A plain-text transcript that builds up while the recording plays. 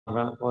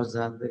ဩ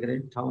ဇာတက္က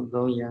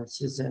ရာ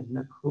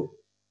1382ခု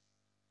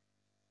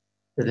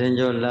သရင်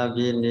ကျော်လာ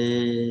ပြည့်နေ့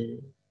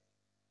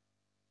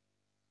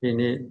ဒီ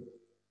နေ့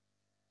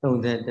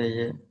31ရ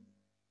က်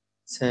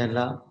10လ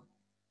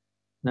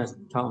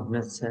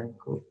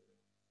2020ခု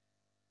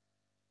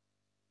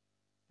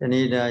တ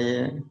ဏိဒါ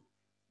ရဲ့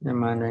မြန်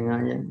မာနိုင်ငံ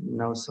ရဲ့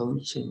နောက်ဆုံး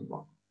အချိန်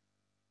ပေါ့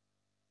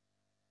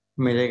အ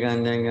မေရိကန်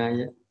နိုင်ငံ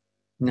ရဲ့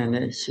နာ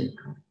နဲ့ရှိ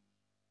ခါ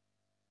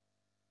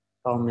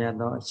ကောင်းမြတ်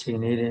သောအချိန်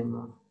လေးတွေ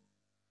မှာ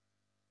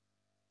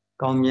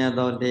ကောင်းမြတ်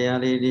သောတရား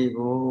လေးတွေ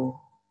ကို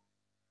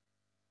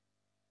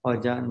ဟော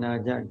ကြားနာ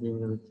ကြားကြည်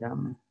ညိုကြ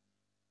မယ်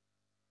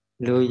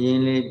လူရ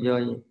င်းလေးပြော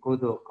ရင်ကု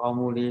သိုလ်ကောင်း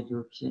မှုလေး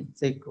တို့ဖြင့်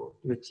စိတ်ကို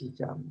တွေ့ကြည့်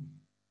ကြမယ်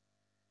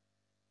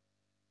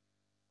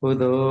ကု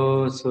သို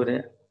လ်ဆို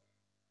တဲ့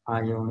အာ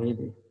ယုံလေး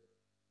တွေ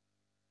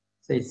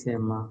စိတ်စ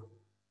ဉ်မှာ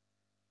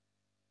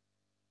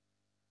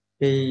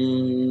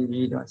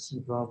ပြီးတော့ရှိ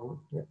သွားဖို့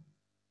အတွက်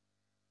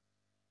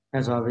မြ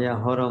တ်စွာဘုရား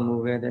ဟောတော်မူ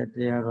ခဲ့တဲ့တ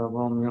ရားတော်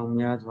ပေါင်းမြောက်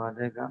များစွာ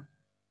တဲ့က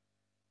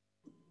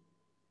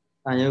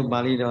တန်ယုတ်ပါ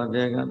ဠိတော်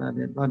တဲ့က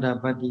တဲ့သောတာ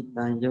ပတ္တိတ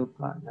န်ယုတ်က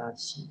လာ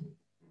ရှိ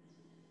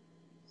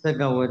သက္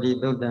ကဝတိ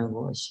သုတ်တံ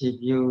ကိုအရှိ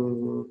ပြု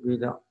ပြီး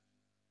တော့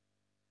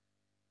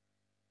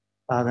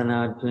သာသနာ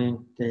တွင်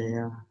တ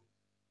ရား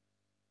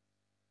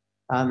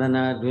သာသ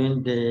နာတွင်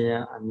တ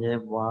ရားအမြဲ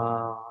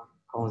ပွား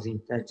ကောင်းစီ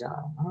တတ်ကြအော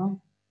င်နော်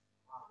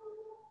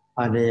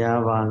အတ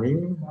ရားပါလေ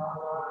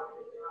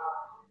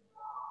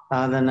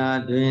သာသနာ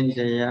တွင်တ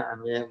ရားအ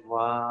မြဲ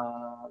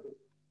ပွား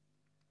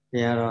တ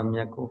ရားတော်မြ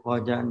တ်ကိုဟော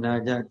ကြားနာ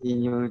ကြားတည်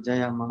ညိုကြ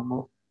ရမှာ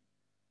မို့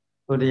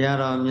ဘုရား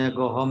တော်မြတ်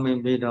ကိုဟောမိန်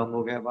ပြီးတော်မူ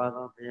ခဲ့ပါ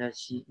သောဘုရား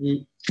ရှိ၏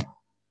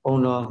ဘုံ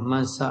တော်မှ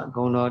တ်စ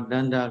ဂုံတော်တ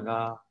န်တက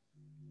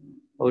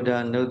ဗုဒ္ဓ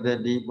နုတ္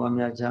တိပွား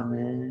များကြမ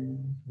ယ်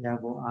ဘုရား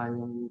ကိုအာ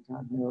ယုံယူ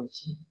ထားလို့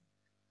ရှိ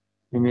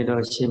မိမိ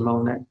တို့ရှိမော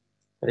င်းတဲ့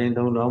တရင်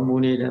သုံးတော်မူ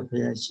နေတဲ့ဘု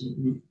ရားရှိ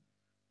၏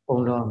ဘုံ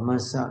တော်မှ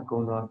တ်စဂုံ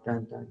တော်တ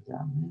န်တကြ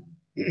မယ်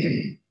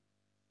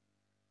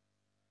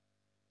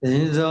သ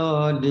င်္ဇော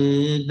တိ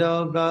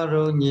တောက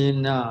ရုညေ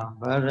န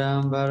ဗရံ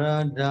ဗရ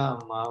ဒ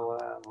မဝ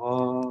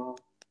ဟော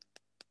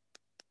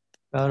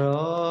က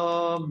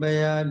ရောပ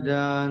ယ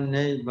တာ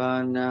နိဗ္ဗာ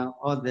နံ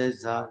ဩသစ္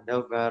စာဒု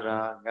က္ခ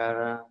ရာက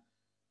ရံ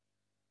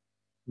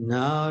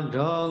နာ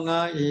ထော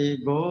ငါဤ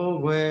ကို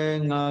ယ်ွယ်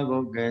ငါ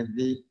ကိုကဲ့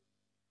သိ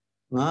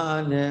ငါ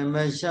နဲ့မ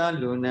ရှာ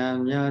လူနာ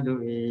များ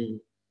တို့၏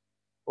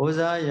ဩ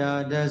ဇာယာ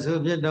တဆု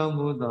ဖြစ်တော်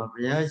မူသောဘု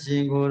ရားရှ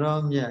င်ကိုယ်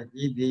တော်မြတ်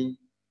ကြီးသည်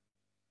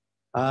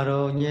အာ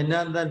ရုံညန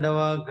တတဝ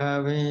ခ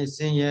ပင်ဆ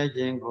င်းရဲခြ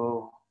င်းကို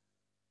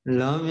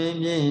လွန်မြင်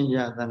ပြင်းပြ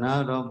သနာ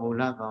တော်မူ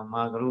လသော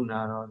မာကရု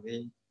ဏာတော်သ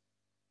ည်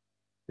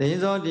သိ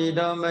သောတိ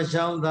တော်မ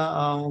ရှောင်သာ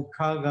အောင်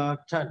ခါခါ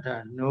ထထ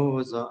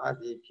နိုးသောအတ္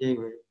တိဖြစ်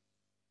၍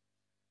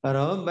က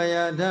ရောပယ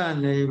ထ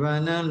နိဗ္ဗာ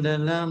န်တ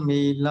လံ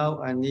မီလောက်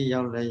အနိ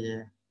ရောက်လည်း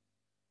ရဲ့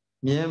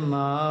မျက်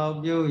မှောက်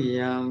ပြုရ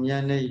န်မြ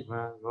တ်နိဗ္ဗာ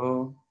န်ကို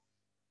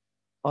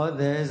ဩ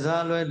သေဇာ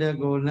လွယ်တ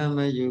ကိုလမ်းမ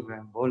ယူပဲ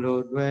ဘိုလို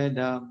တွေ့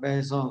တာပဲ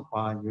စွန့်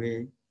ခွာ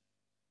၍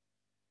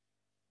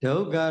ဒု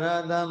က္ခရ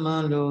သမံ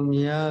လို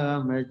များ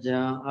မကြံ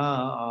အော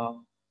င်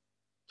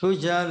ထူး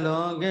ခြားလွ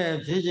န်ခဲ့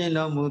ဖြစ်ခြင်း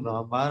တော်မူ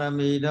သောပါရ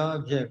မီတော်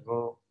အဖြစ်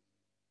ကို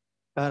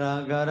ကာ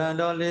ရ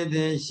တော်လေး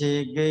သိရှိ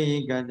ကိ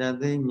ကတ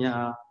သိမြ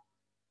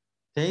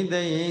ထိမ့်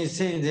သိမ့်ဆ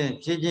င့်စဉ်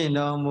ဖြစ်ခြင်း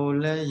တော်မူ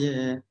လည်း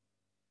ရဲ့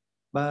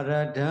ပါရ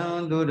ဒံ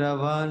သူတစ်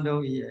ပါး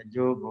တို့၏အ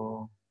ကျိုးကို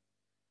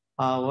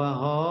အာဝ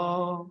ဟော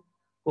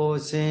ကို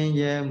ဆင်း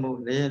ရဲမှု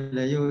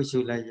လျှို့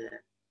ရှုလိုက်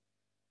ရဲ့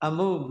အ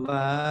မှု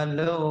ပါ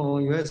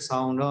လုံးရွတ်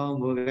ဆောင်တော်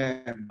မူ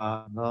ခဲ့ပါ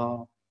သော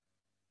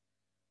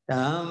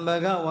တံဘ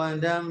ဂဝန္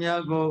တမြ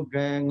တ်ကို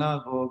ကဲငါ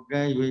ကို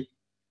ကဲ၍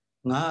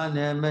ငါ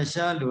နဲ့မ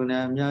ရှာလူ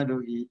နဲ့များ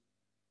တို့၏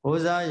ဘု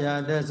ရားရာ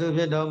တဆု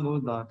ဖြစ်တော်မူ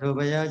သောထို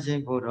ဘုရားရှ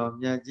င်ကိုယ်တော်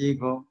မြတ်ကြီး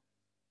ကို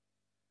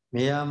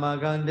မေယမ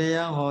ကံတ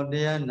ရားဟောတ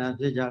ရားနာ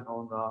ဖြစ်ကြကု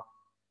န်သော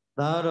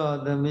သာတော်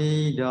သ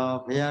မီးတော်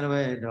ဘုရား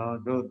တော်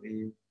တို့သ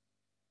ည်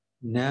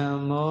န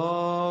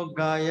မော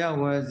ကာယ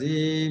ဝစီ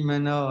မ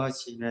နော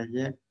ရှိနေ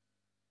ရဲ့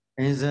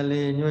အင်းစ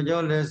လီညွှန်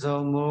ကြောလက်ဆော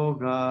င်မူ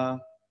ကား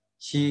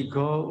ရှိ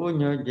ခိုးဥ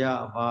ညွတ်ကြ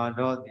ပါ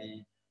တော့သည်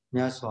မြ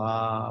တ်စွာ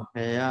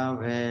ဘုရား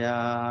ဖေယ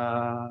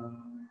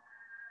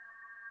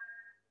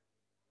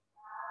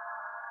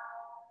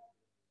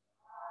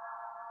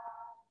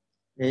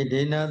ဣ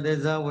တိနာသစ္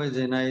စာဝိဇ္ဇ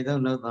နာဤ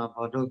သို့နှုတ်သာ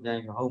ဖော်ထုတ်ပြန်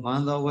၍ဟုတ်မှ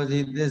န်သောဝစီ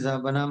သစ္စာ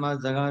ပဏမ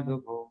စကား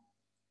တို့ကို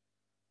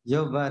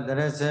ယုတ်ဘတ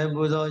ရစေ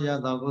ပူဇော်ရ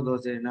သောကုသို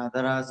လ်စေနာတ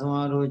ရာဆွမ်း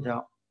အားတို့ကြော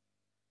င့်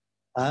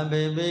အ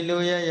ဘိပိလူ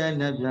ရရ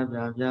နှပြ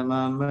ပြမ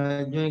မ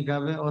ကျွင်းက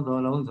ပင်ဥ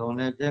တော်လုံးစုံ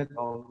နဲ့ပြက်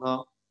ကုန်သော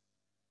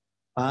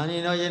ဘာနိ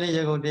နောယနေ့ယ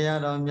ခုတ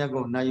ရားတော်မြတ်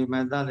ကိုနိုင်ယူ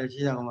မဲ့သားလည်း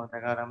ရှိရအောင်တ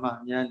ရားဓမ္မ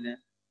များနဲ့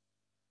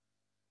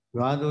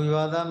ရွာသူ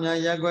ရွာသားများ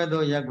ရက်ွက်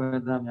တို့ရက်ွ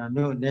က်သားများ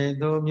မြို့နယ်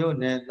သူမြို့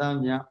နယ်သား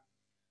များ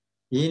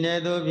ပြည်နယ်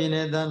သူပြည်န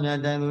ယ်သားများ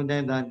တိုင်းသူတို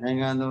င်းသားနိုင်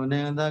ငံသူနို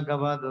င်ငံသားက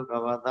မ္ဘာသူက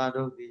မ္ဘာသား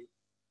တို့သည်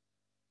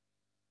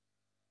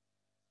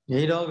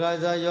ဒီတော်က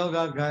စားယောဂ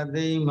ခ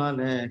သိမှ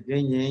လည်းကျ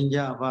င့်ကြင်ကြ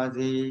ပါ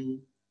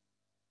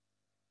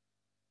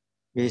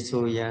စေေ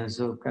ဆိုရန်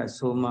ဆိုက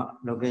ဆိုမှ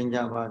လုပ်ကင်းကြ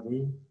ပါသ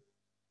ည်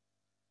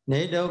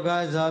နေဒုက္ခ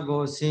ဇာ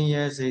ကိုဆင်း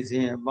ရဲစိတ်ဆ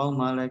င်းရဲပေါင်း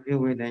မှလည်းပြု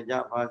ဝေနိုင်ကြ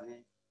ပါစေ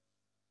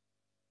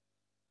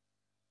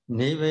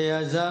နေဗယ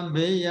ဇာ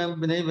ဘေးရန်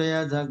နေဗယ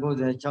ဇာ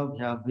96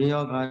ဖြာဘေး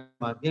ယောဂ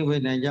မှာကင်း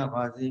ဝေးနိုင်ကြ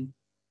ပါစေ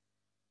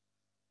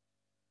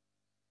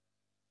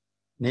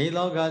နေ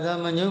လောကသာ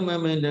မညုံမ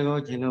မင်းတကော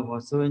ချင်းတို့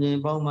ကိုဆိုရင်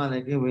ပေါင်းမှလ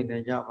ည်းကင်းဝေးနို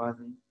င်ကြပါ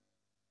စေ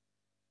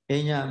အ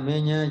ညမ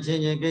င်းညာချ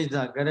င်းချင်းကိစ္စ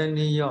ကရ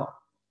ဏီယော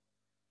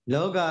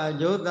လောကအ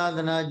ကျိုးသာသ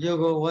နာကျိုး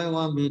ကိုဝိုင်းဝ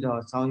န်းပြီး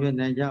တော့ဆောင်ရွက်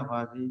နိုင်ကြပါ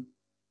စေ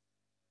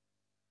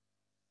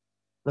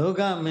လော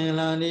ကမင်္ဂ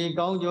လာဤ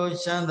ကောင်းကျိုး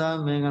ချမ်းသာ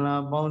မင်္ဂလာ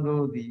ပေါင်း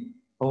တို့သည်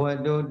ဘဝ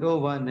တုတိုး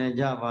ဝနိုင်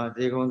ကြပါ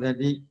စေကုန်သ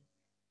တည်း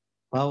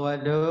ဘဝ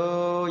တု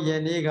ယ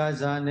နေ့က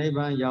သာနိဗ္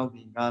ဗာန်ရောက်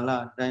ပြီးကာလ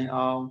တိုင်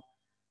အောင်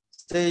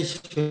စိတ်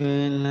ရွှ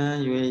င်လန်း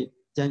၍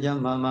ကျမ်းကျ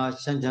မ်းမာမာ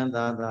ချမ်းချမ်း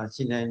သာသာ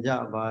ရှိနိုင်ကြ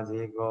ပါ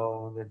စေကုန်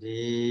သတ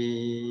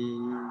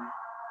ည်း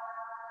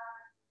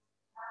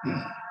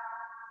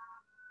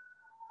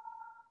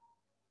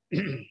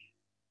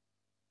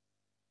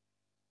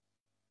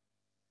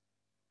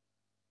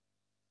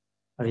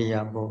အရိ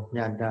ယာပုည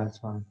တ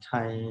စွာ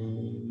ထိုင်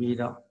ပြီး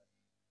တော့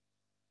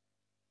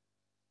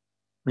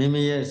မိ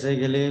မိရဲ့စိတ်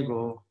ကလေး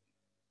ကို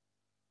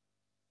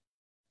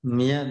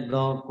မြတ်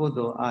သောကု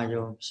သိုလ်အာ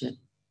ယုံဖြင့်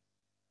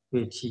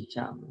တွေ့ထိကြ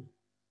မယ်။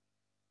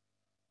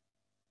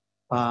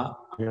ဘာ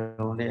အာ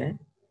ယုံလဲ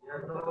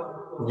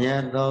မြ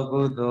တ်သော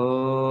ကု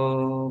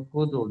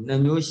သိုလ်နှ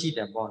မျိုးရှိတ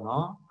ယ်ပေါ့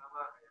နော်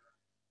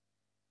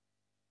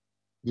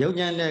။ယုတ်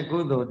ဉာဏ်တဲ့ကု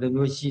သိုလ်တစ်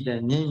မျိုးရှိတ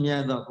ယ်မြင့်မြ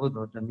တ်သောကု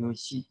သိုလ်တစ်မျိုး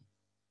ရှိတယ်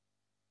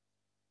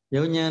။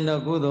ယုတ်ဉာဏ်သော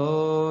ကုသို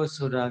လ်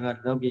ဆိုတာက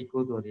လောကီကု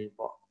သိုလ်တွေ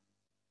ပေါ့။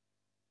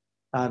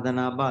သာသ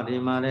နာ့ဘတွေ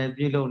မှာလည်း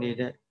ပြုလုပ်နေ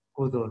တဲ့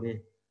ကုသိုလ်တွေ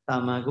တာ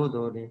မန်ကု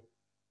သိုလ်တွေ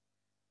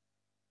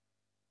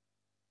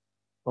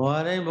ဘဝ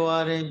တိုင်း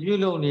ပြု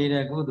လုပ်နေ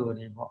တဲ့ကုသိုလ်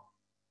တွေပေါ့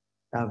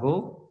ဒါကို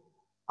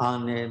အာ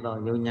နေသော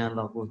ယုံညာ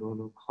သောကုသိုလ်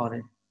လို့ခေါ်တ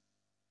ယ်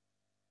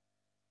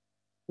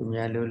သူ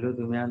များလို့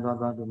သူများ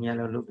သွားသူများ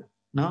လို့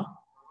နော်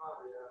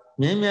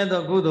မြင့်မြတ်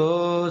သောကုသို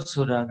လ်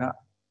ဆိုတာက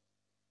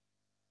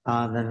သာ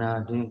သနာ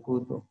တွင်ကု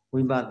သိုလ်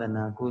ဝိပဿ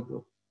နာကုသို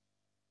လ်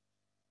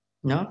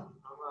နော်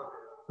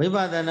ဝိပ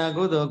ဿနာ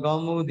ကုသိုလ်ကော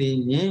င်းမှုသည်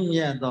မြင့်မြ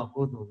တ်သော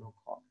ကုသိုလ်လို့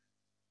ခေါ်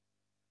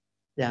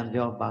ပြန်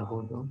ပြောပါကု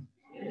သိုလ်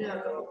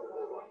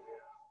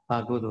ဘာ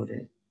ကုသိုလ်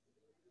တဲ့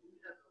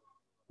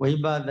ဝိ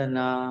ပဿ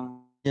နာ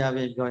ရ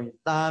ပြီပြောရင်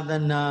သာသ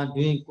နာ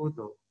တွင်ကု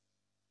သိုလ်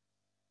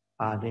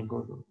ဘာတွင်ကု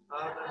သိုလ်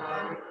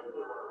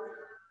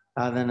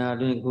သာသနာ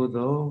တွင်ကု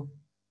သိုလ်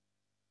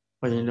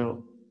ဘုရင်တို့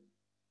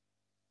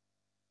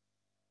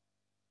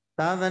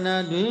သာသနာ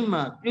တွင်မှ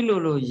ပြု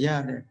လို့ရ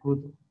တဲ့ကု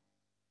သိုလ်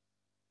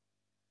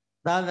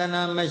သာသ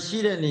နာမရှိ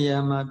တဲ့နေရာ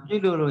မှာ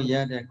ပြုလို့ရ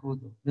တဲ့ကု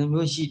သိုလ်နှ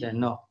မျိုးရှိတယ်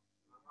နော်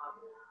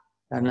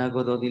ဒါန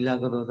ကုသိုလ်သီလ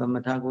ကုသိုလ်သမ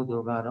ထကုသို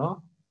လ်ကတော့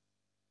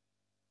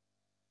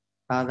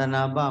သာသ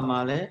နာပမှာ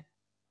လည်း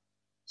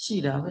ရှိ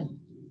တာပဲ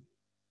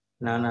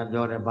နာ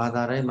ပြောတယ်ဘာ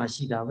သာတိုင်းမှာ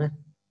ရှိတာပဲ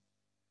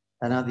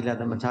ဒါနသီလ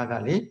သမထက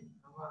လေ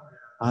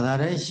ဘာသာ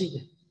တိုင်းရှိတ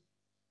ယ်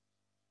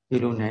ပြု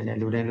လို့နိုင်တယ်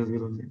လူတိုင်းလူပြု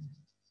လို့နိုင်တယ်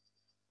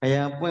ဘု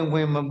ရားပွင့်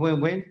မပွ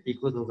င့်ဒီ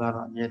ကုသိုလ်က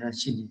တော့အမြဲတမ်း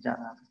ရှိနေကြ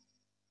တာပဲ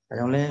ဒါ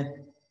ကြောင့်လဲ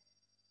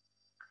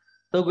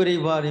သုတ်ဂရိ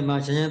ဘွားဒီမှာ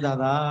ရှင်ရသာ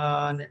သာ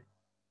နဲ့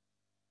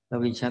လော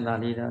ကီချမ်းသာ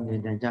လေးတော့နေ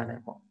နိုင်ကြတ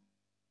ယ်ပေါ့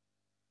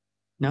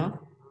နော်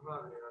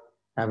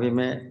ဒါပေ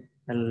မဲ့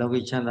လောကီ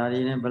ချမ်းသာ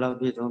လေးနဲ့ဘယ်လောက်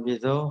ပြည့်စုံ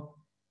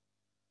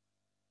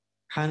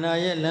ခန္ဓာ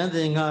ရဲ့လမ်းစ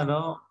ဉ်က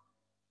တော့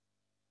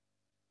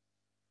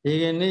ဒီ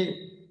ကနေ့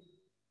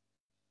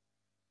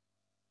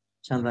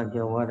ချမ်းသာ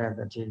ကြော်ဝါတဲ့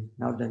တတိ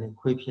နောက်တနေ့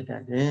ခွေးဖြစ်တ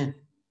တ်တယ်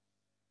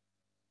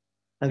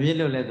အပြည့်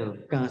လို့လဲဆို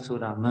ကံဆို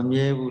တာမ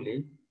မြဲဘူးလေ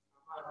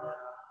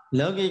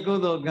လောကီကု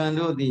သိုလ်ကံ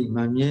တို့သည်မ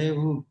မြဲ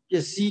ဘူးပျ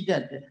က်စီးတ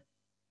တ်တယ်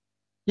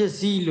ပျက်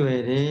စီးလွ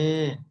ယ်တ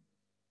ယ်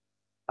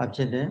အဖြ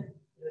စ်တယ်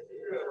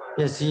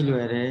ပျက်စီးလွ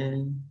ယ်တယ်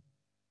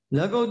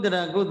လောကုတ္တ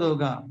ရာကုသိုလ်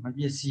ကမ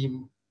ပျက်စီး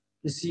ဘူး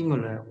ပျက်စီးမ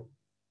လွယ်ဘူး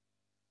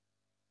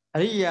အ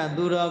ရိယာ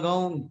သူတော်ကော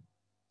င်း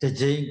တစ်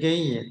ကြိမ်ကိ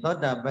န်းရင်သော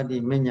တာပတ္တိ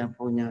မဉ္ဇဉ်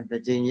ပူညာတ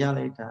စ်ကြိမ်ရ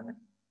လိုက်တာလေ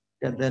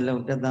တစ်သက်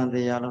လုံးတသံတ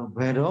ရားလုံးဘ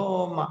ယ်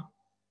တော့မှ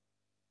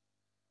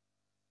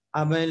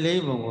အပယ်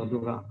လေးပုံကိုသူ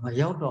ကမ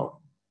ရောက်တော့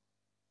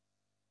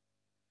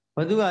ဘ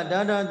သူက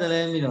တားတ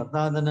လဲပြီးတော့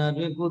သာသနာ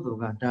တွင်ကုသိုလ်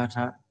ကတား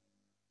ထား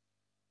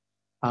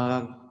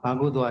ဘာ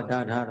ကုသိုလ်က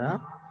တားထားတာ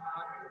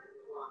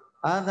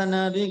သာသ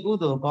နာတွင်ကု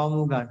သိုလ်ကောင်း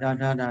မှုကတား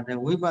ထားတာတဲ့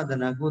ဝိပဿ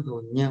နာကုသို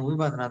လ်ဉာဏ်ဝိ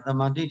ပဿနာသ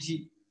မာဓိဋ္ဌိ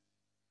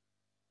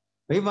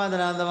ဝိပဿ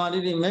နာသမာဓိ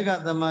ဋ္ဌိမေဃ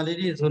သမာဓိဋ္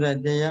ဌိဆိုတဲ့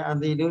တရားအ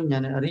တိတို့ဉာ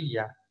ဏ်နဲ့အရိ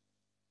ယာ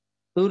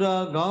သူ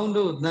တော်ကောင်း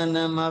တို့တဏ္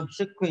ဍာမှာဖြ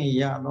စ်ခွင့်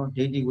ရသော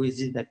ဒိဋ္ဌိဝိ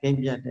သိတကိမ့်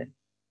ပြတ်တဲ့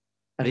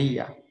အရိ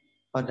ယာ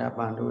ဟောတာပ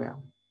န်တို့ရ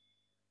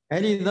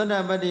အဲ့ဒီသောတာ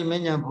ပတ္တိမ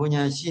ဉ္ဇဉ်ပူ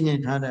ညာရှိနေ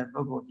ထားတဲ့ပု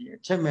ဂ္ဂိုလ်ဒီအ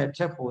ထက်မဲ့ထ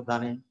က်ဖို့သာ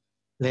လဲ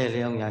လဲ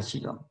လျောင်းရရှိ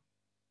တော့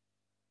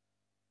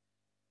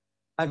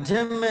အထ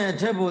က်မဲ့အ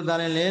ထက်ဖို့သာ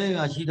လဲလဲလျောင်း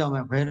ရရှိတော့မ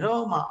ယ်ဘယ်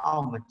တော့မှအော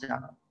က်မကြ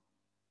တော့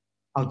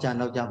အောက်ကြ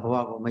နောက်ကြဘဝ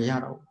ကိုမရ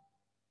တော့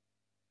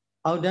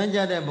အောက်တန်းကြ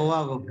တဲ့ဘဝ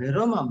ကိုဘယ်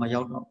တော့မှမ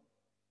ရောက်တော့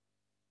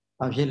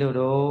ဘာဖြစ်လို့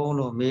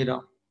လို့မေး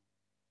တော့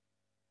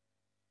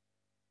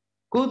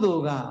ကုသို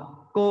လ်က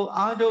ကို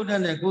အားထုတ်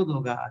တဲ့ကုသို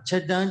လ်ကအချ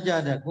က်တန်းကြ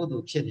တဲ့ကုသို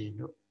လ်ဖြစ်နေ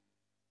လို့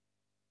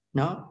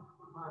နော်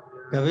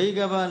ကပိက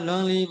ပလွ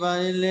န်လီပါ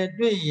လေ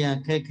တွေ့ရန်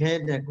ခက်ခဲ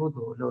တဲ့ကု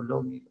သိုလ်လို့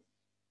လုံးပြီ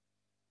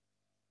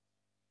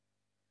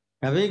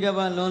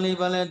Avigaba lonely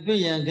ballet,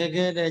 Duyan,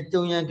 Kekede,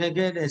 Juyan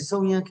Kekede,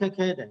 Soyan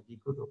Kekede, he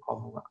could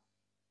come over.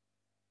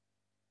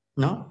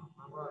 No?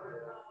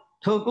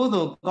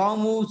 Tokudo,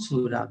 Kamu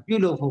Sura,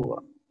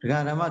 beautiful,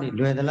 Garamari,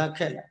 Dwedala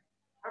Kella.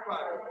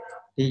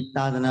 The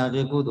Tadana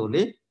de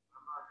Gudoli,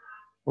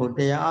 or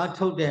they are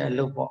told their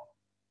lopo.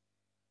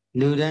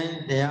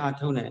 Ludan, they are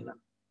tonella.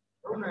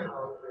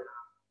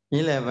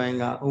 11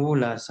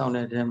 Ula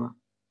sounded them.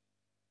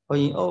 For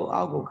you, oh,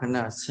 I'll go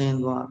cana,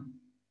 send one.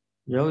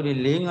 You're the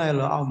ling I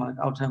love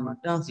out time,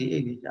 dancing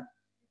Evita.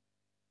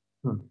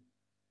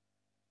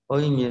 Oh,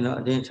 you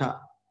know, didn't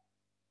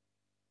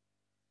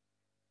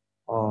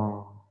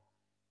oh,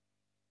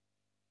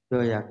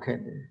 Joya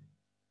Cat.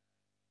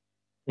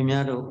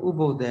 Imiado,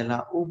 Ubo de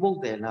la,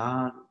 Ubo de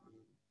la.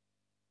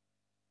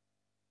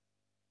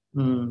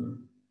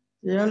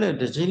 Yeah, let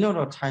the Gino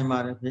or time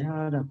out of the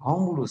other,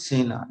 Homulu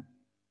Sina.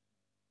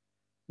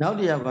 Now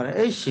they have got a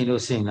Shino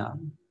Sina.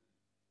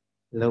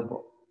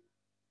 Lobo.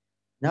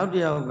 Now they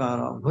have got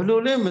a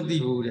Bululem the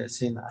Buddha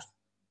Sina.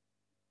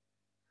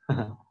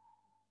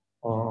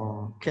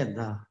 Oh,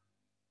 Keda.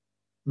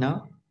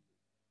 No?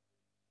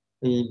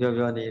 We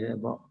go there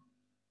about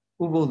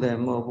Ubo de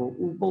Mobo,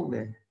 Ubo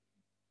de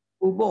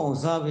Ubo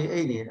Sabi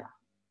Ada.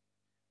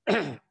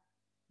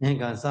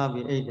 Nanga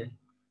Sabi Ada.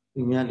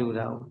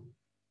 Imialuda.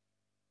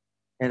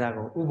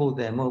 Erago, Ubo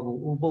de Mobo,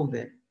 Ubo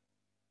de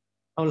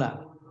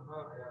Ola.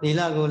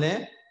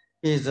 Nilagole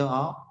is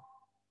all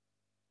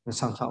the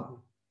some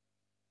top.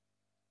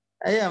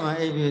 I am a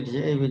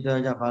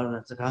Doja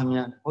Barna,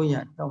 Sakamia,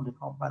 Oya, don't be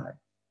called Ballet.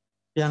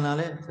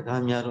 Pianale,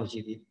 Sakamia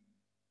Roshi.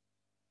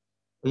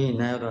 We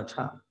never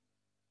try.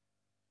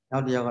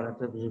 Now the other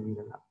to be with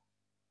her.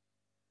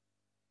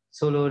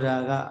 Solo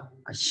Daga,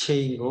 a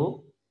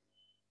shingo,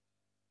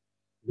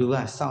 you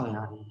are sound.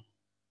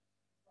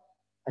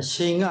 A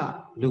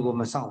shinga, you go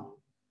my sound.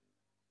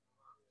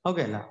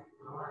 Okay, now.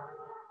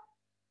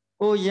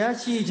 Oh,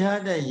 Yashi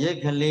had a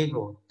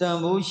yakalego,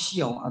 Dambo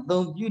Shion, I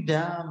don't you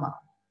Dhamma,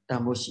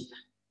 Dambo Shi.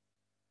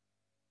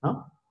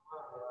 Huh?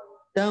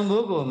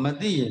 Dambo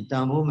Madi,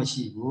 Dambo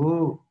Mashi.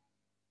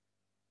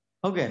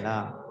 Okay,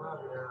 now.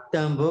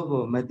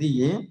 Dambo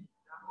Madi,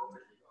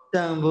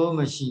 Dambo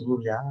Mashi.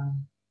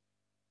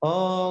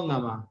 Oh,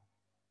 Mama.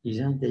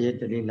 Isn't the yet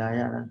the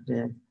liar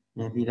and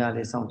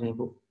the something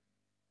book?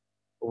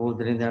 Oh,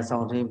 the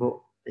something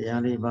book. The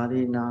Yali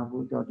Badi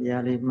Nabu, the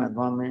Yali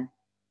Madame.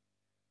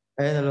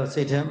 Either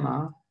say him,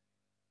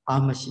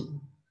 Amashi.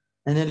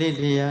 And the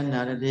lady, the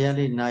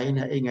Yali Nine,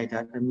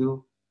 Ingata, the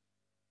new.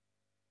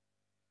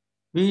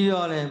 Be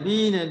all a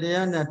being at the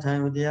end of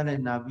time with the Yali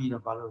Nabi, the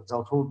Balo,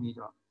 Zauto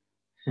Bido.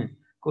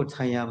 Good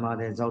Hayama,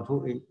 the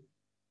Zauto.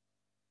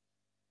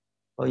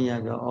 Oh,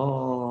 yeah,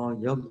 oh,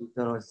 Yogi,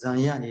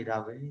 Zanyani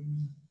Rabe.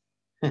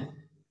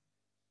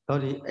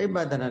 Sorry,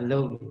 Ebatan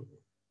alone.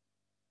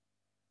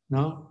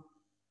 No?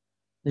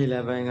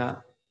 11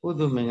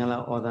 Udu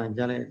Mingala or than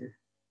Jalet.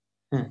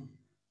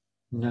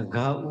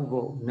 Naga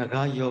Ubo,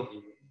 Naga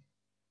Yogi.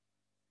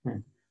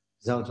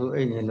 Zautu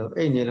Enelo,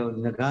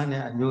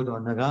 Nagane, Nudo,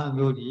 Naga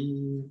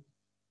Nudi.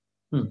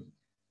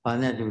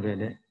 Pana do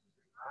that.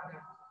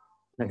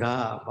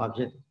 Naga,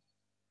 Babjet.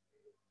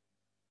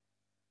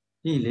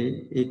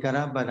 Dili,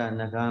 Ikarabara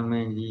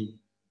Nagamendi.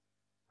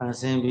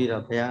 Assembly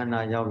of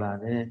Piana Yola.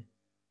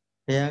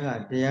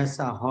 Piaga,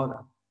 Deasa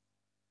Hoda.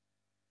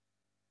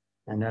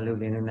 And I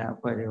look in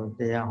that way of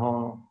their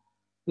home.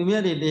 You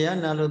merely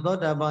Diana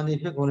thought about the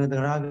Picon,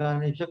 the Raga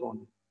and the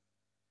Picon.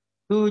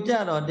 Two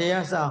Jado,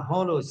 Deasa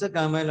Hollow,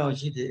 second mellow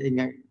city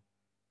in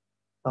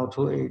out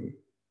to 80.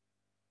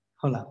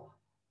 Hola.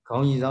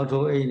 Kong is out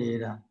to 80.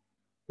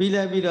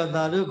 Bila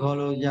Taru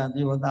Holo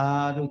Yadi, what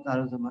Taru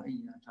Tarusama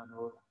Ina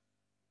Tano.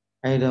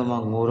 I don't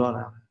want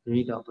Murona,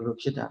 read of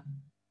Lupita.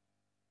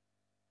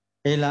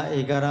 Ela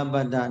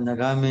Egarabada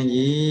Nagamen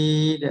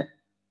Yid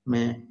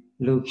me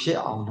Lupshe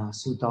on a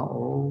Suta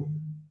O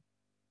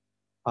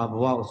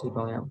Abwa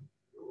Sutayam.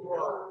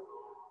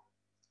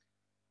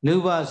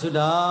 Luba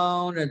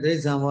Sudan, the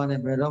days someone a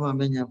Bedoma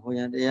Mena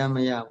Poyan, the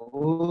Yamaya.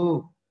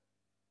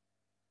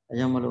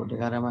 Yamalo, the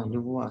Garama,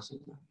 you was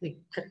the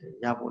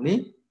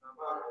Yaboli.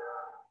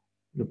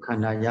 You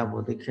can't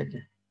Yabo the cat.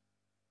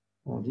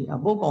 Oh, the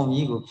above on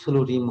you,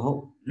 solo him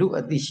ho. Look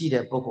at the sheet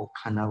of Boko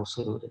Kana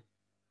solo.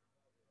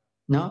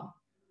 No?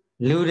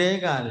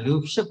 Ludega,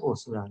 Lupshapo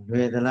Sura,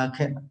 where the la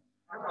cat.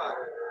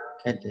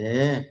 Cat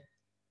there,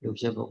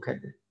 Lupshapo cat.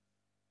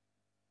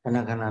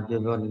 Kanakana,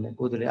 Biogoni,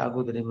 go to the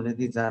Agu to the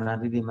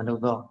Menetizana, the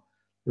Manodo.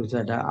 You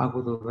said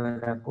Agu to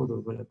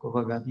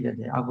Kogabi,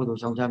 the Agu to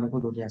Shanjami, go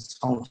to the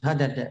song had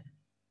that.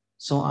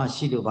 So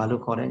Ashido Balu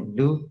correct.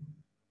 Do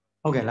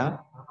okay la.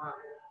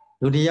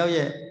 Do the yaw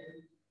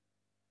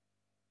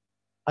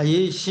are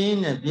you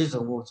seen a piece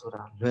of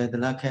water? Where the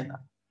la cat?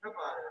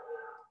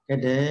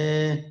 Get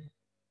there.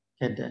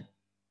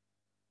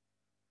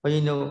 For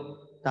you know,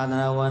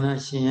 Tanawana,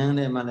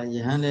 Shiande Malay,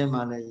 Yahande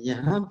Malay,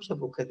 Yaham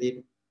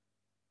Shabukadi.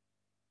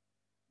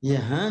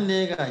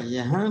 Yahandega,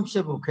 Yaham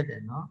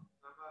Shabukade, no?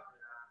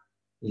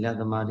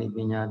 Iladamari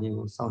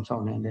Binyadi, some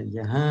song and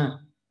Yahan.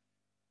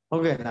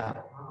 Okay la.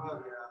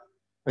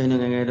 ဘိန်း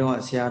ငယ်တုန်းက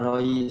ဆရာ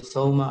တော်ကြီး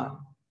ဆုံးမ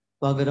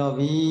သွားကြတော့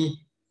ပြီ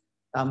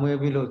တာမွေး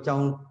ပြီးလို့ကြော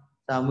င်း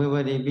တာမွေးဝဲ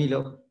တွေပြီး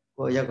လို့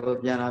ကိုရက်ကို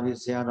ပြန်လာပြီး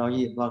ဆရာတော်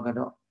ကြီးသွားကြ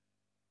တော့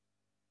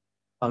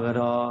ဆ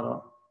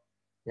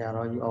ရာ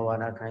တော်ကြီးဩဝါ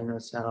ဒခိုင်း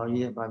လို့ဆရာတော်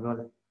ကြီးကပြော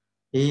လိုက်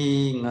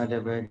အေးငါတ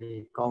ပည့်ဒီ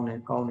ကောင်းတ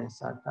ယ်စ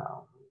တာအော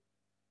င်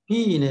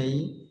ပြီးနေတ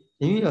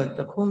ပည့်တော်တ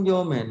ခွန်း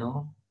ပြောမယ်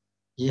နော်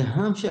ယဟ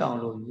န်ဖြစ်အောင်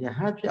လို့ယဟ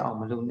န်ဖြစ်အောင်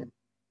မလုပ်နဲ့သူ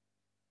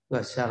က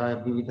ဆရာတော်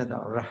ပြီးတတ်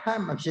တော့ရဟ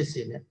တ်မဖြစ်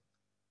စေနဲ့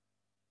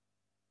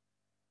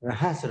ရ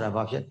ဟတ်ဆိုတာ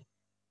ဘာဖြစ်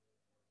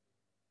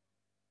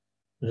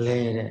လဲ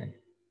တဲ့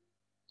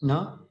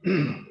နော်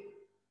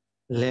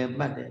လဲပ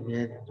တ်တယ်အ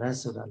မြဲတမ်းရတ်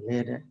ဆိုတာလဲ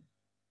တဲ့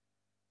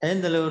အဲ့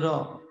ဒါလို့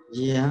တော့ယ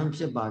ဟန်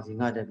ဖြစ်ပါစေ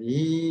ငါတပ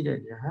ည့်တဲ့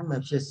ယဟန်မ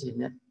ဖြစ်စေ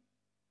နဲ့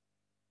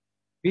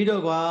ပြီး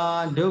တော့ကွာ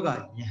တို့က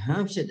ယဟ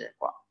န်ဖြစ်တယ်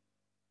ကွာ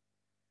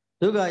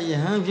တို့ကယ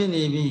ဟန်ဖြစ်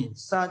နေပြီ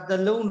စာတ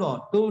လုံးတော့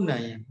တိုးနို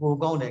င်ရင်ပို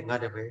ကောင်းတယ်ငါ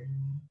တပည့်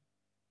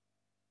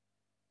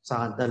စာ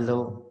တ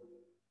လုံး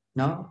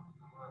နော်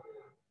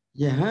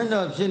ယဟန်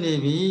တော့ဖြစ်နေ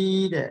ပြီ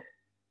တဲ့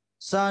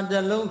စာတ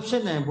လုံးဖြ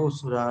စ်နိုင်ဖို့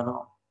ဆိုတာ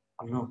တော့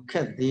အလုံးခ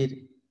က်သေးတ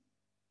ယ်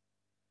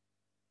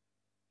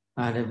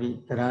ငါတပည့်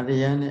တရားတ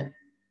ရားနဲ့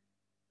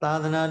သာ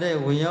သနာတဲ့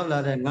ဝင်ရောက်လာ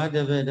တဲ့ငါတ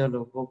ပည့်တို့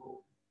လိုပုဂ္ဂို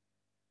လ်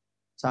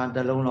စာတ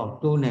လုံးတော့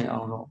တိုးနိုင်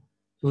အောင်တော့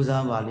ကြိုး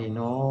စားပါလိမ့်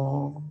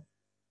နော်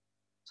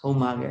ဆုံး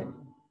မခဲ့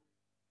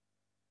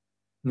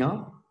နော်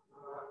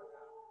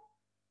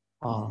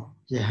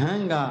ယဟ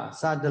န်က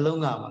စာတ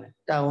လုံးကပါလေ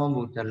တာဝန်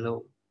မှုတ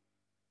လုံး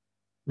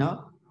နော်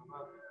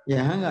ယ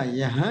ဟန်က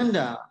ယဟန္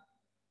တာ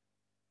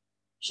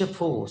ဖြစ်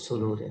ဖို့ဆို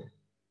လိုတယ်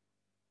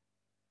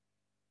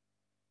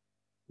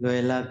လွ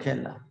ယ်လားခက်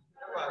လား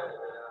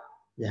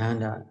ယဟန္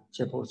တာဖြ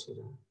စ်ဖို့ဆို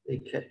တော့သိ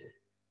ခက်တယ်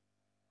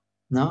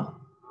နော်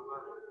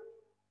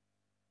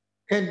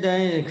ခက်တ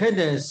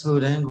ယ်ဆို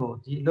တဲ့ကို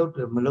ဒီအလုပ်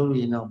တွေမလုပ်ရ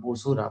င်တော့ပို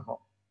ဆိုးတာ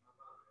ပေါ့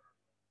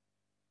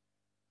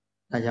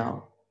ဒါကြောင့်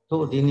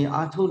တို့ဒီနေ့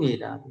အာထုတ်နေ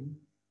တာ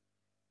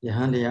ယဟ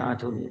န်တရားအာ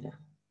ထုတ်နေတာ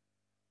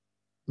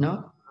နော်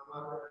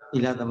သီ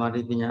လသမာ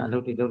ဓိပညာအလု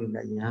ပ်တွေလုပ်နေ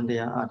တာယဟန်တ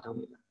ရားအာထုတ်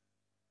နေတာ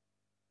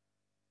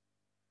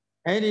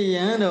အဲ့ဒီယ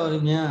ဟန်တော်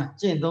များ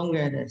ကျင့်သုံး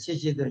ခဲ့တဲ့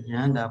ရှိသောယဟ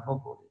န်တာပု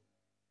ဂ္ဂိုလ်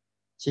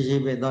ရှိ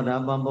ပဲသောတာ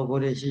ပန်ပုဂ္ဂို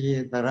လ်တွေရှိ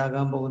သရ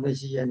ဂံပုဂ္ဂိုလ်တွေ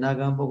ရှိအနာ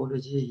ဂံပုဂ္ဂိုလ်တွေ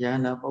ရှိယဟန်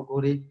တာပုဂ္ဂို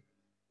လ်တွေ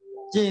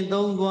ကျင့်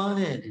သုံးသွား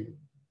တဲ့ဒီ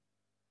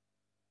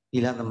သီ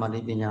လသမာဓိ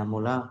ပညာ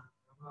မို့လား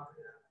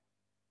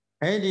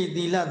အဲ့ဒီ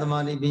သီလသမာ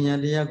ဓိပညာ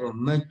တရားကို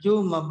မ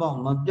ကျိုးမပေါက်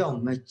မပြောက်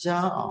မ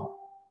ကြားအောင်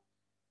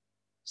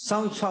စော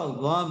င့်ရှောက်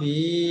သွားပြီ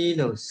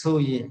လို့ဆို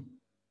ရင်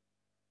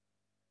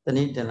တ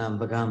ဏိတလံ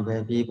ပကံပဲ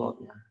ပြေးပေါ့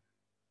ဗျာ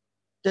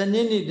တန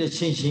ည်းနည်းတစ်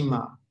ချင်းချင်းမှ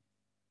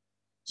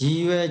ရည်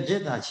ရွယ်ချ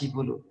က်သာရှိ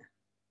ဖို့လို့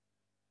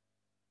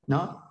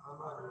နော်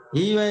ရ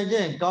ည်ရွယ်ချ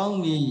က်ကောင်း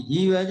ပြီရ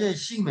ည်ရွယ်ချက်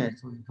ရှိမယ်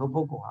ဆိုရင်ထို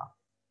ပုဂ္ဂိုလ်ဟာ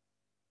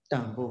တ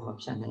န်ဖိုးမ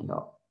ဖြတ်နိုင်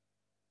တော့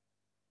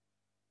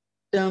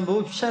တန်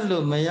ဖိုးဖြတ်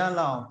လို့မရ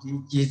တော့ဒီ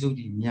ကျေစု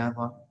တွေများ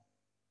သွား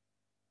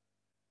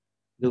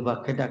လူပါ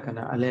ခက်တခဏ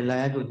အလေလာ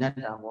ရတို့နဲ့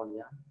တာပေါ့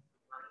ဗျာ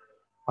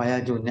ဘာရ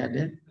တို့နဲ့တ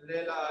ယ်အလေ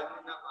လာ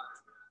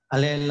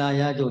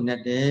ရတို့နဲ့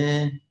တယ်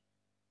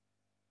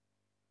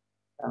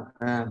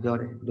ပြော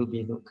တယ်လူပြ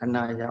ည်တို့ခဏ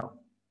ရောက်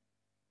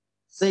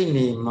စိတ်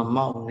နေမ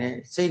မောက်နဲ့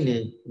စိတ်နေ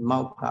မော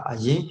က်ကအ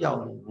ရင်ပြော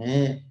က်နေမ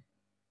ယ်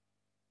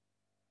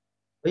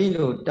ဘိ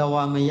လို့တ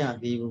ဝါမရ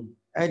သေးဘူး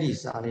အဲ့ဒီ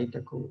စာလေးတ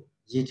စ်ခု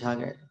ရေးထား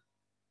ခဲ့တယ်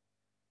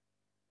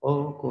။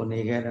အိုးကိုနေ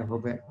ခဲ့တဲ့ဟု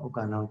တ်ပဲဥက္က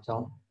ဏောင်ကျော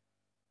င်း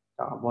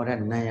တော့ဘောတဲ့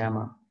နိုင်ရ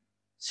မှာ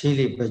ဆေး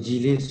လေးပ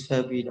ကြီးလေးဆွဲ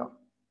ပြီးတော့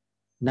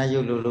နတ်ရု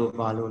ပ်လို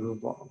ပါလို့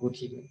ပေါ့အခု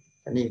ထိပဲ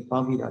ဒီနေ့ပေါ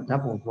င်းပြီးတော့ဓာ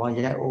တ်ပုံပွား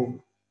ရိုက်အောင်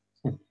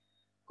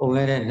ကုန်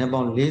ခဲ့တဲ့နှစ်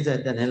ပေါင်း40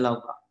တက်တဲ့လော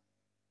က်က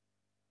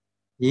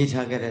ရေး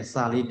ထားခဲ့တဲ့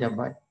စာလေးတစ်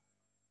ပိုက်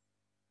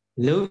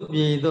လူပြ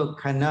ည်သို့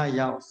ခဏ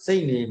ရောက်စိ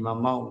တ်နေမ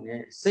မောက်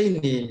နဲ့စိတ်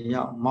နေ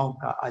မြောက်မောက်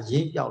ကအရ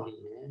င်ပြောက်လိ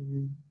မ့်မယ်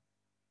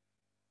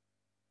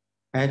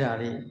အဲ့ဒါ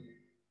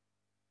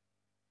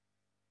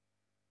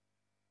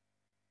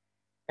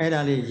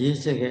လေးရေး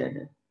ချက်ခဲ့တ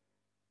ယ်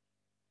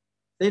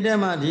စိတ်ထဲ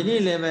မှာဒီ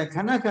နေ့လည်းပဲခ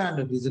ဏခဏ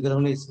လို့ဒီစက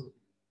လုံးလေးဆို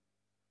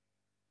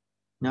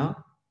နော်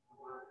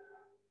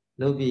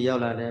လူပြည်ရော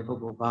က်လာတဲ့ပုဂ္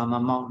ဂိုလ်ဘာမှ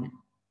မောက်နဲ့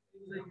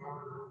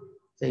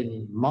စိတ်နေ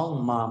မောက်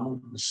မာမှု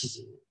မရှိ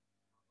စေ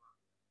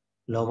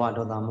လောဘ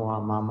ဒေါသမောဟ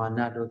မာမာန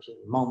တို့ဖြစ်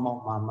မောက်မာ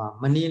မာ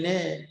မနေ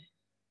နဲ့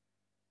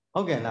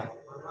ဟုတ်ကဲ့လား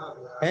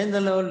အဲ့ဒါ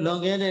လို့လွန်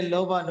ခဲ့တဲ့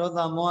လောဘဒေါသ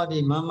မောဟဒီ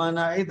မာမာ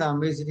နာအိတ်တ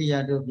မေစရိယ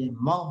တို့ဖြင့်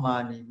မောက်မာ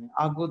နေမယ်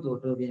အကုသို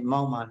လ်တို့ဖြင့်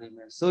မောက်မာနေမ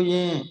ယ်ဆိုရ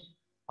င်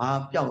ဘာ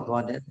ပျောက်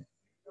သွားတဲ့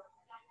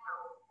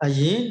အ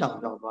ရင်တောင်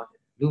ပျောက်သွားတ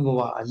ယ်လူဘဝ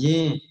အရ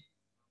င်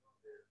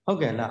ဟုတ်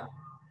ကဲ့လား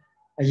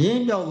အရင်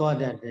ပျောက်သွား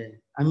တဲ့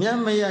အမြတ်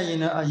မရရင်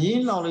တော့အရင်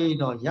လောက်လေး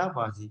တော့ရ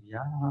ပါစီ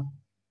ဗျာ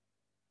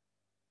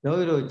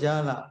တို့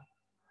ကြားလား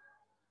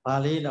ဘာ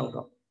လေးတော့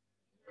တို့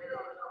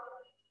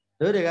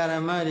တရားဓ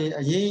မ္မတွေ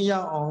အရင်ရ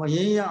အောင်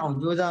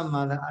ကြိုးစားမှ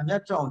လည်းအမြ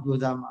တ်ကြောင့်ကြိုး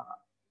စားမှ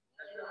လား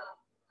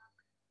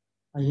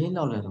အရင်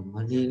တော့လည်းတော့မ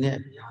နေနဲ့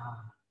ဗျာ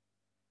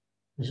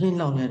အရင်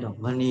တော့လည်းတော့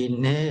မနေ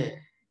နဲ့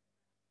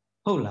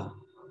ဟုတ်လား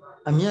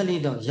အမြတ်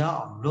လေးတော့ရအော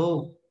င်လို့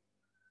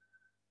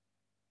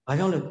ဘာ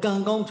ကြောင့်လဲကံ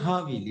ကောင်း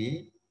ထားပြီလေ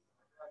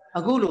အ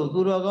ခုလိုသူ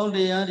တော်ကောင်းတ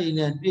ရားတွေ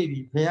နဲ့တွေ့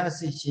ပြီးဘုရား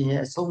ရှိခိုး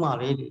ရဲ့အဆုံးအမ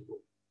လေးတွေကို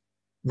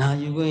နာ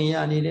ယူခွင့်ရ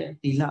နေတဲ့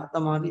သီလသ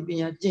မာဓိပ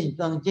ညာကျင့်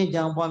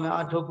ကြံပွားများ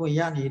အထောက်ခွင့်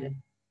ရနေတယ်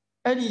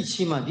အဲ့ဒီ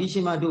ရှိမှဒီရှိ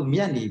မှတို့မြ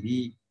တ်နေပြီ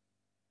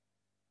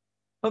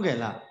ဟုတ်ကဲ့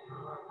လား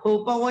ဟို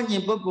ပတ်ဝန်းကျ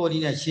င်ပုဂ္ဂိုလ်ဒီ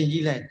နဲ့ရှင်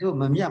ကြီးလိုက်တို့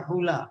မမြတ်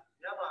ဘူးလား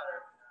မြတ်ပါတယ်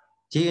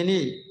ဒီက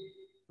နေ့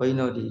ဘုန်း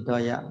ကြီးတို့ဒီ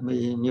တော်ရမေ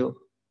မြို့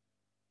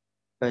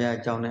တော်ရ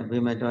အကြောင်းနဲ့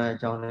ဘေးမဲ့တော်ရအ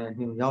ကြောင်းနဲ့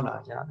ဒီရောက်လာ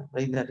ကြတယ်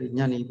ပြိဿတွေည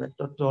နေပဲ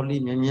တော်တော်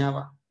လေးမြင်များ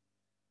ပါ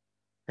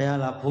ဘုရား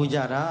လာဖိုးကြ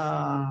တာ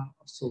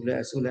အဆူ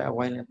လဲအ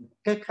ဝိုင်းနဲ့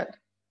ကက်ခတ်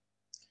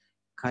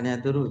ခါနဲ့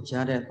သူတို့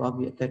ကြားတဲ့သွား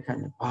ပြီးကက်ခတ်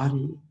နေဘာ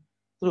တွေ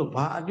သူတို့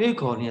ဘာအတွေ့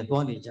ခေါ်နေ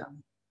သွားနေကြ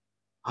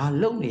ဘာ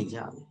လုံနေကြ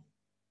လဲ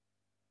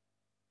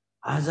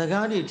အာစ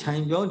ကားတွေထို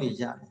င်ပြောနေ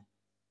ကြတယ်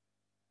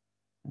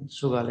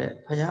ဆိုကလည်း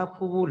ဘုရား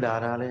ဖူးဖူးလာ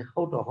တာလဲ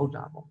ဟုတ်တော့ဟုတ်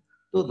တာပေါ့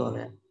သို့တော်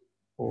လဲ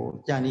ဟို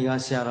ကြာနေက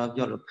ဆရာတော်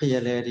ပြောလို့ဖယ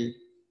လဲဒီ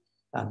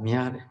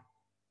များတယ်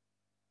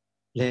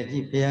လဲကြ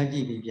ည့်ဘုရားကြ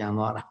ည့်ပြီးပြန်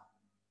သွားတာ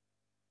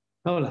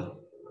ဟုတ်လား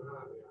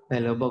ဘ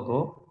ယ်လိုပုဂ္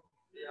ဂိုလ်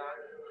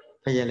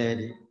ဖယလဲ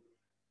ဒီ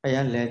ဘု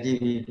ရားလဲကြည့်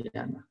ပြီးပြ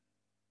န်တာ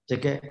တ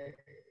ကယ်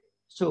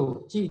ဆို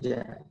ကြည့်တ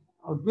ယ်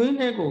တွင်း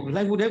တဲ့ကို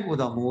လိုက်ဖို့တဲ့ကို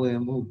တော့မဝ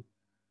င်ဘူး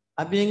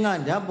အပြင်က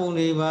ဓာတ်ပုံ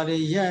တွေဘာတွေ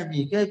ရိုက်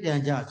ပြီးကဲပြန်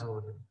ကြဆို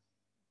တယ်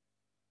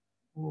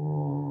ဟို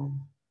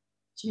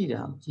ကြည့်တ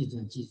ယ်ဩကြည့်တ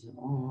ယ်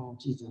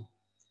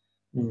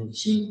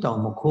ချီတောင်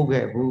မခိုး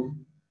ခဲ့ဘူး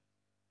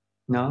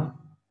နော်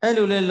အဲ့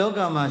လိုလဲလောက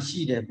မှာရှိ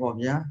တယ်ပေါ့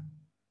ဗျာ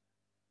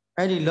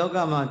အဲ့ဒီလောက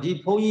မှာဒီ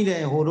ဘုန်းကြီး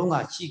တဲ့ဟိုတုန်းက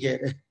ရှိခဲ့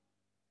တယ်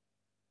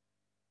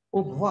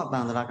ဟိုဘဝတ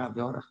န်ត្រာက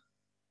ပြောတာ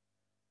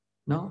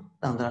နော်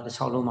တန်ត្រာတစ်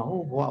ချောင်းလုံးမှာ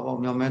ဟိုဘဝပေါ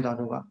င်းမြောင်မဲတော်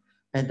တို့က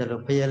အဲ့ဒါ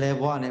လို့ဖယလဲ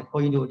ဘဝနဲ့ဘု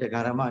န်းကြီးတို့တ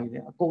ရားဓမ္မကြီးလ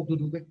ည်းအကုန်တူ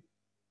တူပဲ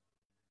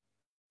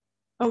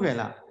ဟုတ်ကဲ့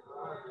လား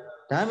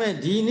ဒါပေမဲ့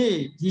ဒီနေ့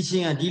ဒီရှ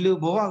င်ကဒီလို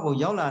ဘဝကို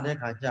ရောက်လာတဲ့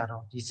ခါကျ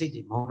တော့ဒီစိတ်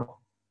တွေမဟုတ်တော့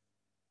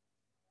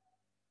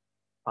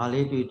ဘာ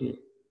လေးတွေ့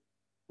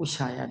ဥ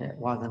ရှာရတဲ့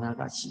ဝါသနာ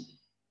ကရှိတယ်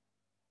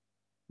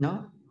နော်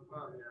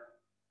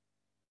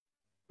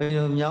ဘယ်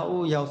လိုမြောက်ဥ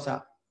ရောက်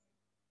စား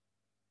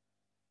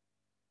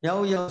မြော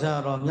က်ဥရောက်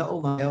စားတော့မြောက်ဥ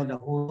မှာရောက်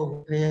တော့ဟို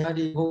ဘုရား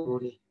ဒီဘုရား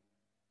တွေ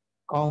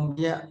ကောင်း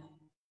ပြတ်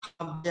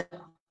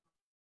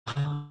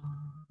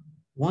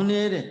ဝန်း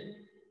နေတဲ့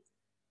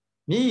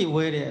မြည်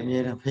ဝဲတဲ့အမြဲ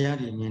တမ်းဘုရား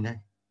ဒီမြင်တယ်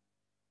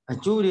အ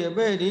ကျိုးတွေ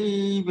ပဲဒီ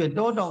ပဲ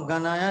တောတောင်က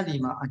န္နာရဒီ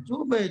မှာအ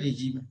ကျိုးပဲဒီ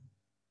ကြီးပဲ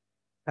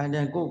အဲ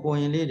ဒါကို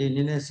ရင်လေးတွေန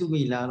ည်းနည်းစု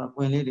မိလာတော့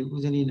ကိုရင်လေးတွေဥ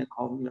စဉ်လေးနဲ့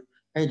ခေါ်ပြီးတော့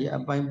အဲ့ဒီအ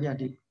ပိုင်းပြတ်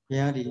ဒီဘု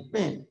ရားဒီပ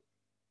င့်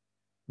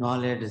နွား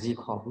လဲတစည်း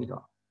ခေါ်ပြီး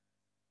တော့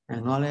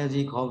နွားလဲ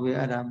စီခေါ်ပြီး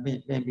အဲ့ဒါပင့်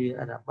ပြီး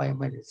အဲ့ဒါပိုင်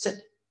မဲ့စက်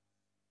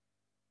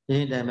ဒီ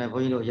တိုင်းပဲဘု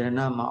န်းကြီးတို့ယရဏ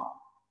မောင်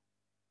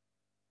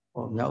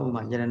ဟိုမြောက်ဥ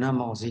မှာယရဏ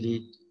မောင်စီဒီ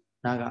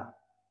နာက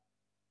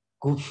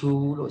ဂုဖြူ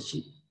လို့ရှိ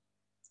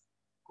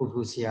ဂု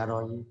ဖြူဆရာ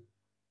တော်ကြီး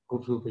ဂု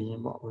ဖြူဘုရင်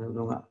ပေါ့ဘုရား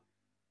တို့က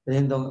ဘုရ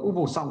င်တော်ဥ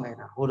ပုသ်ဆောင်နေ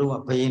တာဟိုတုန်းက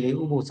ဘုရင်တွေ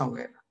ဥပုသ်ဆောင်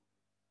နေတာ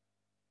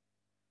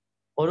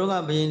ဟိုတုန်းက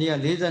ဘုရင်တွေက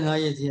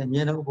45ရက်စီအ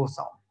မြဲတမ်းဥပုသ်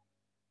ဆောင်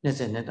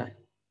20နှစ်တိုင်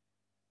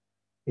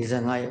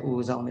45ရက်ဥပု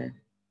သ်ဆောင်တယ်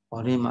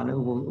ဟောဒီမှာလည်း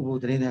ဥပုသ်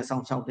တရင်နဲ့ဆော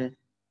င်ချောက်တယ်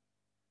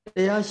တ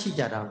ရားရှိ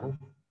ကြတာကို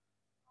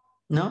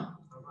နော်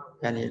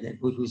ရနေတယ်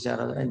ဂုဖြူဆရာ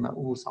တော်အဲ့မှာ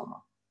ဥပုသ်ဆောင်ပါ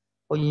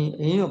ဘုရင်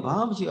အင်းတို့ဘာ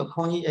မှမရှိအခွ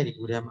န်ကြီးအဲ့ဒီ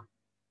ကူထဲမှာ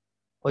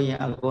ဘုရင်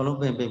အကုန်လုံး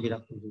ပင့်ပြီး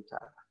တော့ပြုလုပ်ကြ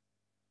တာ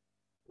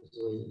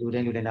ဆိုလူတို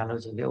င်းလာ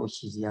လို့ရှိရင်လက်အုပ်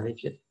ရှိစရာလေး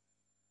ဖြစ်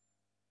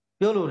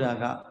ပြောလိုတာ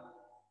က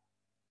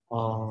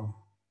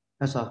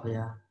မြတ်စွာဘု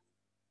ရား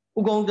ဥ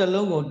ကုံးတစ်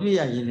လုံးကိုတွေ့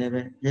ရရင်လည်း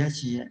ပဲဘုရား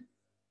ရှိရဲ့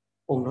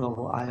ပုံတော်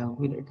ကိုအာရုံ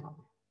ပြုလိုက်တာ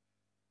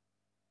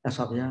မြတ်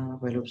စွာဘုရား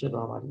ဘယ်လိုဖြစ်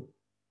သွားပါလိမ့်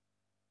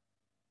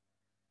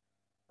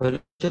ဘယ်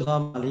လိုဖြစ်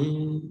သွားပါလိမ့်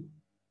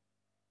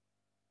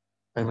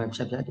ဘယ်မှာဖြ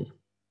တ်တယ်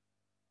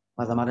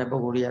မာသမတဲ့ပု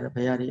ဂ္ဂိုလ်တွေရတယ်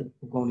ဘုရားတွေ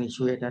ဥကုံးတွေ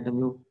ရွှေတဲ့တ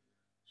မျိုး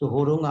ဆို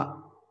ဟိုတုန်းက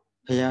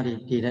ဘုရားတွေ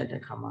တည်တဲ့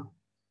အခါမှာ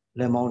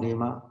လက်မောင်းတွေ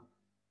မှာ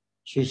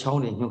ရွှေချော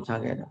င်းတွေညှုပ်ချ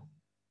ခဲ့တာ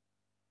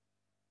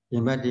ရ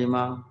င်ဘတ်တွေ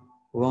မှာ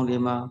ဘုံတွေ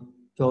မှာ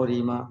ကြော်တွေ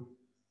မှာ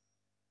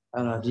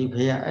အဲ့တော့ဒီ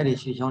ဘုရားအဲ့ဒီ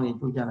ရွှေချောင်းတွေ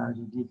ပြုကြတာ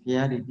ဒီဘု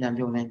ရားတွေပြန်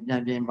ပြုံနိုင်ပြ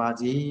န်ပြင်ပါ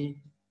စီ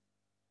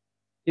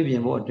ပြုပြ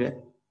င်ဖို့အတွက်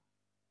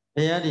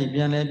ဘုရားတွေပြ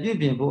န်လဲပြု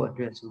ပြင်ဖို့အ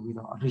တွက်ဆိုပြီး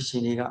တော့အလှရှ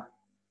င်တွေက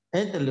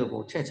အဲ့တလူ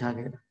ကိုထည့်ထား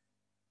ခဲ့တာ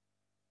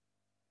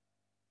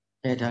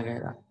အဲ့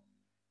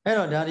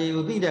တော့ဒါတွေ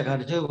ကိုသိတဲ့အခါ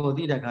တချို့ကို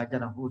သိတဲ့အခါကျ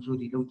တော့ဟိုချိုး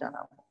ဒီလုံးကြ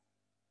တာပေါ့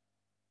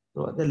သူ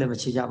တို့အသက်လည်းမ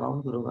ချေကြပါ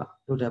ဘူးသူတို့က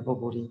တို့တဲ့ပုဂ္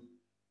ဂိုလ်တွေ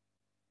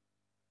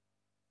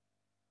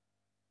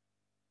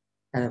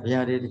အဲ့ဒါဘု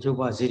ရားတွေတချို့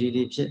ကဇေဒီ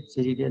တွေဖြစ်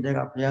ဇေဒီတွေအတက်က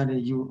ဘုရားတွေ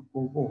ယူ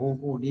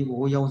ဟိုဒီ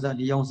ဟိုရောင်းစား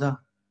ဒီရောင်းစား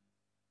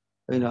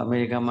ပြီးတော့အမေ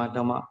ရိကန်မှာ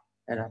တော့မှ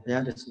အဲ့ဒါဘု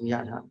ရားတဆူရ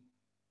တာ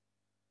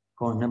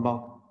ခေါ်နှစ်ပေါ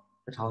င်း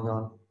1000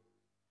ကျော်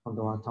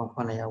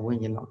1900ဝန်း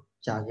ကျင်လောက်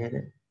ကြာခဲ့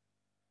တဲ့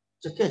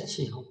စကက်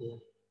ချီဟုတ်ပြီ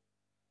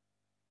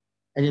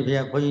အဲ့ဒီဘု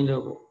ရားဘုန်းကြီး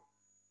တို့ကို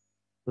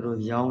သူတို့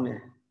ရောင်းတ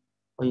ယ်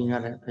ဘုန်းကြီးက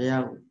လည်းဘု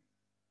ရားကို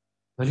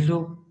ဘယ်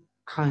လို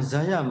ခံ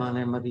စားရမှလ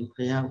ည်းမသိ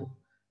ဘုရားကို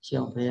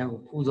ရှောင်းဘုရား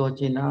ကိုပူဇော်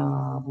ခြင်း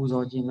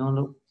တော့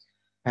လို့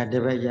အဲ့တ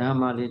ပည့်ရဟန်း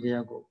မလေးတ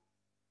ရားကို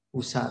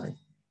ဥစားတယ်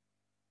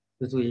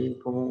သူတို့ရေ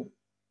ဘုံ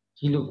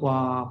ကြီးလို့ကွာ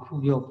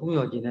ဖူးပြော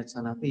ခြင်းနဲ့ဆ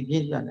န္ဒသိပြ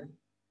ည့်ပြတယ်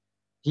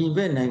ဒီဘ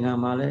က်နိုင်ငံ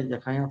မှာလည်းရ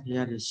ခိုင်ဘု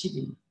ရားတွေရှိတ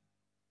ယ်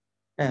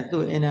သူ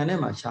အင်တာနက်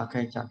မှာရှာ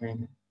ခိုင်း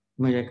အ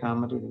မေရိကန်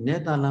မတူဘူးနေ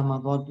တာနာမှာ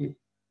သွားတွေ့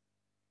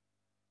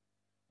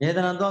နေ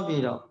တာနာသွား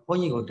ပြီးတော့ဘု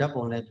န်းကြီးကိုဓာတ်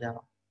ပုံလိုက်ပြ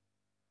တော့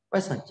ပို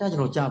က်ဆံကြကြ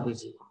လို့ကြပြီ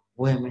စီ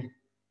ဝယ်မယ်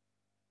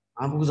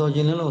အပူဇော်ခြ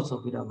င်းလို့ဆို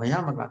ပြီးတော့မရ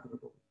မကသူ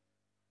တို့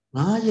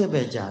9 ရက်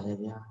ပဲကြာတယ်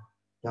ဗျာ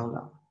ရောက်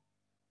လာ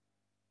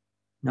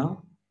နော်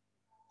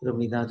သူတို့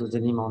မိသားစုဇ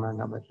နီးမောင်နှံ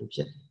ကပဲဖြစ်တ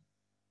ယ်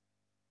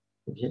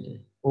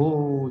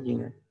အိုးကြီး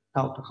နဲ့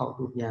နောက်တစ်ခေါက်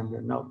သူပြန်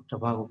ပြီးနောက်တ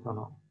စ်ပါးကိုပြော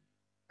တော့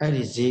အဲ့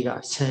ဒီဈေးက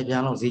10 ပြ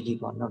န်လောက်ဈေးကြီး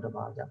သွားနောက်တစ်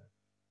ပါးကြ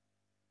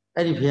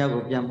အဲ့ဒီဖះ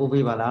ကိုပြန်ပို့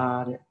ပေးပါ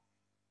လားတဲ့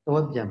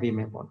တော့ပြန်ပေးမ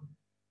ယ်ပေါ့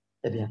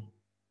တဲ့ပြန်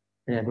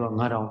အဲ့ဒါသူက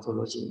9000ဆို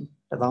လို့ရှိရင်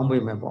1000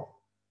ပေးမယ်ပေါ့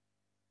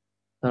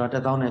ဆိုတော့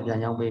1000နဲ့ပြန်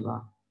ရောင်းပေးပါ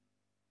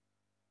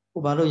ခု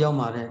ဘာလို့ရောက်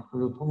มาလဲဘ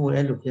လို့ဖုံးဖို့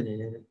အဲ့လိုဖြစ်နေ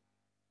တယ်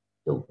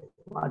တို့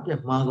အတ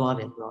က်မှားသွား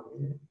တယ်ပြောတယ်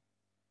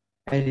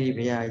အဲ့ဒီ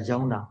ဘုရားရော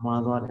င်းတာ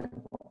မှားသွားတယ်ဘု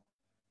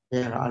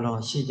ရားကအလော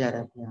င်းရှိကြ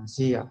တဲ့ဘုရား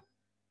ဈေးက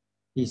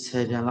ဒီ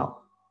10 ပြန်လောက်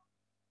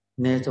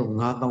အနည်းဆုံး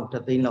9000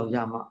 1 သိန်းလောက်ရ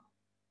မှ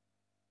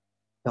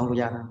ရောင်းလို့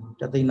ရတာ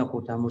1 သိန်းလောက်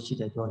ကိုတန်ဖို့ရှိ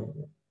တယ်ပြောတယ်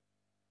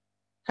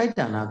ထိုက်တ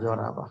န်တာပြော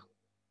တာပါ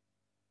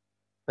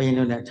ဘုရင်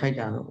တို့နဲ့ထိုက်တ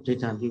န်လို့အဋ္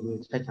ဌံပြုပြီး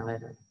ထိုက်တန်လို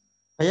က်တယ်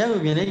ဘုရား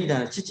ကိုမြင်နေတာ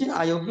ချစ်ချင်း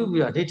အာယုံပြု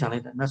ပြီးတော့အဋ္ဌံလို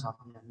က်တယ်မြတ်စွာ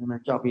ဘုရားနည်းန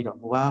ည်းကြောက်ပြီးတော့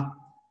ဘုရား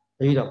တ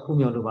ပည့်တော်ဖူး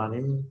မြော်လို့ပါလေ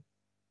တ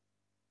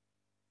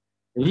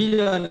ပည့်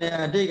တော်နဲ့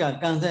အတိတ်က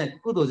ကံဆက်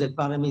ကုသိုလ်ဆက်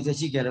ပါရမီဆက်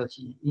ရှိကြလို့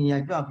ရှိရင်ဉာ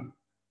ဏ်ကြွပြီးတ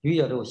ပည့်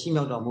တော်တို့ရှိ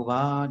မြောက်တော်မူပါ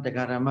တ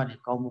ရားဓမ္မတွေ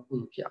ကောင်းမှုကု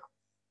သိုလ်ဖြစ်အောင်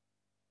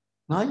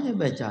9 ရက်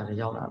ပဲကြာတယ်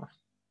ရောက်လာတာ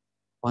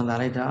ဝန်တာ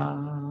လိုက်တာ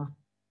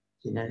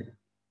ဒီနေ့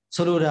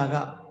ဆိုလိုတာက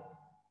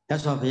မြ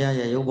တ်စွာဘုရား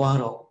ရဲ့ရုပ်ပွား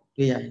တော်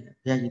တွေ့ရရင်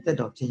ဘုရားကြီးတက်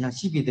တော်သင်ညာ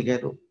ရှိပြီတကယ်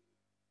တော့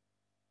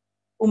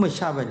ဥမ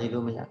ချပဲနေ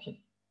လို့မရဖြစ်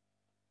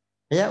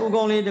ဘုရားဥ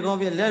ကောင်းလေးတကောင်း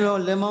ပြလ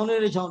က်မောင်း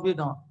လေးတစ်ချောင်းတွေ့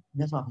တော့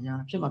မြတ်စွာဘုရား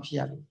ဖြစ်မှဖြစ်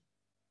ရလို့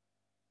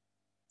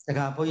တ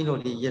ခါဘုန်းကြီးတို့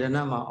ဒီယေရဏ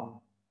မအောင်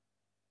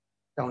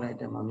တောင်းလိုက်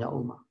တယ်မှာမြောက်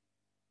ဦးမှာ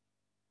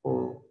ဟို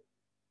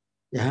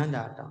ယဟန္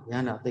တာတောင်းယဟ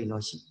န္တာသိမ့်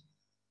တော်ရှိ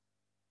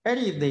အဲ့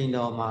ဒီသိမ့်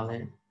တော်မှာလဲ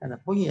အဲ့ဒါ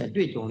ဘုန်းကြီးရဲ့အ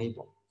တွေ့အကြုံလေး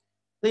ပေါ့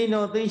သိမ့်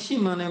တော်သိရှိ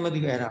မှန်းလည်းမသိ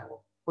ဘူးအဲ့ဒါ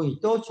ပေါ့ဘုန်း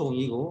ကြီးတောချုံ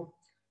ကြီးကို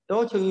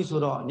တောချုံကြီးဆို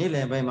တော့နေ့လ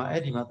ယ်ပိုင်းမှာ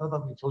အဲ့ဒီမှာတော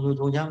ပြီးချုံ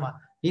ချမ်းမှာ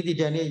ဒီ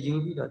တန်လေးယူ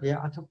ပြီးတော့တရား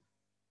အားထု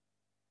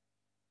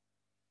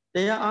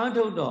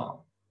တ်တော့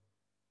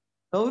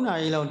3 နာ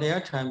ရီလောက်တ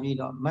ရားထိုင်ပြီး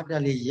တော့မတ်တ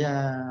က်လေးရ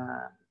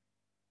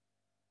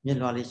မျက်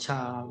လွှာလေးချ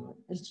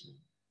အဲ့ဒီ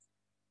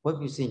ဝတ်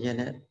ပြုစင်ကြ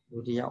တဲ့လူ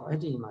တယောက်အဲ့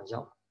ဒီမှာ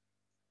ရောက်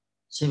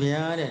ရှင်ဘု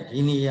ရားတဲ့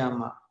ဒီနေရာ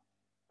မှာ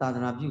သာသ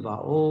နာပြုပါ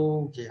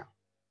ဦးခင်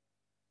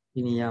ဗျ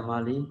ဒီနေရာမှာ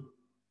လေ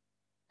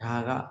ဒါ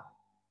က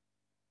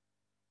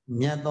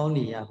မြတ်သော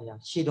နေရာဘုရား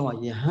ရှေ့တော့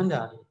ယဟန္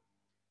တာတွေ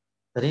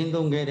သတင်း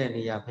သုံးခဲ့တဲ့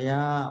နေရာဘု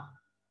ရား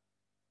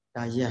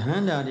ဒါယဟ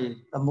န္တာတွေ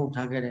သမုတ်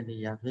ထားခဲ့တဲ့နေ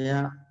ရာဘု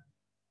ရား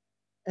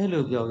အဲ့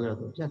လိုပြောပြီးတော့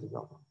သူပြတ်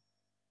သွားပါ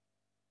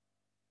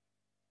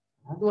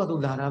သူ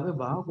လာတာပဲ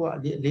ပါကိုကအ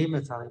လေးမ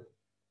စားလိုက်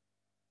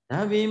ဒါ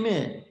ပေ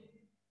မဲ့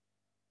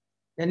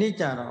ဒီနေ့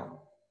ကြတော့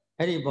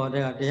အဲ့ဒီဘော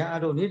တဲ့ကတရားအ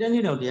ထုတ်နေတဲ့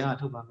နေ့တော့တရားအ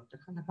ထုတ်ပါမယ်တ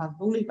စ်ခါ3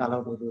 နှစ်ကာလော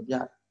က်သူပြ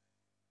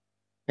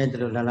အဲ့ဒါ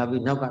လိုလာ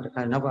ပြီးနောက်ကတစ်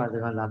ခါနောက်ကစ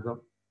ကားလာပြော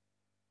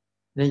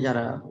ဒီကြ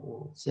တော့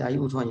ဆရာ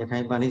ကြီးဦးထွန်းရခို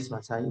င်ပန်လေးဆိုတာ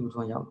ဆရာကြီးဦး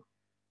ထွန်းရောက်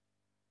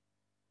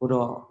ဘု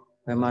တော့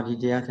ဘယ်မှာဒီ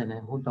တရားထင်တ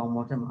ယ်ဟိုတောင်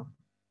ပေါ်ထက်မှာ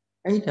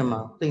အဲ့ဒီတမှာ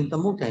တိမ်သ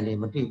မုတ်တိုင်တွေ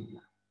မတွေ့ဘူး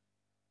လား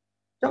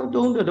ကြောက်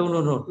တုံးတုံး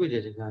တော့တွေ့တ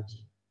ယ်တကား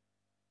ကြီး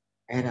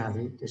အဲ့ဒါ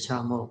လေးတ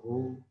ခြားမဟုတ်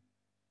ဘူး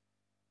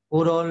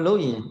ဘိုးတော်လို့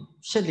ရင်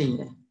ဖြစ်လိမ့်မ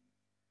ယ်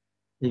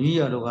တပည့်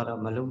တော်တို့က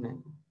တော့မလုပ်နိုင်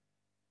ဘူး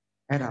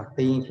အဲ့ဒါ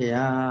သိင်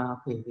ဖျား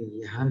ဖိယ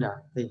ဟန္တာ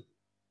သိ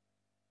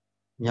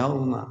မြောက်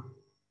ဦးမှာ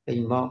တိ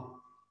မ်ပေါက်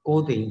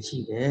9 သိင်ရှိ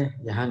တယ်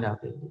ယဟန္တာ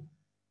သိ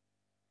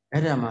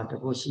အဲ့ဒါမှတ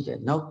ခုရှိတယ်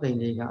နောက်သိင်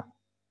တွေက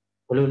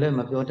ဘယ်လိုလဲမ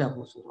ပြောတတ်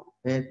ဘူးဆိုတော့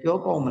ဘယ်ပြော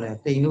ကောင်းမလဲ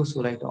တိင်လို့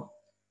ဆိုလိုက်တော့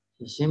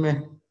ရှင်းမဲ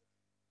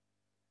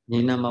ညီ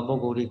နာမပု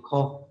ဂ္ဂိုလ်တွေ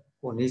ခေါ်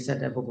ကိုနေဆက်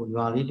တဲ့ပုဂ္ဂိုလ်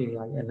ရွာလေးတွေ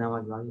ရွာရဲ့အနာမ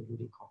ရွာလေးလူ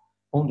တွေခေါ်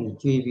ဘုန်းကြီး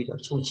ကျွေးပြီး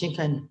တော့ချုံချင်း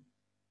ခိုင်းတယ်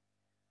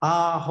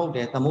ဟုတ်တ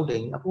ယ်သမုဒ္ဒိ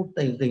န်အခု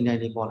တိမ်တိုင်း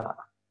တွေပေါ်လာ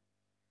တာ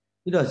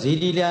ပြီးတော့ဇီ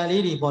ဒီလာ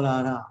လေးတွေပေါ်လာ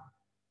တာ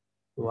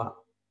သူက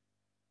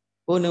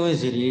ကိုနဝင်း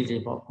ဇီဒီလေးတွေ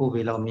ပေါ့ကို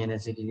ဘေလောက်မြင်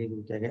တဲ့ဇီဒီလေးတွေ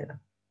တည်ခဲ့တာ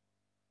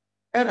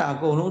အဲ့ဒါအ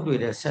ကုန်လုံးတွေ့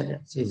တဲ့ဆက်တဲ့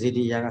ဇီ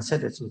ဒီယာကဆက်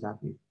တဲ့စူစာ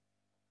ပြီး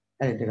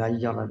အဲ့ဒီတခါ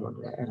ကြီးရောက်လာတော့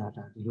အဲ့ဒါ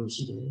ဒါဒီလို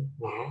ရှိတယ်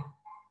ဟော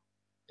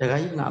တခါ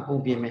ကြီးကအကု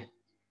န်ပြင်းမယ်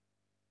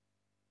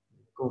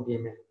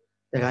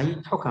တခါကြီး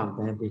ထောက်ခံတ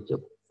ယ်ပြီးကျု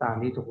ပ်စာ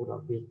လေးတစ်ခု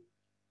တော့ပြီး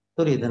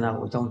သုရိသနာ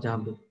ကိုအကြောင်းကြား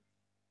ပြီး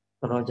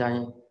တော်ကြရ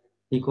င်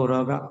ဒီကို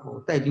ရောကဟို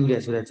တိုက်တူးတ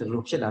ယ်ဆိုတဲ့စကား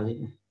လုံးဖြစ်လာလိမ့်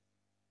မယ်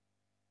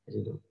အဲဒီ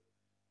လို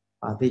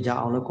သေချာ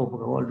အောင်လို့ကိုယ်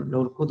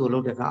ကုသိုလ်လု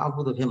ပ်တဲ့ကအကု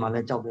သိုလ်ဖြစ်မှလ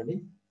ည်းကြောက်တယ်လေ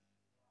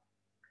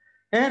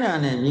အဲ့ဒါ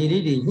နဲ့ညီ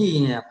လေးတွေညှိ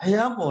နေ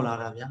ဖျားပေါ်လာ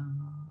တာဗျာ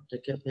တ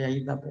ကယ်ဖျား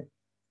ကြီးတတ်ပဲ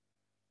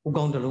ဥ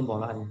ကောင်းတစ်လုံး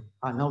ပေါ်လာတယ်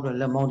နောက်တော့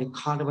လက်မောင်းတွေ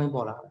ခါတစ်ပိုင်း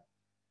ပေါ်လာတယ်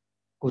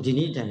ကိုကြီး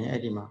နီးတန်နေ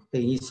အဲ့ဒီမှာတိ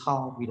မ်ကြီးဆော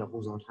င်းပြီးတော့ပူ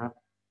ဇော်ထား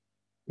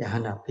ယဟ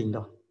န္တာဖိန်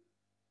တော်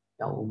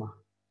ရောက်ဦးမှာ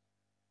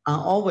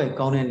အောဝယ်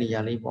ကောင်းတဲ့နေရာ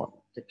လေးပေါ့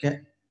တကယ်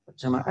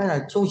ကျွန်မအဲ့ဒါ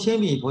ချုပ်ရှင်း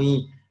ပြီဘုန်း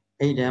ကြီး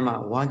အဲ့ဒီထဲမှာ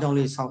ဝါကြောင်း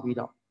လေးဆောက်ပြီး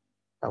တော့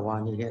တဝါ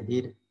နေခဲ့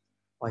သေးတယ်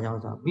ဝါကြော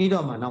င်းဆောက်ပြီး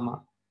တော့မှနောက်မှ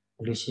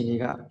လူရှင်တွေ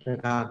က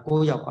ဒါ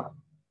9 ယောက်ပါ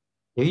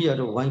ရုပ်ရ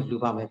တော့ဝိုင်းလူ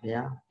ပါမယ်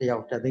ဗျာတယော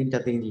က်3 သိန်း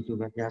ဒီလူ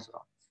ပဲဗျာဆို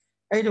တော့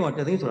အဲ့ဒီတော့3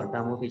 သိန်းဆိုတာတ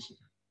န်ဖိုးသိရှိ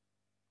တာ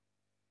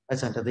I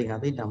sent a thing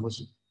at the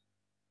Damushi.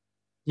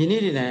 You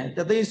need it,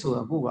 the days so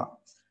a Buga.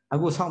 I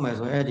go somewhere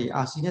so Eddie,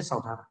 I seen a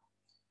South.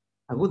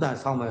 I go that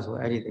somewhere so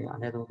anything,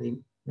 and I don't think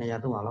they are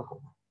doing a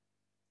local.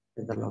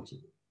 The logic.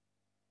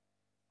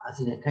 I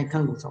think I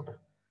can't go somewhere.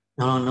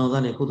 No,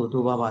 then I go to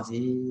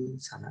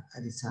Babazi, Sana,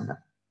 Adisana.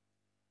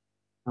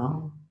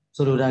 No,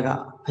 so do I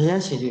got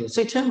Payasi,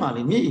 6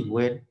 money, me,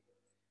 where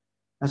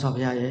that's of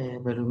ya,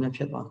 Belumia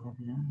Piedmont.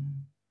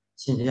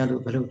 Sindia,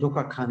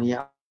 Beluka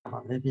Kania,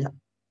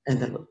 and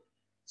the look.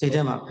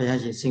 Sitema,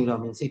 Payasi, single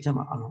me,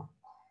 Sitema, alone.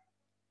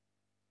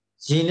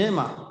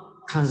 Zinema,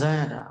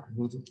 Kanzana,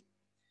 Mudu.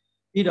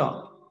 You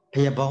know,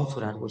 pay a bounce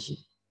for that, was she?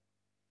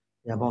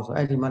 Yeah, bounce,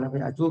 I demand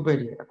a two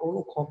beddy, a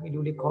cold coffee,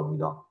 do the coffee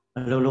dog,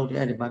 a low the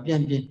edit by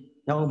BNP,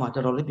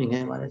 Yamata living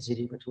in my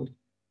city, but two.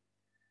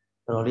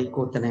 Rolly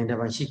coat and end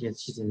by she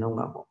gets she's in no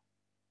number.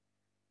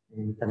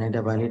 And the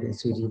end by it is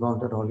sweetie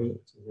bound to Rolly,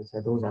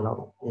 those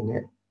allow in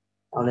it.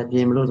 I'll let the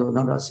Mlodo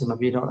not a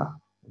simabidora,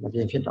 but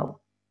the fit out.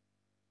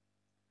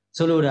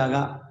 Solo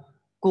daga,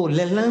 go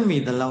let me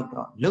the loud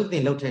dog, look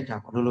the low take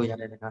up, Lulu at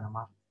the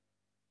Kanama.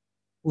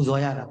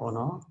 Uzoya or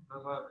no?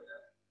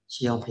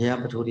 She on pay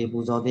up to the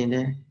Buzo in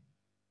there.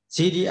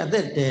 City at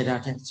that day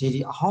that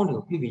city, a hundred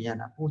of people,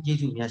 who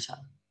did you Yasha?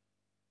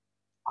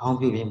 A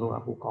hundred people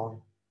who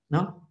call. No?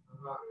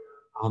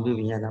 A hundred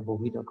Yana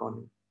Bobito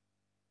call.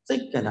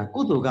 Sick and a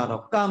good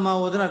god, Kama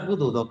was not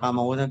good, or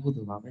Kama was a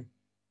good one.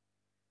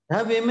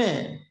 Have we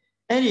met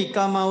any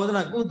Kama was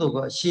not good,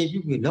 or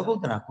she will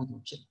love the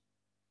good chip?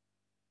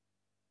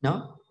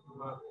 No?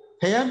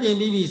 Payan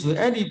babies with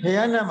Eddie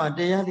Payana, my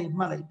daily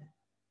mallet.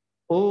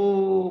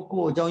 Oh,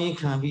 go down in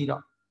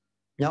Canvida.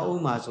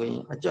 Yauma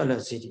swing, a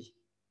jealous city.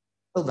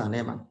 Oh, the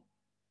name.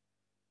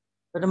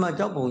 But my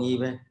job won't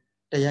even.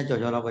 They had your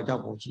job of a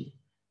job,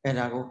 and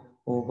I go,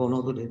 oh, go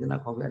no to the dinner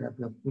cover at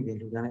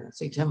the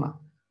 6 Emma.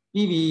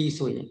 BB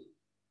swing.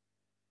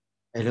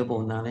 A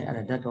little nane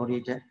at that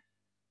already.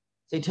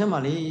 6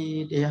 Emma,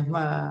 they have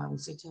my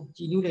 6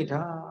 you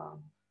later.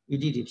 You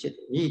did it,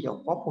 you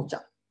don't pop.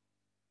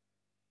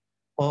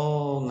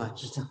 Oh, my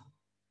Jesus.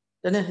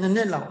 Then the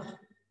Nella,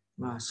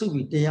 my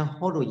Subi, they are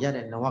hollow yet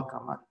and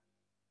Nawakama.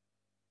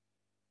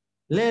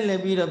 Lele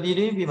be the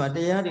beauty, but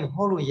they are in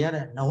hollow yet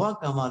and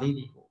Nawakama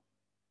lady.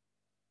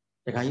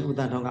 The guy who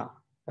don't know about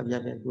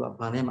a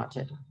Panama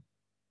chat.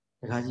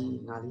 The guy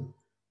Nali.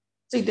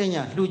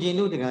 Sitanya,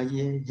 Lugino, the guy,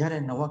 Yara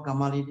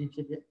Nawakama lady.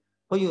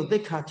 For you, they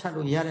catch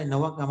out Yara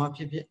Nawakama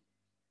pipi.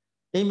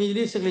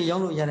 Immediately,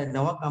 young Yara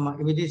Nawakama,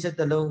 immediately set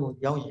the logo,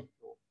 young.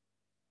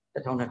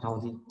 The town of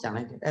Townsy,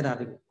 Janet,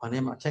 Edda,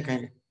 Panama, check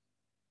in.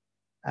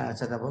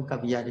 Saradaw,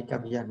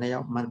 Kabia,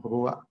 Naya,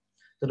 Manpua,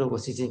 the logo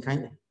season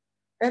kind.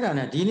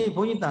 Edda, Dini,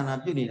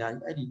 Pointana, Beauty, I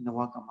didn't know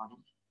what Kamani.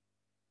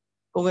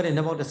 Over and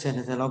about the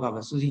sentence, a log of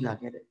a Susie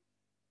like it.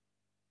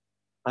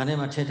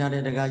 Panama Cheta,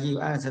 the guy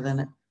you answer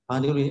then,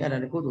 Panduri, and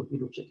a good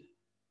Piluchit.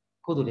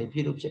 Good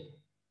Piluchit.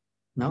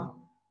 No?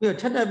 We are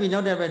Teta be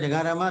not ever the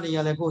Garamari,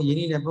 Yalako, you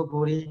need a book,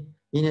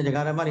 in the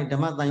Garamari, the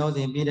month I was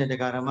in Bida, the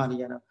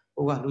Garamari,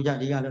 Uga, Luja,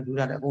 Diana, do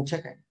that, go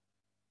check it.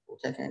 Go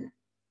check it.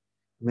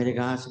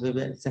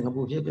 Americans,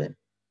 Singapore,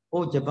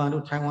 oh,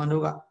 Japan, Taiwan,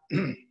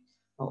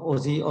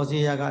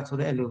 Aussie, Yaga to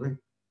the Elube.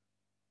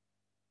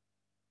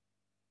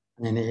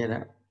 And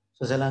then,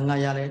 Susalanga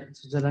Yale,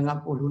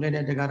 Susalanga, Ulule,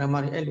 the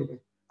Garamari Elube.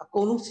 A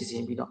conus is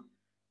in Bido.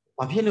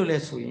 Apilule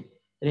sui,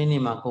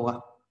 Renima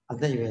Koa, at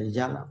the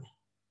Yala.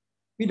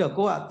 Bido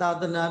Koa,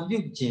 Tadana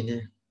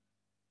Bugin,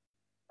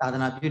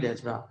 Tadana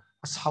Budesra,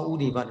 a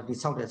Saudi, but the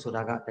South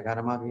Sudaga, the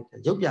Garamari,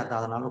 Jobia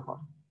Tadana Loco.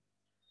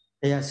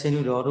 They are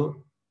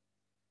Senudoro.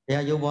 They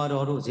are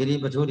Yobado, Ziri,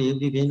 Baturi,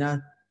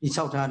 Bibina, the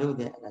South Adu,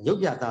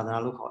 Yobia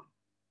Tadana Loco.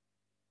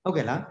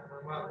 Okay, la.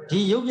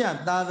 The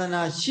Yobia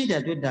Tadana, she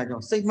that did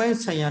that, 6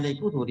 months, Sayani,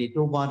 go to the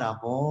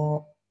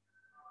Tobana.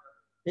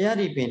 They are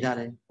the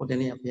painter, put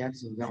any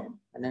appearance in young,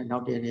 and then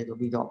not any to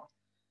be dog.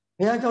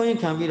 They are going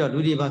can be a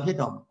duty by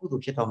Pitom, who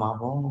to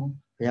Pitomamo,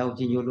 they are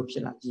Gino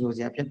Lupsina, Gino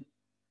Zapian.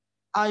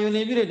 Are you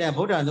never there?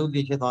 Boda no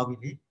the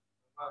Pitombi?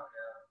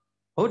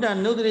 Boda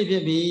no the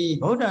baby,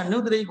 Boda no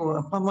the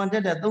go,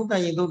 Pamanted that don't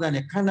die do than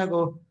a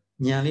Canago,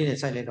 Niani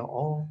silent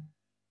all.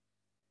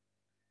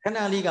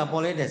 Canaliga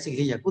Polet,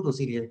 Silia, good to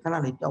see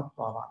Canali Dog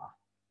Baba.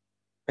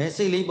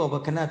 Basically,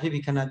 Boba cannot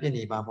be cannot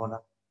be Babola.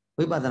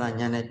 We bother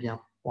Yanet,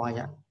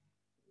 why?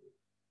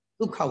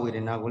 Look how we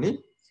in Naguli.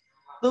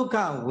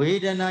 Dukkha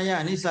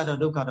Vedanaya Nisada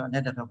Dukkha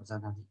Netta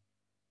Tapasana.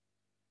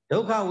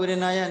 Dukkha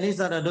Vedanaya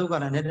Nisada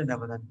Dukkha Netta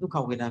Tapasana.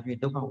 Dukkha Vedanaya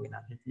Dukkha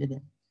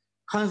Vedanaya.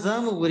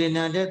 Kansam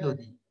Vedanaya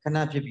Dodi,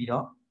 cannot be beat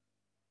up,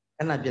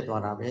 cannot get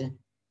one of it.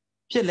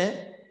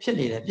 Pille,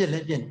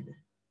 Pille.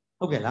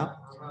 Okay, now.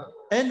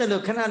 And the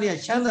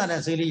Lucanalia Chanda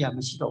and Zelia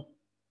Machito.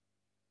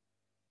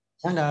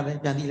 Chanda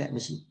Yandila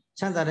Machi,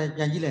 Chanda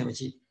Yandila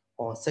Machi,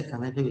 or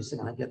second, I do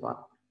second, I get one.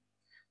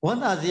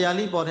 One as the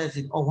Ali borders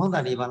or one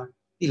that Ivala,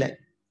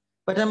 elect.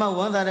 But I'm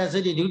one that I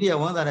said, duty,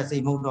 one that I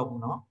say,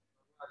 Mono.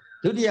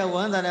 Duty,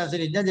 one that I said,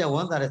 Jaja,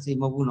 one that I say,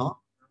 Mobuno.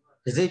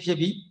 The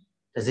Zapiabi,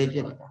 the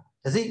Zapia.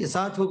 The Zay is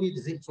out to be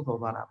the Zip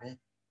Barabe.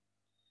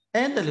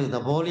 And the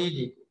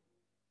body,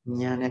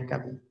 ညာနဲ့က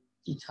ပ်ပြီး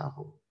ကြည့်ချ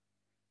ဖို့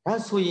ဒါ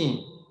ဆိုရင်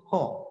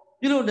ဟော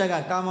ပြုလုပ်တဲ့က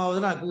ကာမဝဒ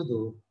နာကု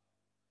သိုလ်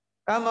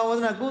ကာမဝဒ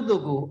နာကုသို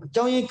လ်ကိုအ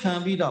ကြောင်းရင်းခံ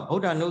ပြီးတော့ဗု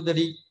ဒ္ဓနုတ္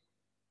တိ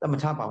သမ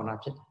ထဘာဝနာ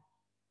ဖြစ်တယ်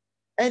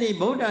အဲ့ဒီ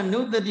ဗုဒ္ဓနု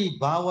တ္တိ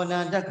ဘာဝနာ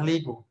တက်က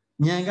လေးကို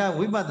ဉာဏ်က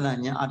ဝိပဿနာ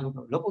ဉာဏ်အားထုတ်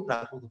လို့လောကုတ္တရာ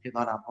ကုသိုလ်ဖြစ်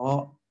သွားတာပေါ့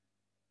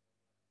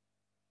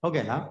ဟုတ်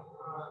ကဲ့လား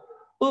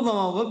ဥပ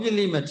မာဝဂ္ဂ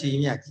လိမထေ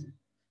မြတ်ကြီး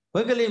ဝ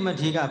ဂ္ဂလိမ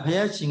ထေကဘု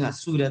ရားရှင်က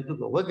ဆူတဲ့သူ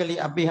ကိုဝဂ္ဂလိ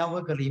အပိဟဝ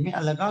ဂ္ဂလိမင်း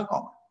အလကားကော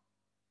င်း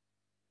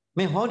မ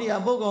င်းဟောဒီအ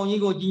ပုတ်ကောင်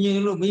ကြီးကိုကြည်ငြိ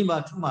မ်လို့မိမ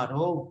ထူမှာ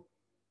တော့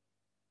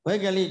ဝ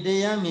ဂ္ဂလိတ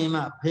ရားမြင်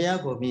မှဘုရား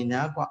ကိုမြင်냐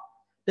ကွာ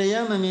တ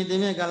ရားမမြင်တဲ့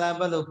မြတ်ကာလ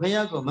ပတ်လို့ဘု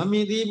ရားကိုမမြ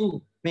င်သေးဘူး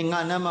မင်းငါ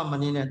နာမမ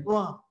နေနဲ့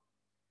တွား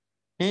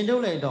ဟင်ထု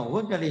တ်လိုက်တော့ဝ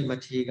ဂ္ဂလိမ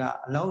ထေက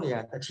အလောင်းလျာ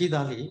တတိ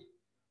သားလေး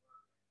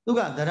သူ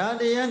ကတရား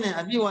တရားနဲ့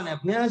အပြည့်အဝနဲ့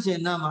ဘုရားရှင်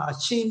နာမအ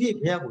ရှင်ပြည့်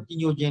ဘုရားကိုကြည်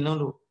ညိုခြင်း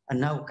လို့အ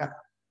နောက်ကပ်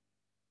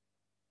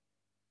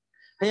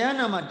ဘုရား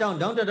နာမတောင်း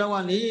တတော်က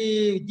နေ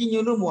ကြည်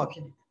ညိုလို့မောဖြ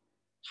စ်နေ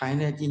ထိုင်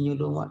နေကြည်ညို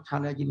လို့မော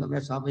ထားလိုက်ကြည့်လို့မြ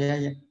တ်စွာဘု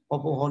ရားရဲ့ဟော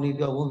ဟောနေ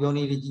ပြောဝုံပြော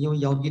နေကြည်ညို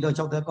ရောင်ကြည့်တော့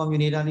၆သက်ကောင်းမြ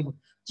င်နေတာလေး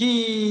ကြည်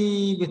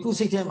ပြီးသူ့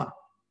စိတ်ထဲမှာ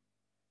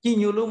ကြည်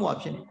ညိုလို့မော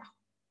ဖြစ်နေတာ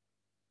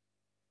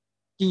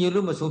ကြည်ညို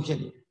လို့မဆုံးဖြစ်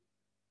နေ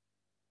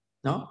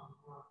နော်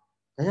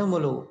ဒါကြောင့်မ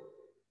လို့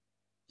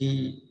ဒီ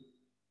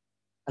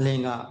အလင်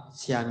က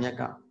ဆရာမြတ်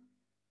က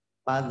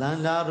ပါတန္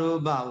တာရူ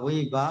ပဝိ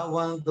ဘာ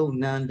ဝံသု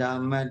ဏန္ဒ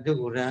မတု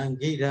ရံ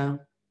ဂိရံ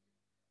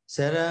စ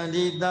ရ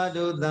ဏိတ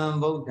တုသံ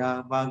ဗုဒ္ဓ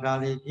ပါကာ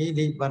လိကိ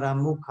တိပရ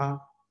မုခ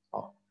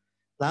ဟော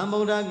သံဗု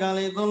ဒ္ဓကာ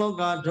လိသုံးလော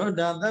ကထော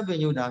တာသဗ္ဗ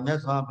ညုတာမြတ်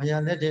စွာဘု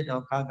ရားလက်ထက်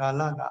တော်ခါကာ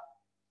လက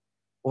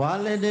ဝါ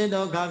လက်ထက်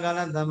တော်ခါကာလ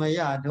သမယ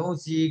ဒု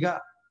စီက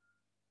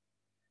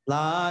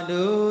လာ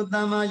တုသ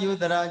မ္မာယု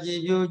တရာကြည်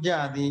ပြုကြ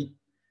သည်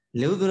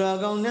လူသူတော်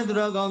ကောင်းနဲ့သူ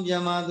တော်ကောင်းပြ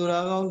န်မာသူ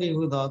တော်ကောင်းတည်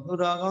ဟုသောသူ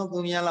တော်ကောင်းသူ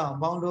မြတ်လောက်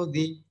ပေါင်းတို့သ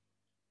ည်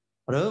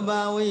ရူပ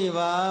ဝိ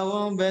ဘာ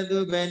ဝံဘေသူ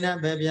ဘေန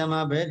ဘေပြန်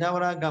မာဘေထဝ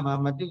ရကမ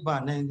မတုပ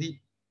နိုင်သည်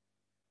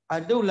အ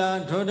တုလာ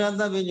ထောတ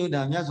သဗ္ဗညု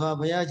တာမြတ်စွာ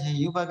ဘုရားရှင်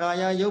ယူပကာ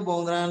ယရုပ်ပုံ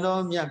သဏ္ဍာန်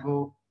တော်မြတ်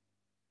ကို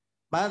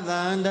ပတ္တ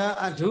န္တ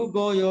အထု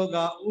ကိုယောဂ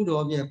ဥ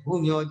တော်ဖြင့်ဘု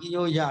မျောကြည်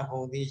ညိုရကု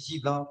န်သည်ရှိ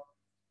သော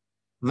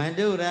မ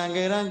တုရံ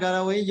ကေရံကရ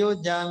ဝေယော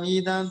ကြမိ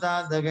တန်သာ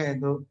တကဲ့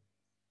သို့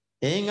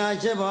အင်္ဂါ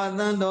ချက်ဘောအ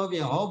တန်တော်ဖြ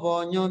င့်ဟော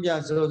ပေါ်ညွှန်ပြ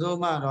ဆိုဆို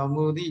မှတော်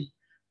မူသည်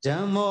ဓ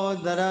မ္မော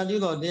တရာတိ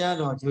သောတရား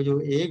တော်ချိုချို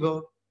ဧကို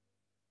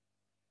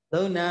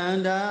သုဏန္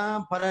တာ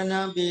ဖရဏ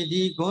ပိ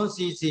တိဂွန်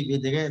စီစီပိ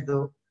တကဲ့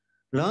သို့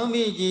လွန်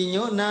ပြီးကြည်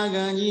ညိုနာ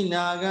ခံကြီး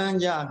နာခံ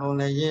ကြကုန်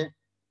လည်းရဲ့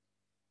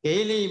ကေ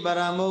လိပ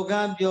ရမုခ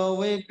ပျော်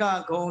ဝဲက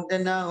ခုံတ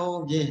ဏဟုံ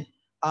ဖြင့်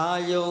အာ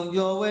ယုံ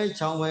ပျော်ဝဲ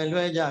ချောင်းဝဲ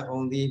လွှဲကြကု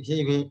န်သည်ဖြ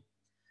စ်၍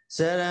စ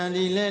ရ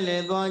ဏီလဲလဲ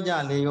သွားကြ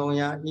လေကုန်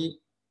ရာဤ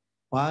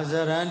ဝါစ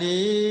ရဏီ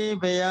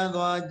ဘုရား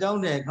သွားကြော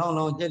င်းတဲ့ခေါင်း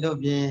လုံးကျက်တို့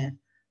ဖြင့်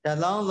တ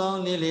လောင်းလော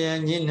င်းနေလျက်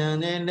ညင်နံ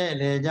နဲ့လဲ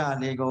လဲကြ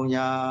လေကုန်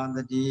ရာ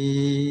တ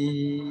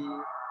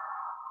ည်း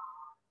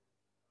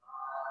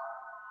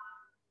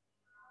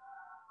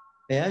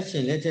ဘုရားရှ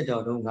င်လက်ထက်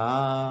တော်တုန်းက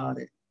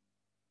တဲ့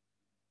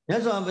မြ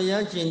တ်စွာဘု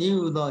ရားရှင်ကြီး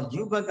ဟူသော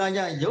ယူပကာယ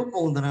ရုပ်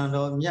ပုံသဏ္ဍာန်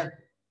တော်မြတ်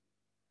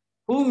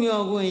ဘု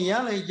မျောခွင့်ရ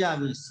လိုက်ကြ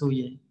ပြီဆိုရ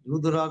င်လူ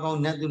သူတော်ကောင်း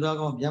နတ်သူတော်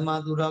ကောင်းမြတ်မာ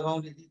သူတော်ကော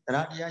င်းတွေတ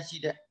ရားတရားရှိ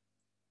တဲ့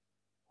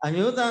အ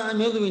မျိုးသားအ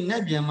မျိုးသမီးန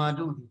တ်မြတ်မာ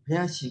တို့ဘု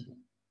ရားရှင်ကို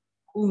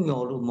ဘု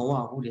မျောလို့မဝ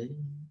ဘူးလေ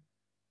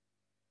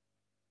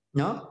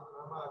နော်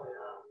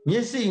မျ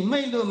က်စိမိ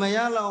တ်လို့မရ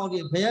လောက်အောင်ဒီ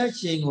ဘုရား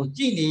ရှင်ကို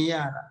ကြည်နေရ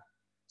တာ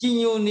ကြည်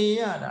ညိုနေ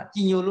ရတာကြ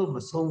ည်ညိုလို့မ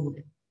ဆုံးဘူး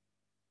လေ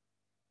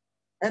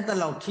အဲ့တ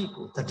လောက်ထိ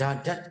ကိုတရား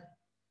တတ်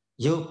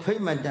ရုပ်ဖိ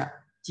မတ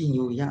ကြည်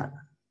ညိုရ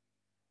တာ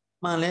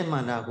မှန်လဲမှ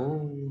န်တာကို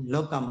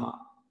လောကမှာ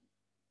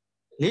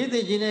လေးသိ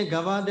ခြင်းနဲ့က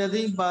ဘာတ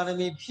သိပါရ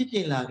မီဖြစ်ကျ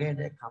င်လာခဲ့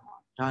တဲ့အခါမှာ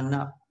ဒါန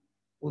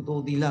ကုသို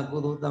လ်သီလကု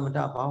သိုလ်သမထ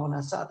ဘာဝ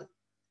နာစသဖြင့်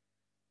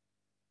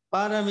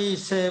ပါရမီ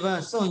7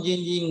ပါးစွန့်ခြ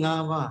င်းကြီး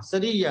5ပါးစ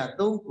ရိယ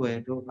3ကွယ်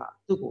တို့က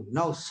သူ့ကို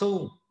နောက်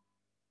ဆုံး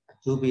အ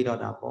ကျိုးပေးတော့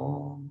တာပေါ့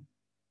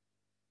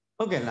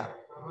ဟုတ်ကဲ့လား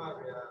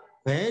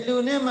ဘယ်လူ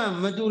နဲ့မှ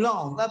မတူတော့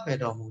အောင်သတ်ပဲ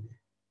တော်မူတယ်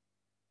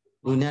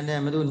လူ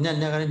နဲ့မတူနဲ့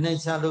ကလည်းနှိ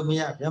မ့်ချလို့မ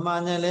ရဗြဟ္မာ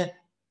နဲ့လည်း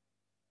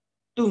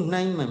တူ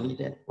နှိုင်းမမိ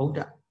တဲ့ဗုဒ္ဓ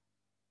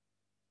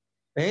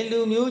ဘယ်လူ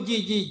မျိုးကြ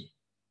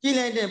ည့်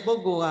လိုက်တဲ့ပု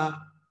ဂ္ဂိုလ်ဟာ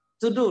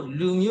သူတို့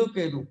လူမျိုး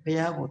ကဲ့သို့ဘု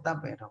ရားကိုတတ်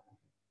ပဲတော်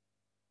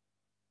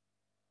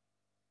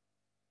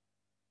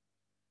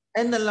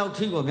အဲ့ဒါလောက်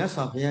ထိကိုမြတ်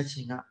စွာဘုရားရှ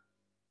င်က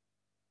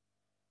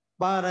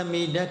ပါရ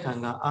မီဓာတ်ခံ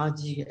ကအာ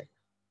ကြီးခဲ့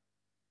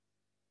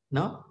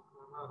နော်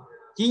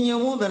ကြည်ညို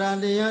မှုတရား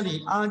တရားတွေ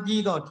အာ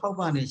ကြီးတော့ထောက်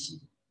ပံ့နေရှိ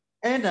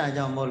အဲ့ဒါ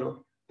ကြောင့်မို့လို့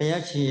ဘု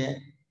ရားရှင်ရဲ့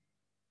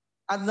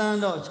အတန်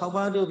တော်6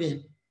ပါးတို့ဖြင့်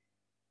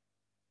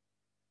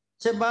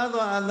7ပါး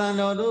သောအတန်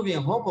တော်တို့ဖြ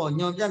င့်ဟောပေါ်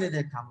ညွန်ပြလိုက်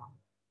တဲ့အခါမှာ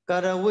ကာ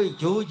ရဝိတ်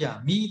ဂျိုးကြ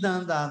မိတ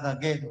န်သာသ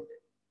ကဲ့သို့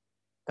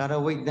ကာရ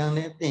ဝိတ်တန်လ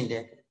ည်းတင့်တ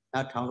ယ်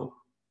နားထောင်လို့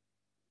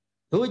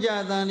တို့ကြ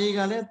အတန်တွေက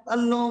လည်းအ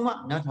လွန်မှ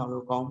နားထောင်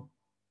လို့ကောင်း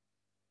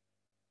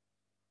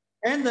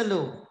အဲ့ဒါ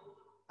လို့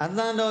အတ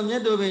န်တော်မြ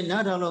တ်တို့ပဲ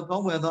နားထောင်လို့ကော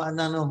င်းွယ်သောအတ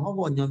န်တော်ဟော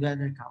ပေါ်ညွန်ပြ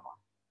တဲ့အခါမှာ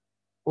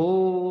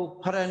အိုး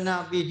ဖရဏ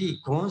ပိတိ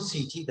ဂွန်စီ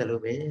တိတယ်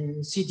လို့ပဲ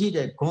စီတိ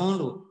တဲ့ဂွန်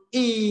လို့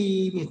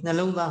အေးပြီးနှ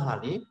လုံးသားဟာ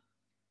လေ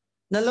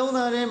နှလုံး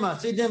သားထဲမှာ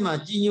စိတ်ထဲမှာ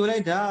ကြည်ညိုလို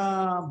က်တာ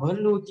ဘယ်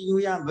လိုကြည်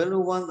ညိုရဘယ်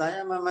လိုဝမ်းသာရ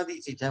မှမသိ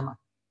စိတ်ထဲမှာ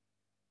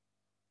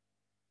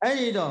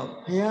ấy đó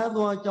phải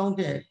đo trong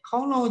thế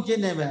không lâu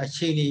trên này về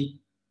xử lý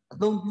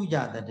đông chú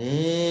giả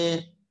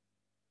đấy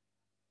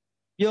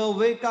biểu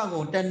với các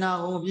con tên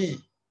nào không biết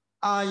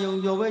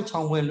dùng biểu với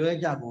trong về lưỡi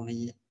các con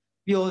này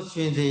biểu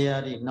xuyên gì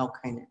đi nào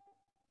khai này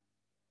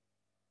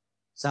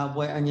sao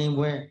vậy anh em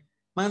vậy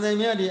mà tại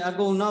vì đi à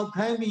con nào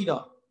khai bị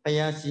đó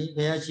phải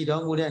xí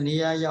đó mua đấy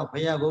nia ya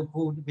phải có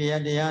phụ phải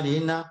để đi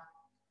na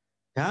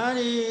đó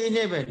đi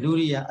này về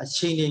lưỡi à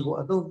xử lý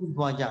của đông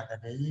chú giả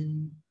đấy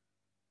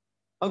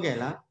ok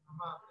là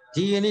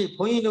ဒီနေ့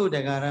ဘုန်းကြီးတို့တ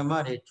ရားဓမ္မ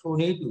တွေထုံ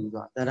နေတူ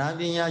သွားတရား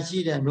ပညာရှိ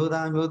တဲ့မျိုး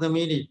သားမျိုးသ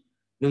မီးတွေ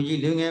လူ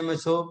ကြီးလူငယ်မ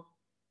ဆို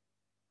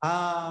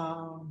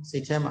စိ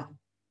တ်ထဲမှာ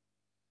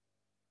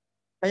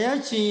ဘုရား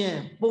ရှင်ရဲ့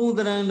ပုံသ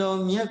ဏ္ဍာန်တော်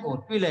မြတ်ကို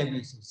တွေ့လိုက်ပြီ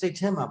ဆိုစိတ်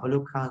ထဲမှာဘယ်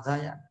လိုခံ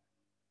စားရ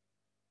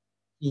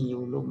လဲည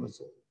င်လို့မ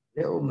ဆိုလ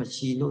က်အုပ်မ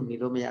ရှိလို့နေ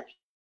လို့မရ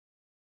ဘူး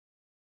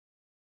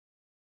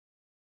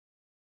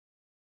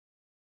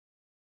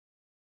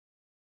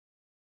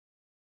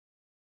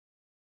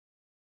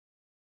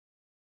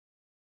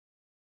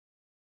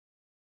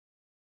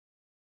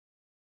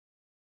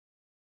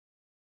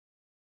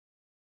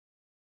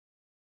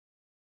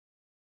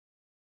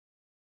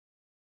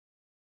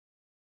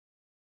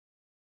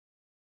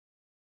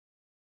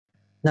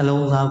နှ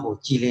လုံးသားကို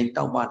ကြည်လင်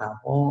တောက်ပတာ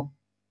ပေါ့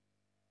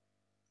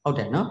ဟုတ်တ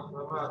ယ်နော်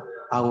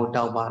ဘာကို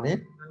တောက်ပါလဲ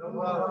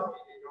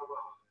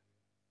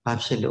ဘာ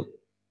ဖြစ်လို့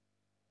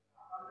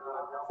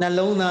နှ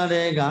လုံးသား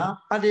တွေက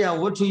အတ္တယ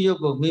ဝတ္ထုယုတ်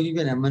ကိုမိပြီး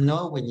ပြတယ်မ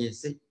နောဝိညာဉ်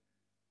စိတ်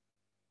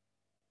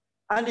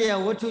အတ္တယ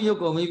ဝတ္ထုယုတ်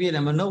ကိုမိပြီးတ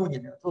ယ်မနောဝိညာ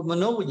ဉ်ဆိုမ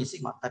နောဝိညာဉ်စိ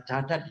တ်မှာတထာ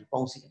တတ်ဒီပေါ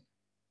င်းစီတယ်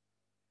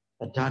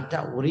တထာတ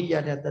ဝရိယ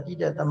တတတိ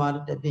တသမာ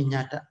ဓိတပ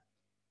ညာတ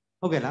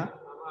ဟုတ်ကဲ့လား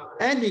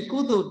အဲ့ဒီကု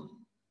သိုလ်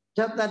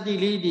ဓာတ်တတိ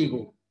လေးတွေ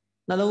ကို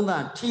နှလုံး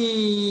သားထီ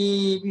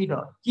ပြီး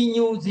တော့ကြည်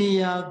ညိုစ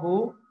ရာ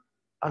ကို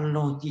အ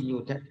လွန်ကြည်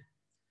ညိုတတ်တယ်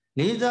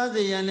လေးစားစ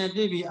ရာနဲ့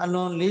တွေ့ပြီးအ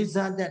လွန်လေး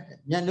စားတတ်တယ်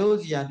ညံ့နိုး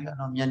စရာတွေ့အ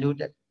လွန်ညံ့နိုး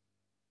တတ်တယ်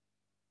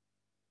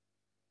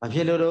ဘာဖြ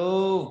စ်လို့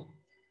တော့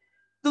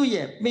သူ့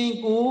ရဲ့ပင်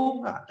ကိုယ်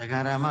ကတ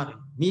ရားဓမ္မတွေ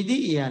မြည်သ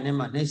ည့်အရာနဲ့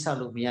မှနှိမ့်ဆက်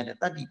လို့မရတဲ့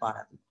တတ္တိပါဒ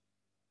တိ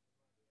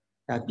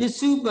ဒါပစ္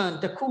စုပန်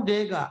တစ်ခုတ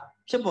ည်းက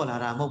ဖြစ်ပေါ်လာ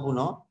တာမဟုတ်ဘူး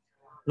နော်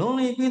လုံး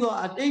လီပြီးတော့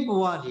အတိတ်ဘ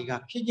ဝတွေက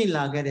ဖြစ်ကျင်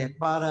လာခဲ့တဲ့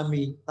ပါရ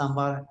မီတမ္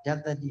ပါဓာ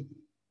တ္တိ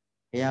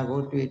ဘုရားကို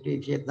တွေ့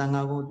ဖြစ်သံ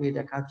ဃာကိုတွေ့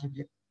တဲ့အခါဖြစ်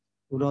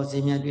သူတော်စ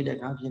င်မြတ်တွေ့တဲ့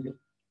အခါဖြစ်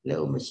လက်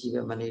အုပ်မရှိ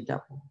ပဲမနေတ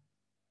တ်ဘူး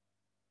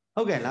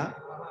ဟုတ်ကဲ့လား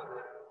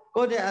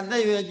ကိုယ့်တဲ့အသ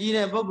က်ရွယ်ကြီး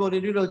တဲ့ပုဂ္ဂိုလ်တွေ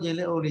တွေ့လို့ချင်း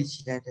လက်အုပ်လေးရှိ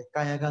တတ်တယ်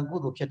ကာယကံကု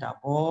သိုလ်ဖြစ်တာ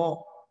ပေါ့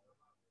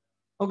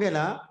ဟုတ်ကဲ့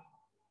လား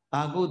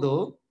ဘာကုသို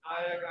လ်ကာ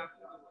ယကံ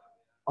ကု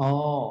သို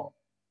လ်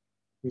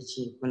ဒီ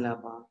ချီမလာ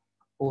ပါ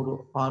ဟို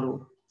တို့ဘာတို့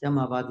ကျမ်း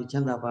မာပါသည်ချ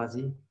မ်းသာပါ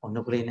စေဟော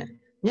နှုတ်ကလေးနဲ့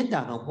မေတ္တာ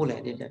တော်ပို့လို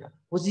က်တဲ့တက်က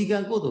ဝစီကံ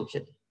ကုသိုလ်ဖြ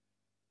စ်တယ်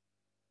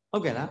ဟု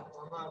တ်ကဲ့လား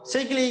စိ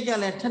တ်ကလေးက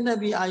လည်းထက်ထက်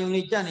ပြီးအာယုန်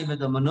လေးကြနေမဲ့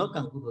တော့မနော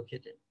ကံကုသိုလ်ဖြ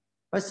စ်တယ်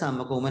ပတ်စံမ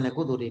ကုန်မဲ့နဲ့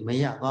ကုသိုလ်တွေမ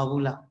ရသွား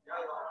ဘူးလားရပါ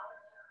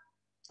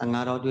ဘူး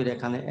ငါတော်တွေ့တဲ့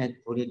ခါလဲအဲ့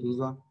ဘိုးလေးတူ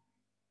သွား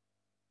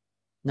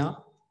နော်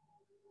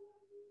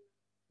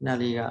နာ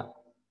လီက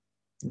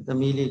သ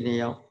မီးလေး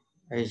2ယောက်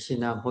အဲ့ရှင်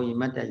နာဘုန်းကြီး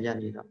မတ်တက်ရ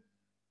နေတော့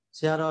ဆ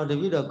ရာတော်တ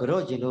ပည့်တော်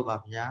ကြော့ကျင်လို့ပါ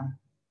ဗျာ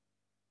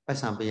ပတ်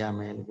စံပေးရမ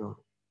ယ်လို့ပြော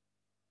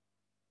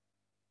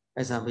ပ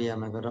တ်စံပေးရ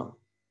မယ်ကြော့တ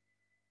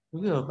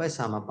ပည့်တော်ပတ်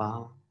စံမပါ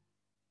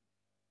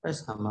ပတ်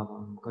စံမပါ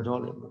ကြော့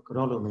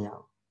လို့မရ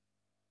ဘူး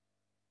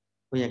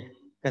ဘုရား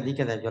ကတိက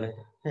တည်းပြောလိုက်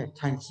ဟဲ့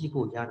ထိုင်ကြည့်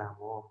ဖို့ရတာ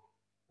ပေါ့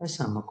ပတ်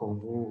စံမကုန်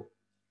ဘူး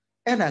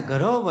အဲ့ဒါ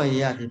ကြော့ပဲ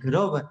ရတယ်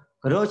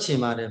ကြော့ချင်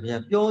ပါတယ်ဗျာ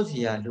ပြောစီ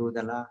ရလို့သ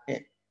လားဟဲ့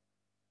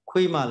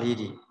ခွေးမလေး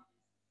တွေ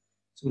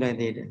စူလိုက်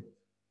သေးတယ်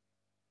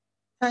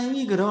ထိုင်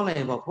ပြီးကြော့လို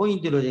က်ပေါ့ဘုန်း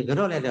ကြီးတို့လို့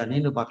ကြော့လိုက်တော့န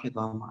င်းတို့ဘာဖြစ်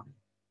သွားမှာလဲ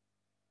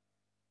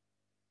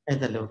အဲ့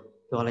ဒါလို့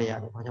ပြောလိုက်ရ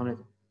တယ်ဘာကြောင့်လဲ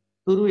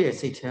သူတို့ရဲ့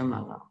စိတ်ထဲမှာ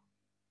က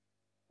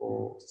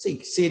စိတ်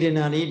စေတ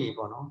နာလေးတွေ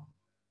ပေါ့နော်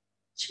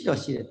ရှိတော့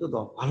ရှိတယ်တိုး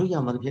တော့ဘာလို့ရ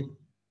မှာဖြစ်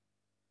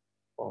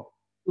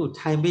သူ့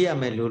ထိုင်ပေးရ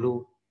မယ်လို့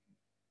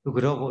သူ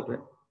ကြော့ဖို့အတွ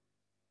က်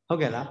ဟုတ်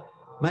ကဲ့လား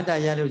မတ္တ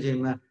ရလို့ချင်း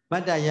မ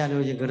တ္တရ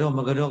လို့ချင်းကြော့မ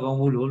ကြော့ကောင်း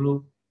ဘူးလို့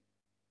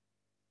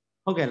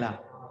ဟုတ်ကဲ့လား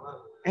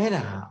အဲ့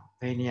ဒါ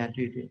ဘယ်နေရာ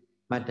တွေ့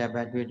မတ္တပ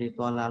တ်တွေ့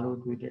သွားလာလို့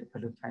တွေ့ဘယ်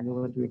လိုထိုင်လို့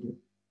တွေ့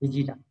ဒီကြ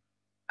ည့်တာ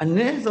အန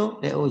ည်းဆုံး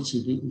လက်အိုးချီ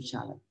ပြီးဥချ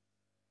လိုက်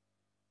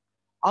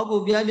အောက်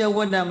ကိုပြဝ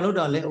တ်တံမလို့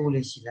တော့လက်အိုး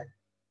လေးရှိလိုက်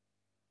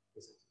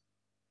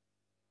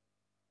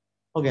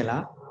ဟုတ်ကဲ့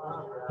လား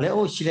လက်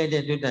အိုးရှိလိုက်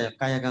တဲ့တွေ့တဲ့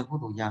ကာယကံကု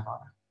သိုလ်ရသွား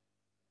တာ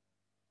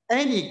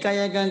အဲ့ဒီကာ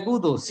ယကံကု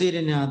သိုလ်စေတ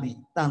နာသည်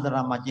တန်တ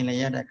ရာမှာကျင်လည်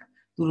ရတဲ့အခါ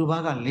သူတို့ဘာ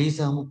ကလေး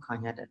စားမှုခံ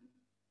ရတဲ့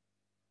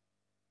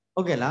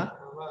ဟုတ်ကဲ့လား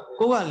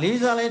ကိုကလေး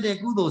စားလိုက်တဲ့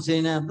ကုသိုလ်စေတ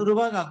နာသူတို့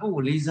ဘာကကိုယ်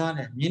ကိုလေးစားတ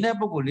ယ်မြင်တဲ့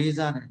ပုဂ္ဂိုလ်လေး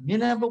စားတယ်မြင်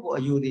တဲ့ပုဂ္ဂိုလ်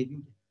အယူသေးပြု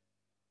တယ်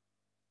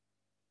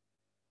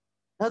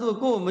ဒါဆို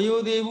ကိုယ်မယူ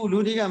သေးဘူးလူ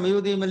တွေကမယူ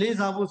သေးမလေး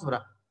စားဘူးဆို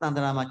တာတန်တ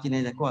ရာမှာကျင်လ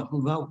ည်တယ်ကိုကသူ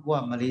က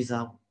မလေး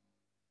စားဘူး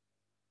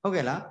ဟုတ်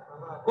ကဲ့လား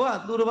ကိုက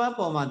သူတို့ဘာ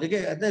ပေါ်မှာတက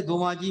ယ်အသက်ဂု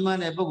ဏ်မာကြီးမှ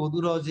န်းတဲ့ပုဂ္ဂိုလ်သူ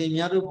တော်စင်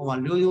များတို့ပေါ်မှာ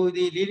လူယို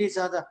သေးလေး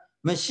စားစား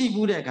မရှိ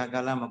ဘူးတဲ့အခါကာ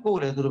လမှာကိုယ်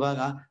လည်းသူတစ်ပါး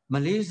ကမ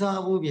လေး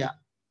စားဘူးဗျ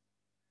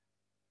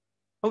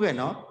ဟုတ်ကဲ့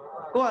နော်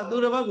ကိုကသူ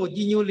တစ်ပါးကိုကြ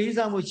ည်ညိုလေး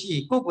စားမှုရှိရ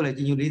င်ကိုယ်ကိုလည်း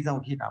ကြည်ညိုလေးစား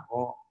မှုဖြစ်တာ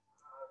ပေါ့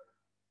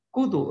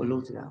ကုသိုလ်အလု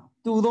ပ်စရာ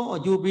သူသောအ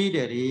ကျိုးပေးတ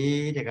ယ်တ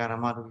ရားဓ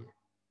မ္မတို့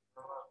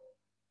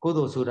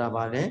Kudo Sura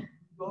Bale,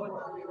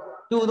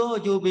 do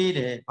those you be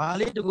there,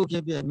 Bali to go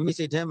keep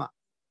Missitema.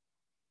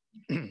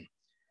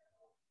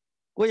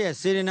 Quay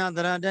sitting out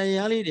the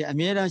Dayali, the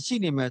Amira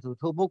Cinema to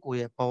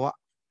Toboku, Power,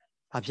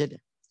 Abshed.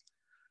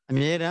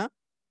 Amira,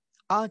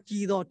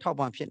 Archido top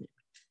of Penny.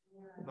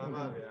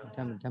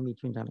 Tell me,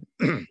 twin time.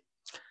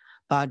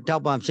 But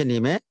top of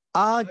Penny,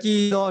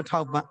 Archido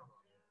top.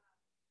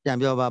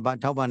 Jambio, but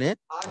top on it.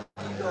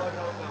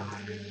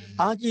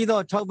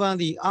 Archido top on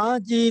the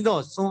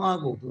Archido, so I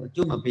go to a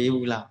Juma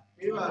Beula.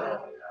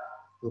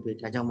 To be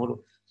Tajamolo,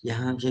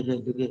 Yan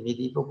Jabby to get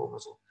the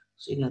Boboso.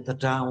 Sing at the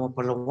town of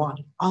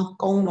Palawan,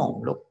 Uncle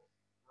no look.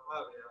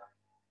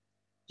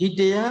 Did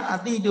they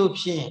at the do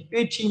she,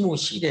 18 more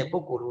see their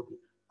Boko,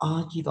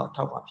 Archido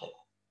top of it.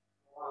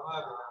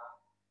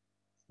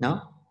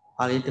 Now,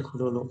 I let the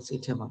Kuro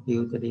sit him up,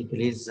 you the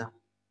Galiza.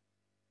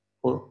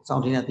 Oh,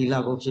 something at the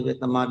Lago, she with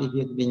the Madi,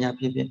 Binya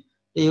Pippin,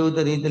 you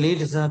the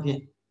latest up here.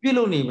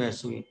 Below me,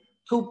 sweet.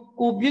 To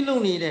go below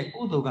me, the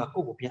Kudoga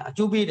Kopia,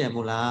 to be the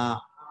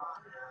Mula.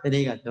 The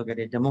nigga took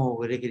it, the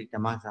more regular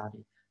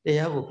Tamasari. They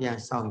have a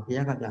sound, the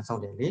Yaga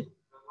sound.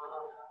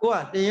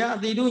 What they are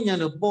the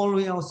union of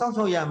Bolly or South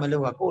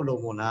Yamaloa Polo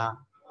Mula.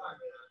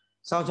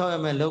 South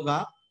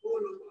Yamaloga.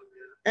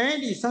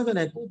 And the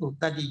Southern Kudu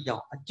Tadiga,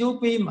 a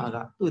Jubi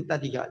Maga, two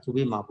Tadiga to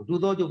be Mabu, do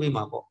do be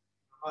Mabo.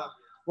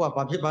 What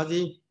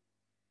Papi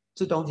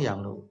to don't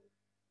Yamlo.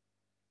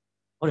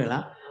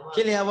 Orella,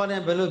 Kilia one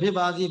and below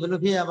Pibazi, below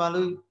Pia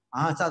Balu,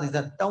 ah, South is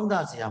that don't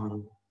that's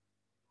Yamlu.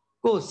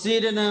 Go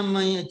sit in a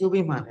my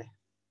Jubi Mane.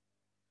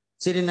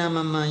 Sit in a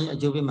my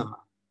Jubi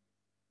Mama.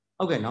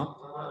 Okay,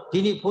 no?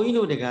 Dini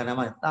Poino de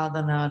Garama,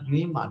 Tadana,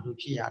 Dream,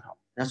 Maduchiato.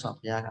 That's what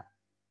Piaga.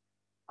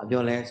 A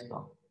your legs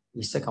go.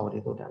 He stuck out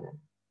the total.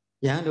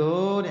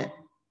 Yando,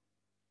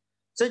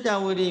 such a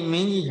woody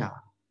mania.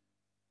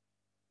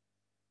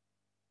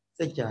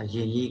 Such a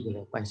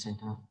ye by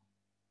Santa.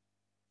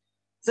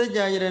 Such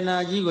a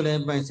yerena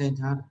yigule by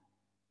Santa.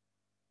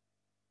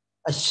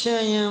 A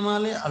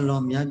shayamale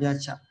alom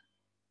yacha.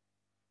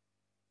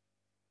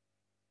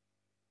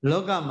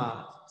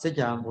 Logama, such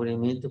a woody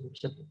mean to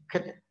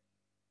cut it.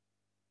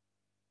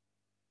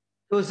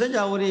 To such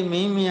a woody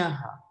mania.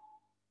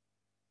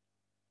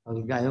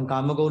 Okay, I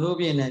come go to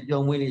be in a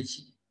young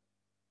village.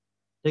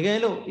 The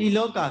Galo,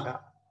 Ilogaga.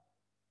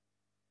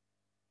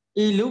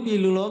 Iluki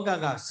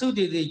Lulogaga,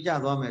 suited the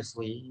Javames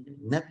we,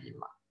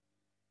 Nepima.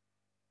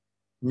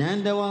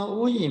 Nandawa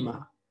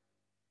Uyima.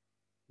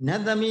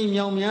 Nadami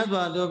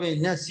Yamiaba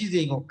Dobe,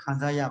 Nasizing of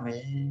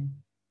Kanzayame.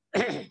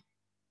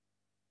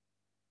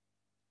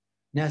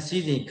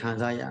 Nasizing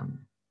Kanzayam.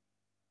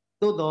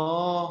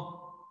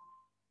 Todo,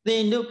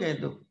 they look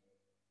at them.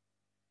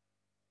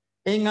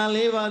 In a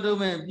leva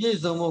dome,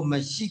 Bizomo,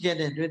 Mashika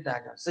and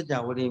Retaga, such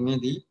a woody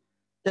mindi.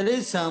 There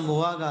is some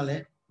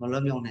Wagale,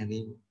 Malamion and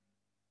Livu.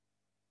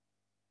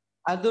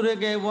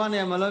 Adureke one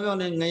and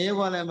Malavion and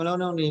Nayaval and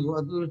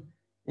Malone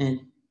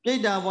and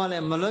Jada one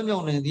and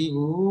Malamion and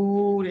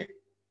Livu.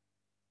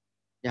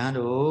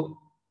 Yando.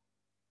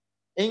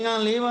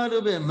 Ingan leva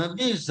to be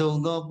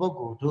Mabizo no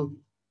Boko to.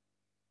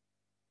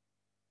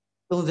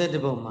 Don't say the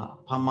Boma,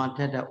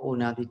 Pamateta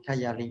Ona the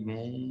Kayali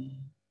me.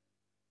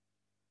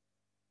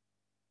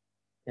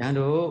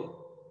 Yando.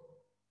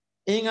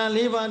 Ingan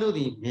leva to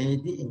the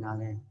Medi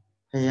Ingale.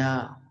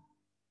 Haya.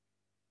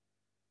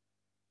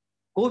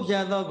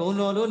 Kopia the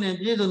Gono and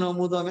Pizono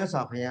Mudo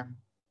Messapia.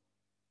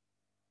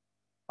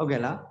 Okay,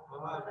 la.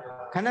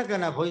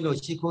 Kanakana Poilo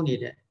Chico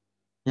needed.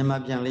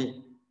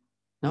 Yamabianli.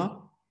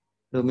 No?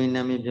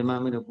 Dominami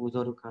Jamami the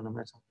Puzo to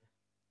Kanamasa.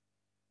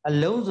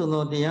 Alone to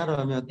know the other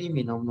of your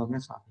team no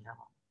Messapia.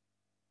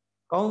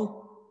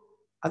 Come.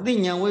 I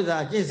think young with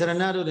a Jess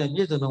Renado and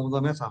Pizono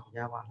Mudo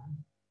Messapia.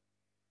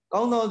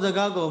 Come no the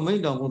Gago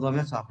made of Mudo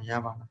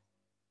Messapia.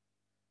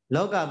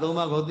 Loca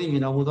Doma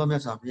Godimino Mudo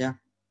Messapia.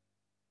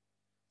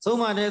 So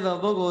my day the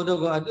Bogo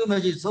Dogo, I do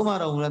magic so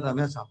much over the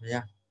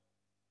Messapia.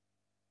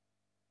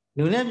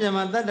 You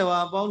never that there were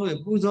about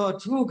with Puzo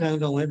 2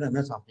 kind of with the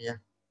Messapia.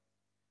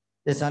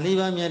 The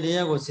Saliva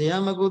Media was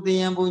Yamaguti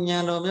and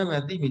Bunyano,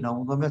 never thinking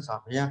of the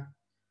Messapia.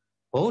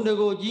 Oh, the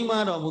go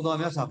Jima or Mudo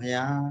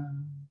Messapia.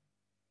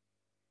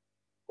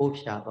 Oh,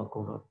 shadow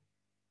Kono.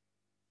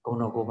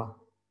 Kono Goba.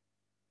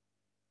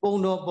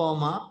 Kono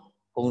Boma,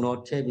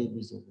 Kono Tebi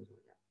Bisu.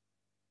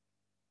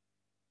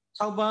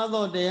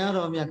 Sabado de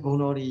Aromia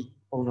Konori,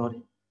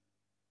 Konori,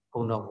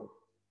 Kono,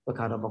 the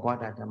kind of a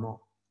what at the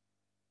more.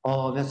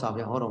 Oh, that's of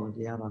your horror,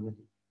 the Aromia.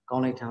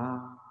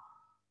 Conita,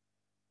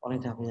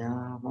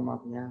 Conitavia,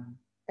 Mamma,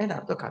 and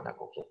after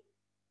Katakoke.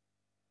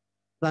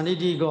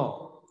 Sanity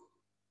go.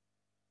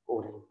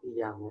 Oh, the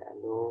young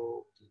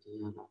hello,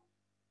 Tiana.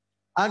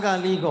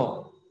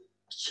 Agaligo,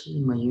 she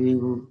may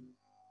you,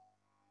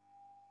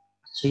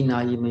 she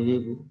na you may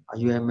you, are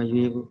you a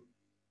mayu?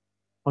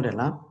 What a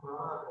lamp?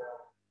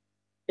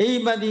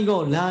 Everybody go,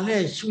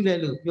 Lale,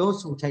 Shule, you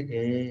so take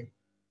it.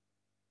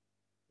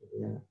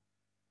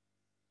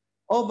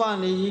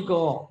 Obani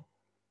go,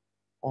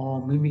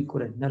 or Mimi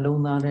could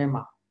Naluna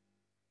Rema.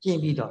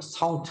 Jimmy does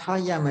sound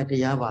tired at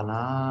the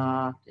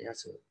Yavala,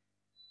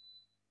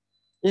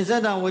 Is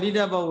that a worried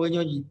about when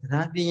you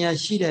Rabinya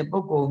Shida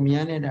Boko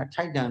Mianeda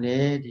Titan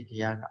the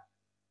Diaga.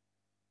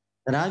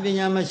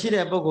 Rabinya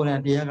Mashida Boko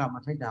and Diaga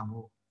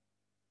Mataidamu.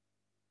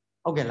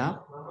 Okay,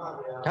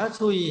 that's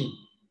who he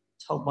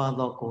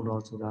Chopado Kodo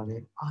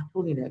Sudale. I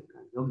told you that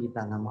Yogi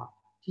Tanama.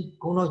 He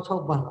Kono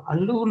Chopa, a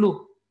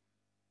Lulu.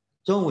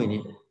 John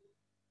Winnie.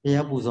 The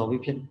Abus of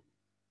Wicked.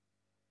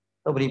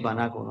 Nobody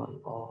Banago.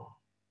 Oh,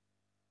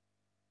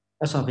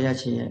 that's a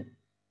Viachi.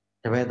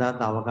 The way that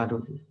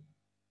Tawagado.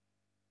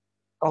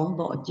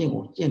 Condo a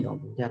jingle, jingle,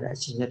 that I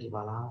see that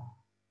Ivala.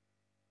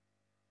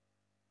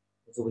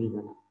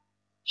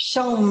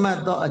 Show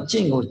matter a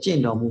jingle,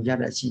 jingle,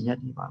 Mujada Sinya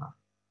Ivala.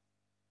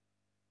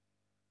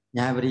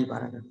 Navri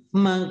Barada.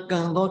 Man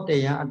can go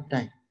there at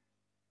time.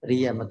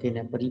 Ria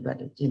Makina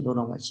Paribata, Jingle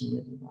of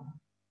Sinya Ivala.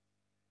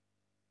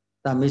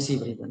 Tamisi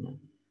Bribana.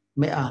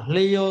 May a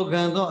Leo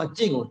Gando a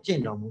jingle,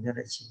 jingle,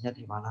 Mujada Sinya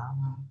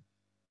Ivala.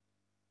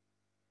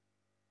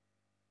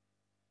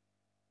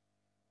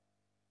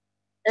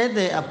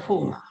 Ede a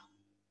puma.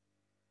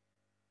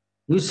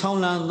 You sound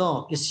like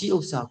no, you see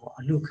Osako,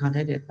 a look at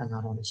it and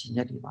around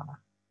Sinya Ivala.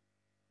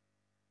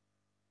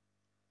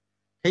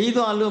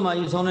 Heido Aluma,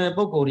 you sound a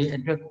bogori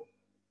and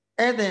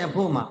Ede a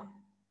puma.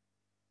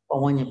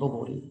 Or when you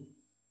bogori.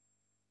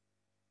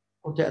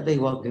 They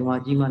were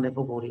Gimajima and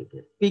bogori.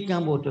 Big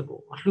gambo to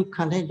go. Look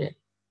at it.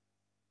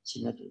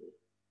 Sinya.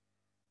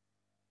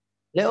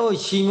 Leo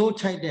Shimu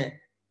tried that.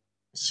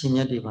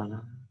 Sinya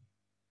Divana.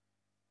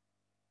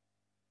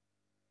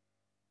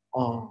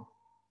 Oh,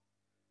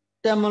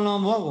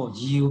 Tamalon Wago,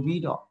 you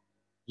beat up.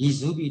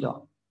 Yizu beat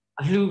up.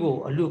 A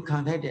Lugo, a look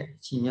at it.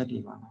 Sinya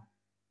Divana.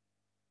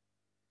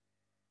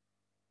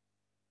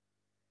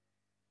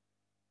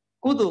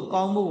 Kudo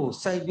Kamu,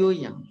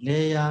 Siberian,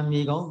 Leia,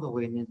 Migon, the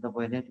way in the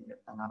way that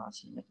Tangana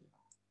Sinya.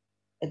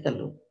 At the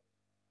look.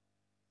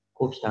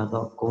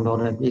 Kopshado,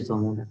 Kondor,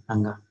 Bizon,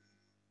 Tanga.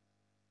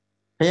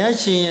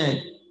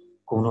 Payashi,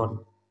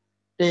 Kondor.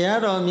 They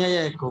are on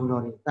Mia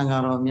Kondor,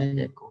 Tangaro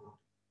Mia Kondor.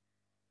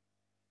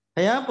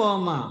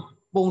 Payapoma,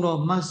 Bono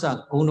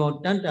Massa, Kono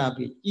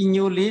Tantabi,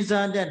 Inu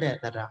Lisa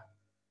Dada.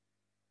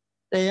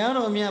 They are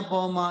on Mia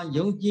Poma,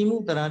 Young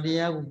Jimu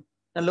Taradia,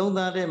 alone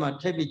that they might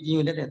take you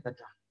at the time.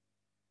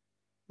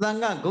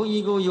 Langa go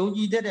you go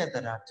Yogi dead at the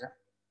data.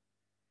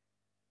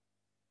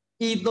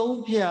 He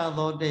don't peer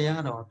though they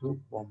are to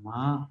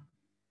Poma.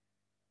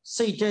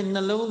 Satan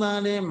alone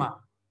that they ma.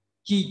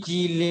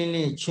 Gigi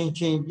Lily, Chin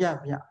Chin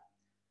Yapia.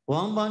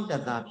 One band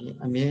that Dapi,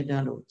 a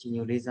Medano,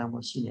 Ginu Lisa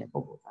machine,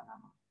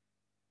 Popotanama.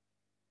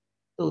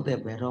 To the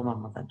Beroma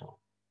Matato.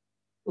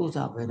 Those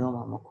are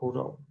Beroma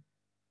Makuro.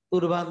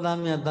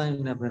 Urbalamia time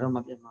in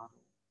Beroma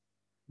Pemano.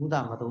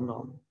 Udama don't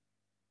know.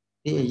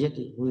 The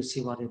Yeti will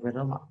see what a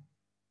Beroma.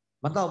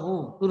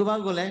 Matabu,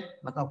 Urbangole,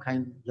 Matau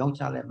kind, young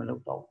child and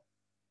Meloto.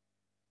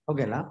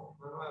 Okay, la.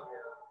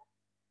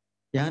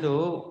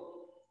 Yando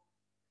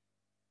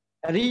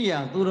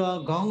Ria, Dura,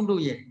 Gondu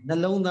ye, the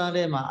Londa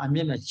Rema, I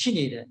mean a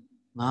chinny,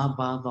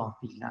 Nabado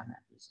Pilana.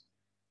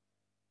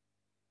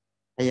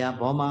 Aya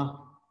Boma,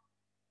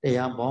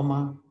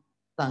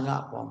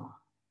 Tanga Boma.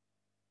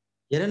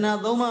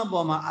 Yerena Doma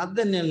Boma,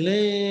 Aden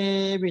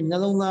Levi,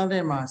 Nalona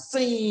Rema,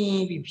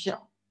 same Bipsha.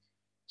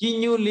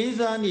 Ginu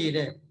Lisa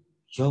needed.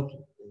 Joki.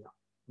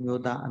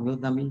 Yoda,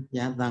 Anutami,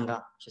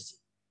 Yandanga, Chesi.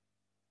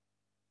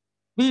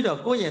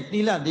 Bida Koya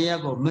Tila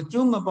Diago,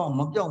 Majuma Bom,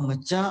 Majo,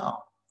 Maja,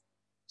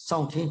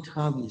 Sounding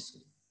Tabis.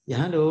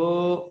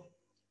 Yando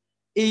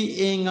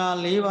Inga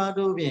Leva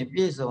do be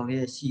piece only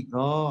a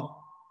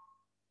seagull.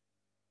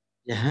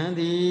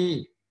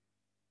 Yahandi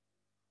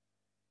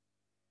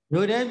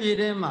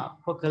Yodema,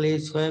 Pokali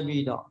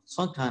Swabido,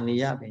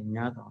 Sontania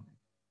Benyado,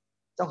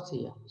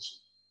 Doxia,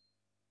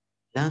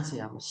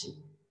 Lancia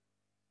Machine.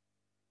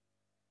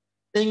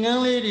 The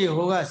young lady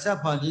who has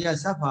suffered, he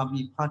has suffered,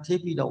 be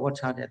partaking of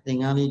water that the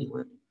young lady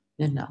will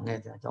not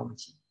get a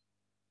donkey.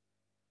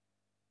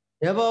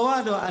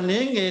 Yabawado and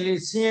Engel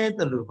see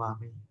the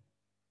Lubami.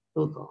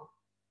 Toto.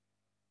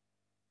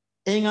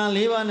 Inga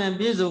Levan and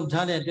Bizu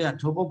Tade to a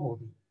topo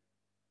body.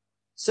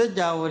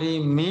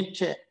 Sajawari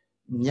meet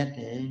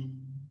Yate.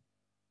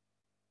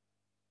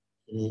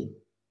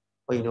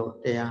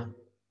 Poino Dea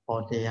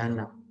or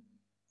Deana.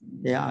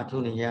 They are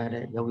two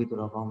yard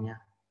Yawito Romia.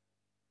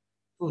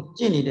 To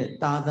Jenny the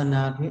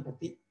Tadana.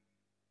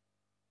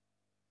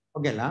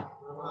 Okay, la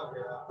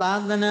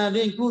Tadana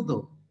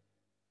Rinkudo.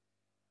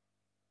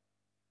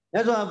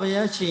 That's why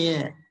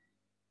Bayashi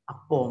a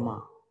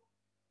poma.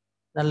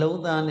 The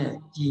Lodane,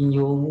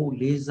 Ginomu,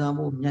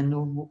 Lezamu,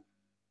 Yanomu.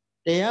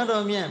 They are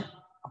on me a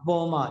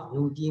poma,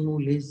 Yujimu,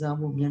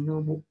 Lezamu,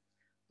 Yanomu.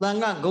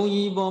 Langa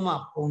Goyi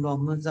Boma, Pondo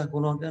Maza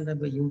Golonda,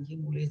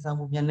 Yujimu,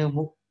 Lezamu,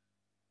 Yanomu.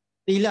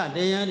 Tila,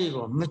 they are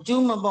ego,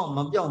 Majuma Bom,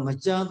 Mabio,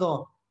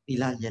 Majado,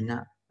 Tila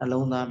Yana,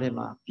 Alona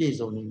Rema,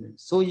 Piezoni.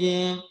 So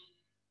yen,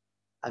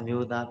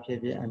 Amuda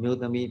Pepe,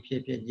 Amudami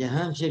Pepe,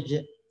 Yahan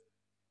Shepe.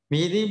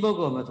 Midi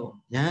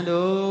Bogomato,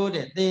 Yando,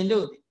 they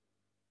know.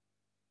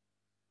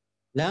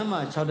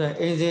 Lama Chowder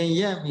is a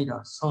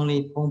Yamida,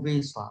 Sonny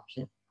Pombi Swap,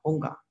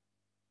 Ponga.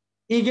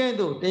 ဤကဲ့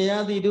သို့တ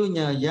ရားသီတို့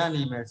ညာရ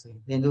နိုင်မယ်ဆိုရ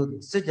င်သင်တို့သ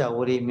ည်စัจ java ဝ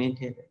ရီမင်း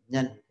ထက်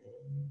ညံ့နေတယ်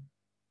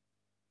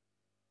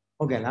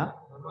ဟုတ်ကဲ့လား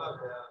မှန်ပါ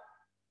ဗျာ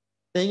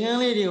သင်္ကန်း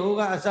လေးတွေဟို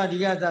ကအစဒီ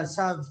ကအစ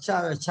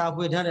ရှာ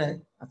ဖွေထားတဲ့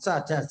အစ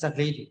တက်စက်က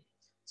လေးတွေ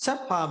ဆ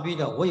က်ဖာပြီး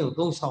တော့ဝိယုံ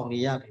သုံးဆောင်နေ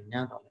ရပြီ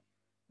ညာတော့လေ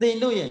သင်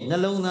တို့ရဲ့နှ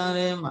လုံးသား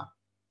ထဲမှာ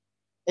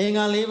အင်္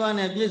ဂါ၄ပါး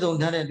နဲ့ပြည့်စုံ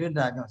ထားတဲ့တွေ့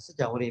တာကြောင့်စั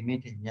จ java ဝရီမ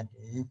င်းထက်ညံ့တ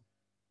ယ်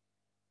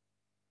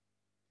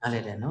နားလ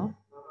ည်တယ်နော်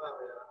မှန်ပါ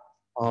ဗျာ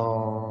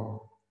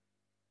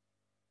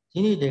ဒီ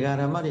နေ့တရား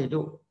ဓမ္မတွေ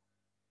တို့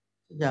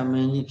စัจ java မ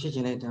င်းကြီးဖြစ်ချ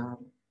င်လိုက်တာ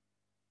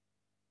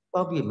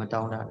ပေါ့ပြီးမ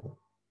တောင်းတာလေ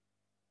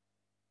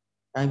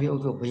တိုင်းပြည်အု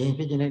ပ်ချုပ်ဘယင်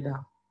ဖြစ်ချင်လိုက်တာ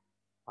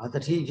ဘာတ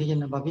တိဖြစ်ချင်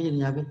တာဘာဖြစ်ချင်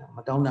ညာဖြစ်တာမ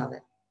တောင်းတာလေ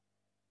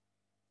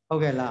ဟု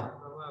တ်ကဲ့လား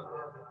မှန်ပါ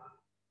ဗျာ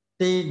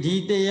ဒီ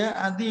တရား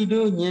အတိ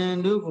တို့ဉာဏ်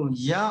တို့ကို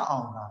ရအော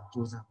င်တာ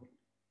ကြိုးစားဖို့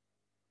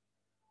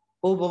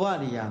ဟိုဘဝ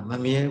တရားမ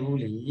မြဲဘူး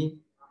လေ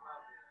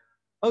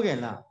ဟုတ်ကဲ့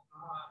လား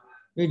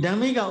ဒီဓမ္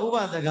မိကဥပ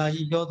ဒကာ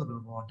ကြီးပြောသလို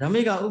ပေါ့ဓမ္မိ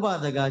ကဥပ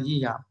ဒကာ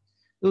ကြီးက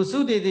သူသု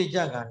တေတိကြ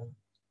ကလည်း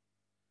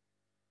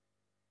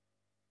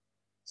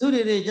သု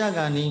တေတိကြက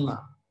နီးမှာ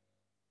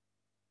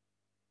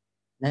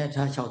နဲ့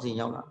ထား6စိ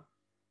ရောက်လာ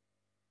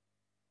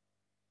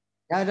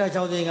ရထား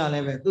6စိကလ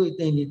ည်းပဲသူ့တ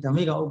င်ဒီဓမ္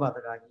မိကဥပဒ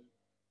ကာကြီး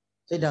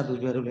စိတ်ဓာတ်သူ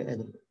ကျွဲတို့လည်းအဲ့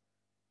ဒါ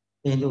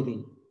သင်တို့ဒီ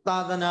သာ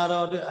သနာ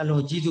တော်အတွက်အလွ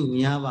န်ကြီးစု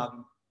များပါ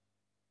ပြီ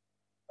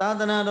သာ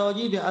သနာတော်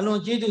ကြီးတွေအလွန်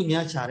ကြီးစု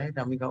များချတယ်ဓ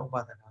မ္မိကဥပ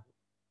ဒကာ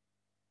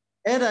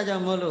အဲ့ဒါကြော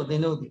င့်မို့လို့သ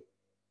င်တို့ဒီ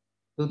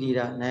သူတိရ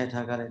နဲ့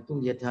ထားကြတယ်သူ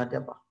ယထာတ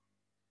က်ပါ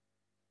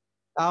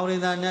တာဝရိ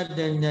သနဲ့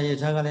တဲ့ယ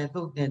ထာကလည်း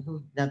သူ့တင်သူ့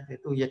တက်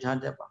သူ့ယထာ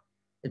တက်ပါ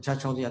ယထာ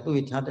6စိကသူ့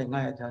ယထာတက်ငါ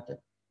ယထာတက်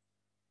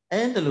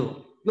အဲ့ဒါလို့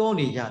ပြော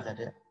နေကြ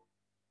တဲ့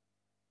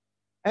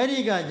အဲ့ဒီ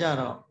ကကြ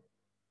တော့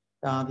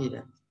တားပြီးတ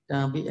ယ်တံ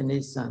ပြီးအနိ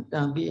စ္စံ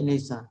တံပြီးအနိ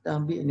စ္စံတံ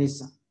ပြီးအနိစ္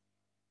စံ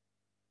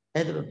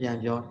အဲ့ဒါလို့ပြန်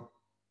ပြောတယ်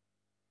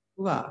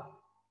သူက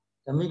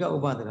ဓမ္မိကဥ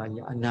ပဒက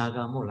ကြီးအနာ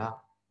ဂံမို့လား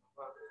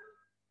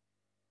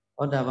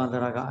ဩတ္တပန္တ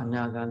ရာကအ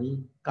နာဂံကြီး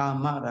ကာ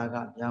မရာဂ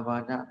ဗျာပါ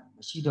ဒမ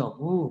ရှိတော့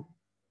ဘူး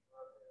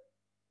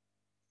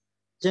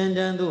ကျန်တ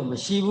န်းတို့မ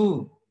ရှိဘူး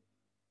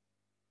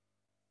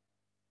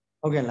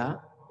ဟုတ်ကဲ့လား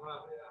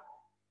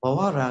ဘဝ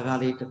ရာဂ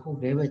လေးတစ်ခု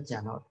လည်းပဲကြံ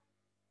တော့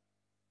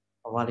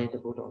ဘဝလေးတ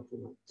စ်ခုတော့ဒီ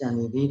မှာကြံ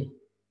နေသေးတယ်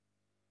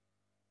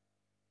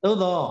သို့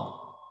တော့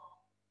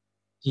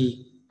ဒီ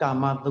ကာ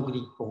မတုဂ္ဂ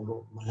တိပုံ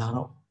လို့မလာ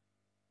တော့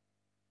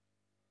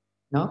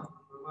နော်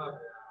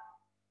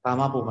ကာ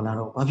မပုံမလာ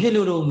တော့ဘာဖြစ်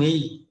လို့တော့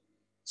မေး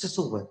စစ်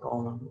စုပ်ပဲကော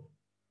င်းလား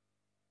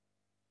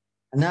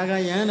အနာဂ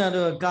တ်ယန္တာ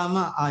တို့ကာမ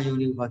အာယုန်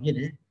တွေဘာဖြစ်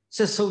လဲစ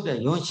စ်စုပ်တဲ့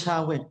ရွန်ချ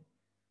ဝဲ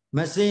မ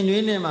စင်တွ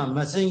င်းထဲမှာမ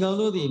စင်ကောင်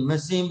တို့ဒီမ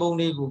စင်ပုံ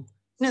တွေကို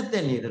နှစ်သ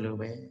က်နေတယ်လို့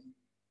ပဲ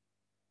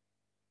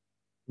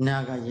နာ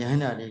ဂယန္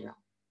တာတွေက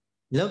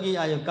လောကီ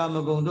အာယုကာမ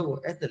ဂုဏ်တို့ကို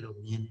အဲ့ဒါလို့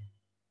မြင်တယ်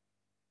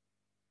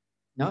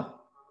နော်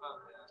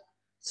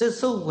စစ်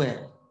စုပ်ဝဲ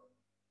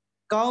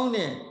ကောင်း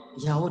တဲ့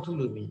ရာဝတ္ထု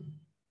လို့မြင်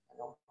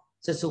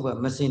စစ်စုပ်ဝဲ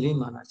မစင်တွင်း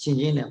မှာလားရှင်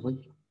ချင်းနဲ့ဝိ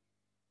ရှင်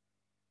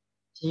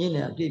ချင်း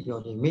နဲ့အပြည့်ပြော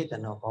နေမေတ္တ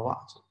နောဘဝ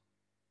ဆို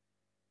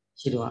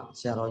ရှိတော့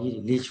ဆရာတော်ကြီး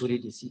တွေလေးချိုး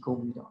လေးတွေစီကုံး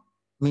ပြီးတော့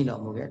မိ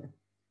တော်မူခဲ့တယ်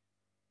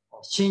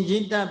ရှင်ချ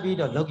င်းတက်ပြီး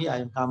တော့လောကီအာ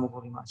ယုကာမဂု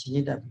ဏ်တွေမှာရှင်ချ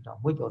င်းတက်ပြီးတော့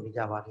ဝိပြောနေ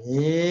ကြပါတ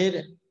ယ်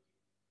တဲ့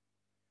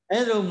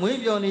အဲ့လိုမွေး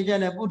ပြောနေကြ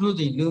တဲ့ပုထု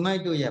ဇဉ်လူမို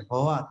က်တို့ရဲ့ဘ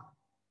ဝ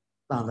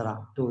တန်ត្រာ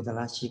တူသ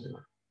လားရှိသ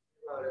လား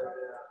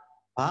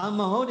ဘာမ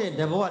ဟုတ်တဲ့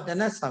တဘဝတဏ္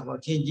ဍစာကို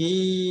ထင်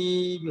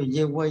ကြီးပြီး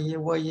ရေ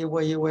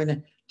ဝဲနဲ့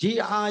ဒီ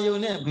အာယု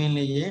န်နဲ့ပင်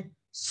လေရင်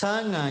စ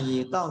မ်းငံရေ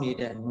တောက်နေ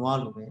တဲ့နွား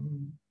လိုပဲ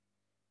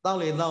တောက်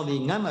လေ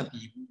ငတ်မ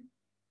ပြေဘူး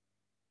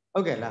ဟု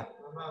တ်ကဲ့လား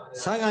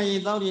စမ်းငံရေ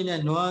တောက်နေတဲ့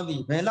နွားသ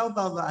ည်ဘယ်လောက်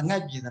တောက်အင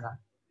တ်ပြေသလား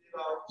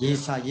ရေ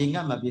စာရေင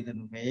တ်မပြေတယ်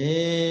လို့ပဲ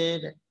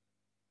တဲ့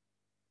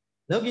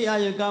လောကီအာ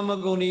ယုကာမ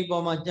ဂုဏ်ဒီ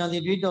ပေါ်မှာကြံစီ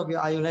တွေးတော့ပြီး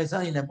အာယုလိုက်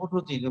စားနေတဲ့ပုထု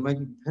ဇဉ်လိုပဲ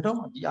ဘယ်တော့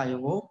မှဒီအာယု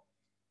ကို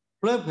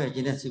လွှဲဖယ်ခြ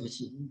င်းနဲ့စိတ်မ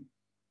ရှိဘူး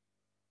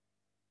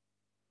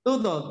သို့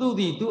တော့သူ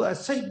သည်သူအ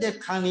စိတ်တဲ့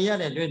ခံရ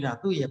တဲ့တွေ့တာ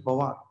သူ့ရဲ့ဘ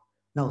ဝ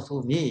နောက်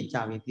ဆုံးမြေကြ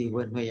ပြီးသေ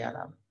ဝဲနှွှဲရ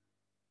တာ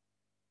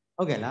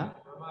ဟုတ်ကဲ့လား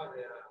မှန်ပါ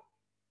ဗျာ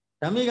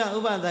ဓမ္မိကဥ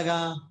ပဒက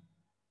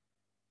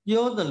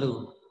ပြောသလို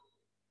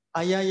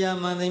အာယယ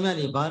မန္တိမတ်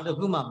တွေဘာတစ်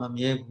ခုမှမ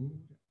မြဲဘူး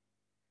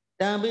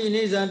တံပိအိ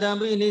ဋ္ဌံတံ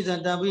ပိအိဋ္ဌံ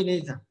တံပိအိ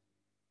ဋ္ဌံ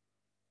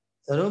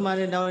သရုမာ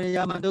ရေတော်ရ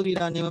မတုတ်တိ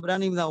တာနေမပရ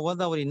ဏိမသဝတ္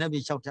တဝရိနတ်ပြ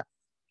ည်6ထပ်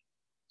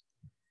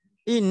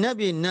ဤနတ်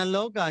ပြည်နတ်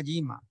လောက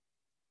ကြီးမှာ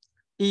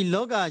ဤ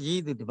လောက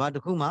ကြီးသူတပါးတ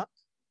စ်ခုမှ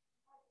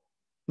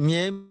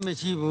မြဲမ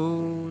ရှိ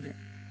ဘူးတဲ့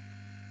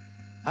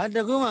အတ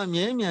ခုမှ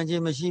မြဲမြံခြ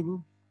င်းမရှိ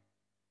ဘူး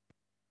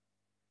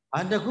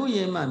အတခုရ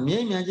င်မှမြဲ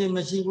မြံခြင်းမ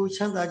ရှိဘူးချ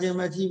မ်းသာခြင်း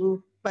မရှိဘူး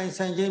ပိုင်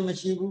ဆိုင်ခြင်းမ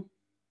ရှိဘူး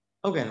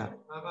ဟုတ်ကဲ့လား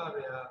မှန်ပါ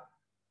ဗျာ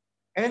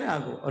အဲ့ဒါ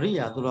ကိုအရိ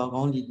ယာသူတော်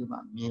ကောင်းကြီးက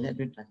မြင်တဲ့အ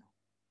တွက်တိုင်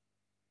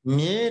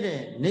မြဲ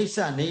တဲ့နိစ္စ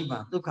နိဗ္ဗာ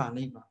န်ဒုက္ခ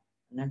နိဗ္ဗာန်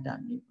အနတ္တ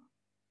နိဗ္ဗာန်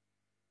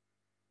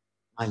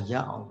အရ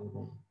အောင်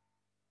လို့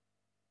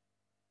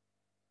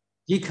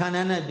ဒီခန္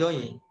ဓာနဲ့ပြော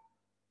ရင်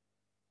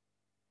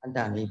အတ္တ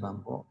နိဗ္ဗာန်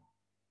ပေါ့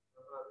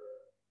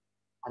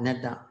အနတ္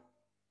တ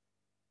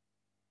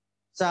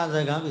စာစ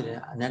ကားပြည်တဲ့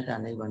အနတ္တ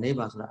နိဗ္ဗာ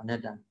န်ဆိုတာအန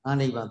တ္တငါ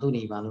နိဗ္ဗာန်သူ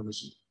နိဗ္ဗာန်လို့မ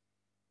ရှိ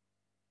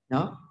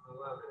နော်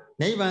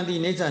နိဗ္ဗာန်ဒီ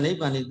နိစ္စနိဗ္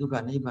ဗာန်ဒီဒုက္ခ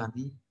နိဗ္ဗာန်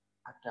ဒီ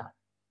အတ္တ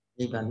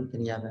Nibbana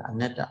Taniya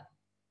Anatta.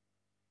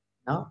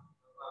 No?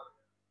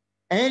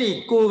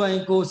 Any go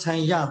by go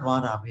sign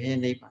Yadwara,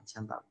 Nibbana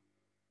Chanda.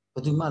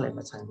 But you Malay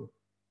Masangu.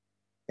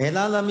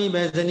 Elalami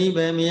Bezani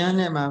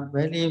Bemianema,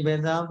 Beli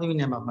Bezam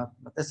Nema,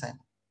 but the same.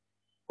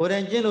 For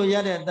Angelo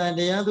Yada,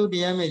 the Yadu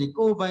Diamedi,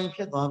 go by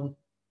Pietov.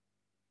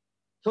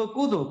 So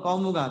Kudo,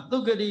 Komuga,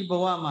 Tukadi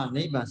Boama,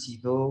 Neighbor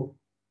Sito,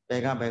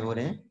 Bega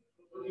Begore,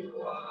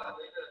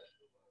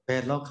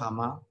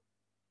 Belokama,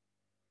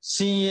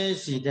 Senior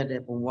seated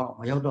at Pumwa,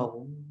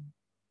 Yodo.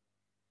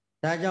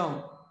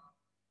 Tajong,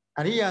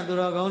 Aria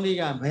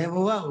Duragondiga,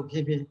 Bevoa, who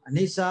keep it,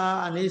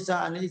 Anisa,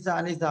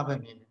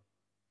 Bemin.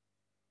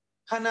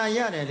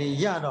 Kanaya,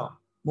 Yado,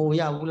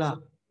 Moya Bula,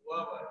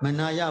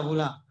 Manaya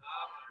Bula,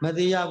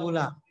 Madia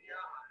Bula,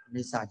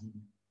 Nisaji.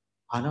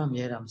 Anam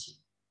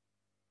Yeramsi.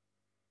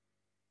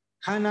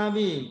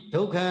 Kanabi,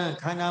 Doka,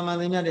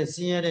 Kanamania, the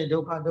senior,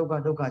 Doka,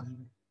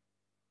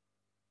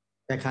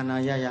 the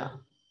Kanaya,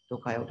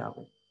 Doka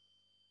Yotabe.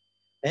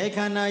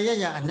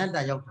 Ekanaya, another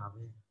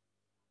Yotabe.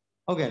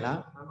 Okay,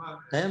 la.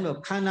 Then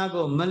look,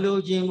 Kanago,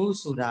 Maluji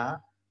Musuda,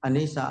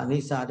 Anisa,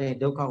 de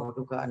Doka,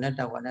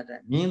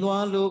 another.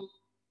 Meanwhile, look,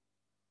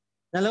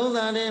 the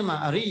Lola name,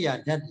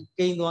 Aria, that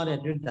came on a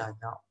drita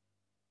now.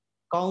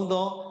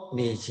 Kondo,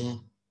 Nation.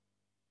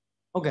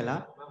 Okay,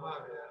 la.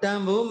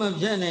 Tambu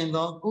Mabjan and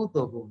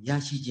Kutobu,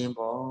 Yashi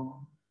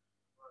Jimbo.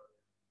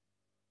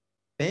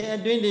 They are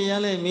doing the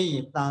yellow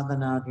me,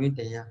 Tadana, doing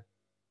the ya.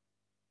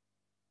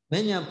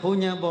 Menya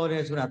Punya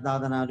borders with a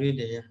Tadana, doing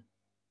the ya.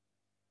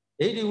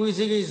 80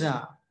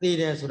 Wizigisa,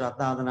 the Sura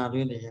Tadana,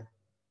 doing the ya.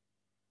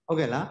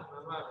 Okay, la.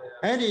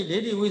 Eddie,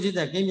 Lady Wizard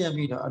that came here,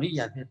 Vito,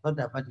 Aria, but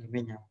the party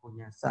Menya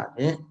Punya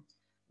Sade.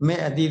 Me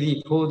a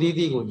didi, po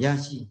didi go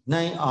Yashi,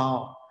 9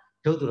 hour,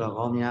 Totura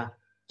Gomia,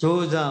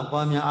 Josa,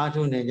 Pamia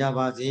Atune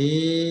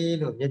Jabasi,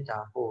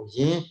 Yeta, Po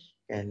Yin,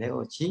 and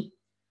Leochi.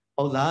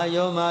 Ola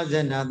Yoma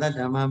Zenada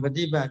Dhamma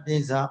Patiba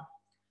Tisa,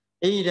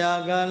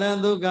 Ida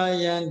Galanduka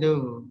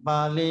Yandu,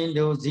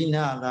 Balindu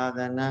Zina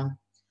Ladana,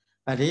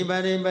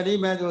 Adibari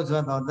Badiba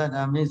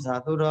Sata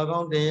Misa,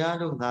 Turagon de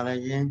Yadu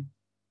Talayan.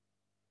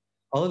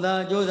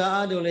 Ola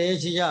Josa Adule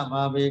Shia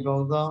Babi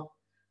Gozo.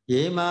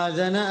 Yema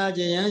Zana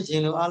Ajayan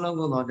Sinu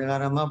Alongo de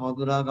Garama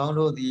Podura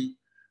Gondodi,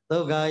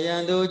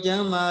 Togayandu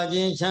Jama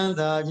Jin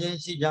Chanda Jin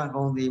Shija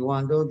Gondi,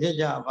 Wando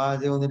Tija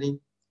Bazionri,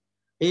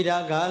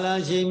 Ida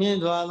Gala Shimin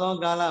Dwalo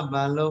Gala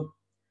Balo,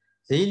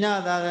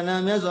 Zina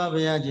Dadana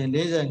Meswabia Jin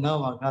Liza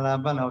Nova Gala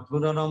Balo,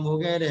 Tudono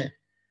Mugere,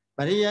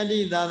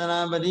 Mariadi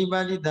Dadana,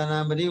 Badibadi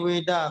Dana,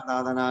 Badiwita,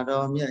 Dadana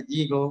Domia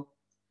Jigo,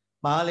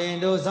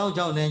 Malindo South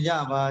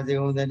Ninja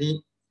Bazionri,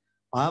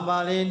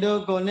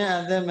 Mabalindo Kone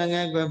at the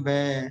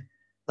Mangakwe.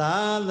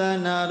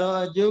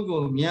 Tadana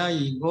Jugo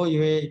Miai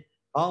Goye,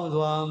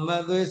 Alwa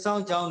Madu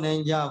South Town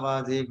and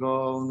Java the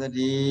go the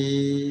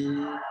D.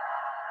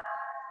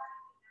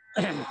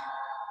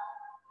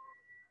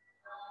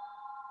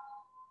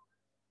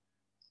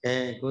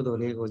 Eh, good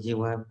Oligo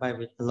Jiwa by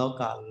with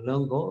local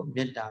longo,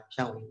 Meta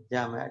Chow,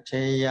 Yama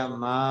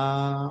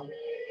Cheyama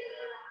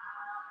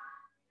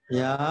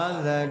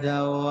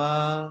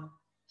Yadadawa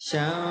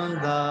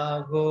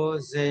Shanda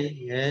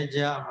Gose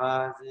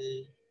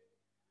Yajavazi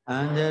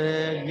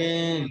Under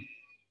again,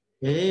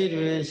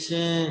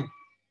 Edwishin.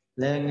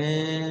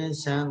 Lenge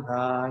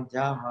Shanta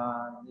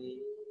Javani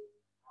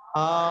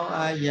Ao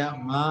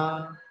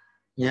Ayama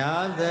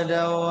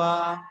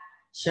Yadadawa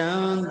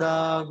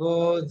Shanta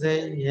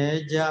Goze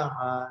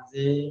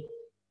Yejahazi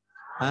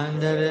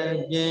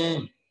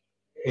Andaregin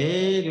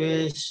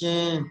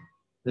Edwishin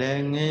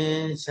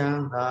Lenge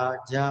Shanta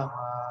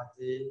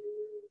Javati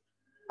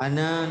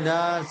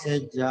Ananda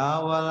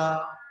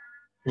Sejawala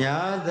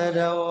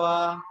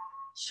Yadadawa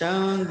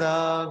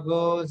Shanta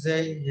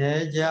Goze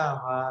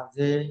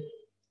Yejahazi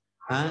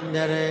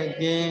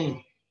Andarakin,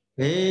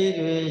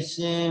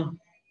 Vidvishim,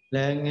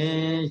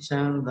 Lengi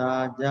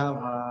Chanda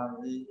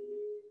Javali,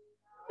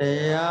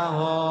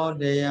 Deyaho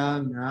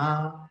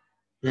Deyana,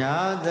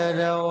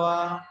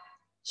 Yadadawa,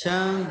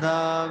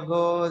 Chanda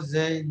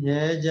Goze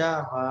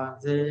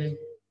Yejavasi,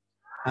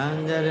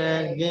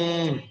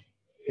 Andarakin,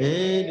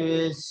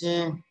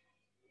 Vidvishim,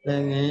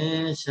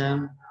 Lengi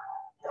Chanda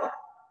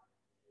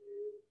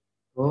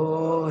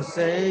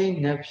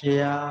Goze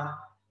Napia.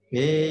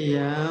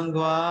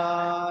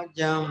 Yangwa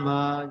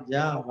Jama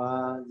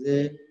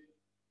Javazi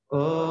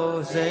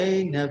O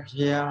say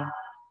Napia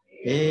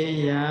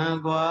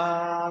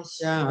Yangwa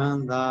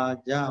Shanda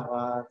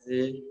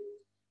Javazi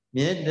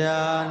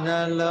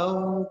Midana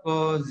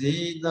Loco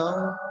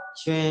Zido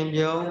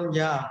Chimbyong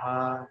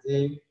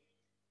Javazi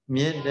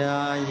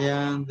Mida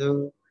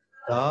Yandu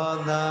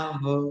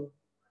Todamu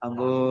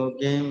Abu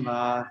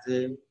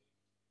Gimbazi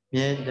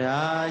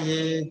Mida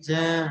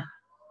Yijan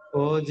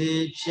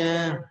Odi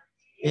Chen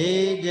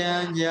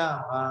Ejan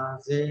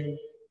Javazi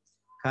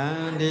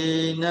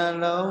Kandi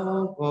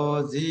Nalo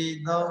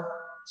Pozito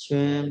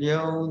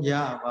Chimbyong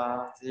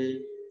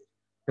Javazi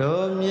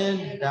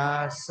Domien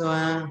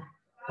Daswan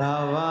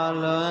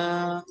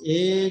Tavalan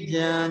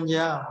Ejan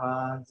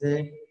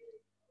Javazi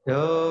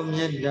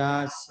Domien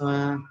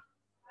Daswan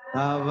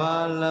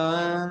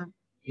Tavalan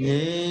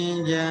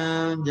Yin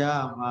Yang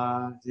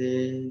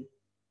Jamasi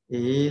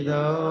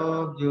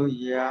Ido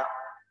Juya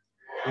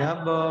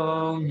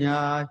Yabong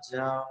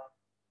Nyachao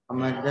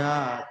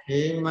Amada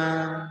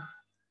Kima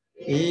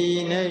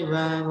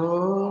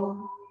Inaibango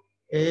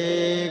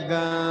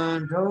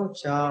Egan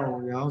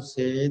Chao Yao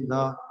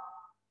Seda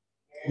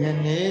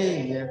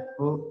Yane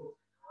Yaku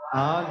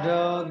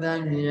Ado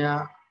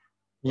Danya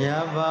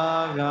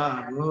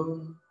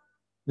Yabagaru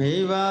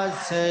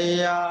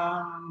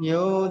Vivasaya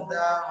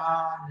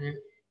Myodavane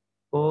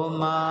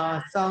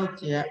Oma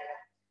Santia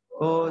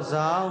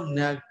Ozao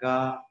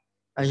Naga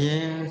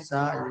Ayen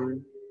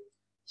Sayu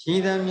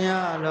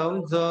Shidamya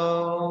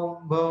Lozo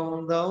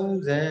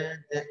Bondong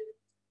Zete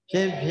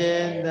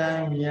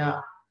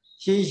Pipyendamya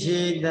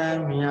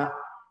Shishidamya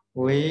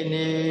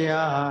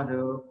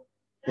Vineyado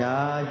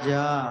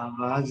Yaja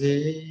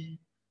Bazi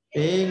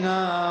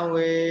Ina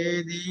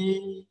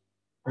Vedi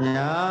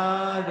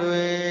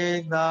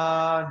Nyadwe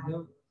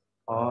Dadu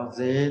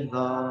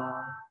Ozeda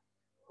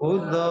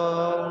Udo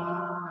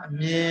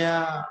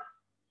Mia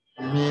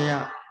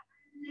Mia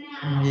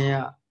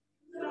Mia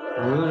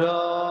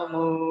Uro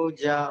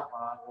Muja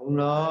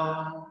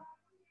Ulo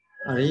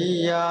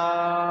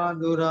Riya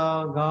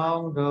Dura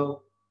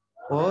Gaudo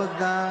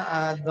Oda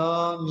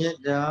Ado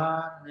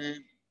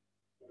Midane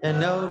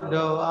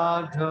Enodo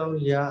Ato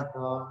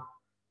Yato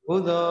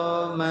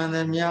Udo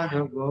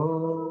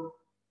Manamyato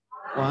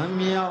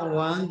Wamya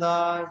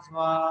Wanda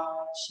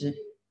Swashi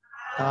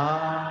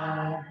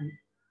Adu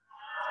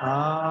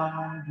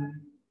Adu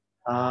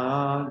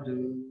Adu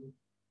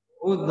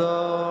Udo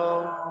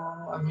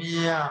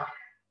Mia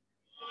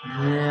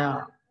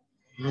Mia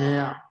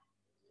Mia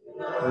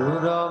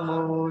Udo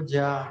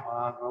Muja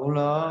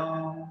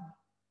Magulo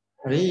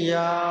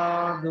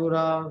Riya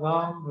Dura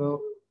Gambo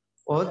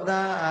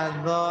Oda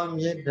Ado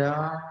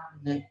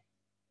Midane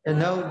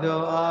Enodo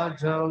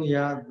Ato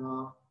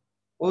Yato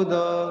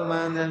Udo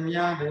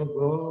Manamyato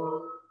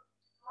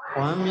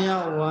Wamya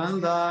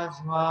Wanda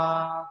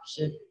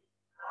Swashi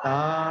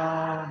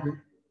Adu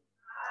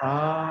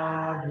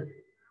Adu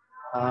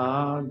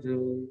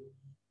Adu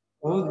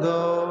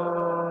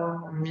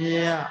Udo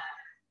Mia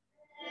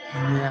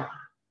Mia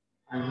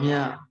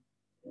Mia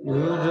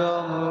Udo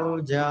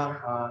Muja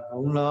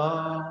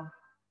Ulo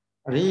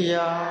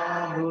Riya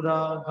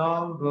Dura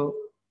Gambo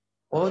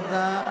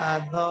Oda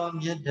Adho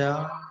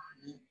Yada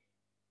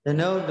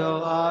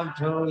Tenodo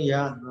Ato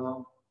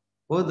Yado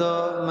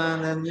Udo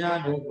Mananya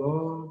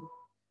Dugo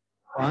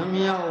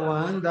Wamya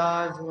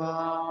Wanda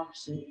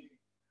Swapsi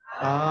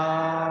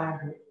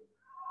Adu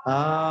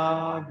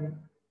Adu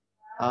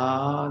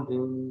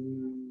Adu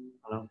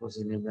Allah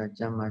Kusini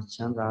Baca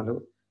Macam Lalu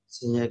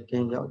Sinya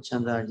Kenjok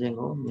Canda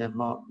Jenggo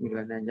Nyamok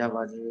Milana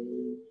Jabadi